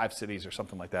 305 cities or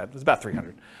something like that. It was about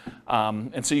 300.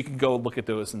 And so you can go look at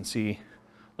those and see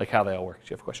like how they all work. Do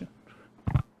you have a question?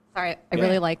 Sorry, I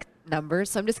really like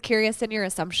numbers. So I'm just curious in your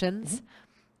assumptions.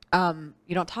 You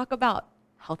don't talk about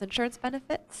health insurance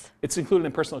benefits? It's included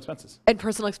in personal expenses. And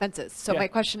personal expenses. So my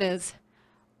question is,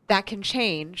 that can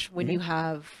change when you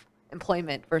have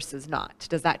employment versus not.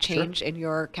 Does that change in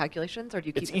your calculations, or do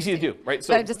you keep it? It's easy to do, right?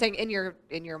 So I'm just saying, in your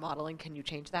modeling, can you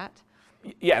change that?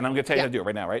 Yeah, and I'm going to tell you how to do it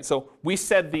right now, right? So we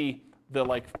said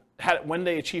when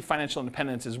they achieve financial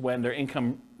independence is when their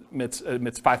income emits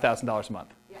 $5,000 a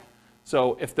month. Yeah.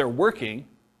 So if they're working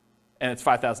and it's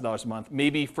 $5,000 a month,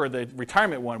 maybe for the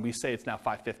retirement one, we say it's now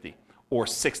 $550 or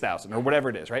 $6,000 or whatever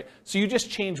it is, right? So you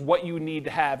just change what you need to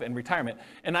have in retirement.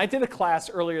 And I did a class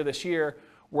earlier this year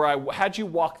where I had you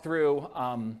walk through,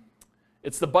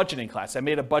 it's the budgeting class. I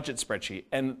made a budget spreadsheet.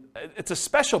 And it's a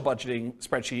special budgeting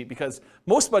spreadsheet because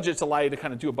most budgets allow you to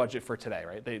kind of do a budget for today,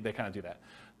 right? They kind of do that.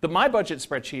 My budget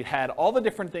spreadsheet had all the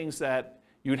different things that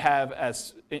you'd have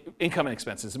as income and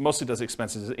expenses. It mostly does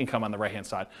expenses, income on the right-hand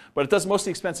side. But it does mostly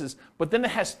expenses. But then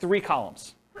it has 3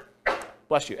 columns.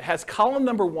 Bless you. It has column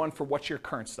number 1 for what's your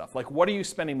current stuff. Like, what are you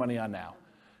spending money on now?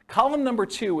 Column number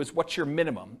 2 is what's your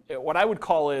minimum. What I would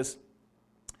call is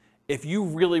if you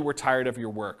really were tired of your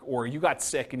work, or you got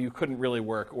sick and you couldn't really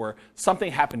work, or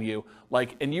something happened to you,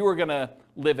 and you were going to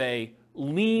live a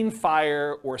lean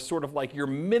fire, or sort of like your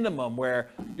minimum where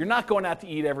you're not going out to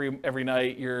eat every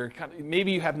night,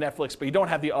 maybe you have Netflix, but you don't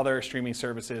have the other streaming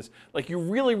services. Like, you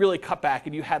really, really cut back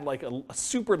and you had like a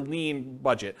super lean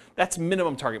budget. That's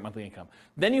minimum target monthly income.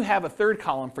 Then you have a 3rd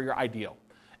column for your ideal.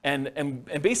 And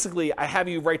basically I have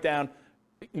you write down,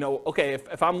 okay,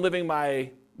 if I'm living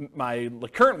my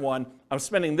current one, I'm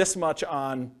spending this much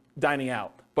on dining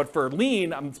out. But for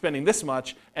lean, I'm spending this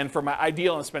much, and for my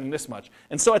ideal, I'm spending this much.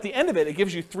 And so at the end of it, it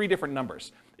gives you 3 different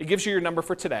numbers. It gives you your number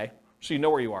for today, so you know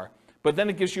where you are. But then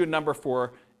it gives you a number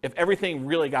for if everything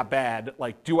really got bad,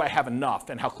 like, do I have enough,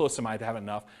 and how close am I to have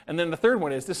enough? And then the 3rd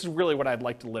one is, this is really what I'd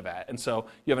like to live at. And so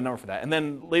you have a number for that. And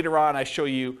then later on, I show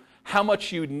you how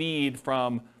much you need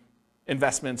from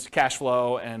investments, cash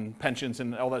flow, and pensions,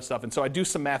 and all that stuff. And so I do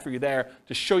some math for you there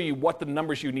to show you what the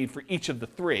numbers you need for each of the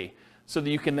 3, so that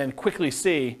you can then quickly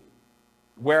see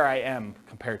where I am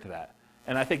compared to that.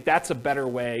 And I think that's a better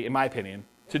way, in my opinion,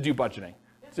 to do budgeting,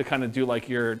 to kind of do like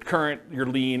your current, your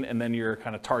lean, and then your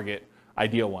kind of target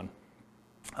ideal one.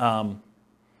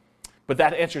 But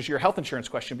that answers your health insurance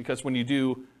question, because when you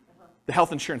do the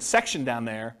health insurance section down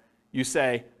there, you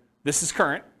say, this is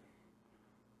current.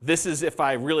 This is if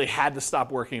I really had to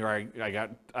stop working, or I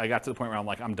got to the point where I'm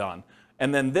like, I'm done.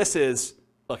 And then this is,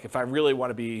 look, if I really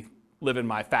want to be living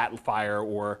my fat fire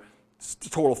or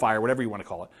total fire, whatever you want to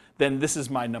call it, then this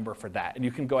is my number for that. And you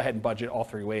can go ahead and budget all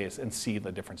 3 ways and see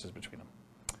the differences between them.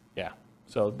 Yeah.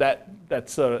 So that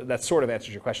sort of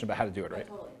answers your question about how to do it, right?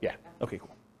 Totally. Yeah. Okay, cool.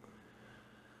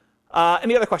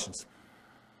 Any other questions?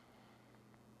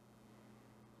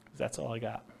 That's all I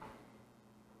got.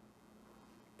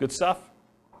 Good stuff?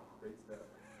 Great stuff.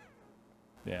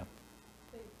 Yeah.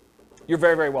 You're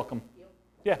very, very welcome.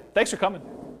 Yeah, thanks for coming.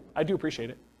 I do appreciate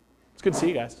it. It's good to see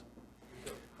you guys.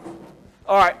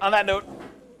 All right, on that note,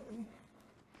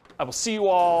 I will see you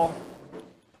all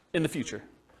in the future.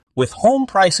 With home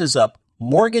prices up,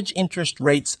 mortgage interest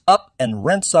rates up, and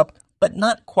rents up, but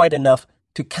not quite enough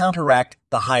to counteract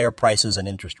the higher prices and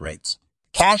interest rates.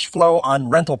 Cash flow on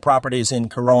rental properties in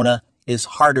Corona is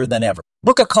harder than ever.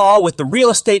 Book a call with the Real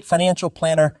Estate Financial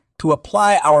Planner to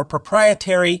apply our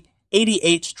proprietary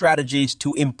 88 strategies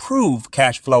to improve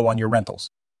cash flow on your rentals.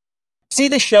 See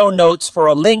the show notes for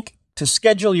a link to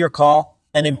schedule your call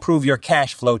and improve your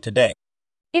cash flow today.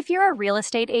 If you're a real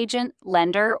estate agent,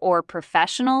 lender, or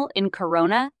professional in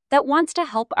Corona that wants to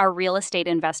help our real estate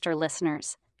investor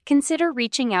listeners, consider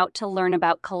reaching out to learn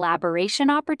about collaboration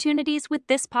opportunities with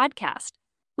this podcast.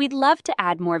 We'd love to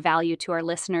add more value to our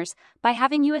listeners by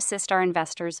having you assist our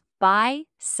investors buy,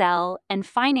 sell, and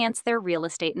finance their real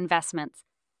estate investments.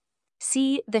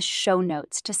 See the show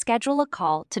notes to schedule a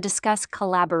call to discuss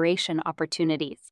collaboration opportunities.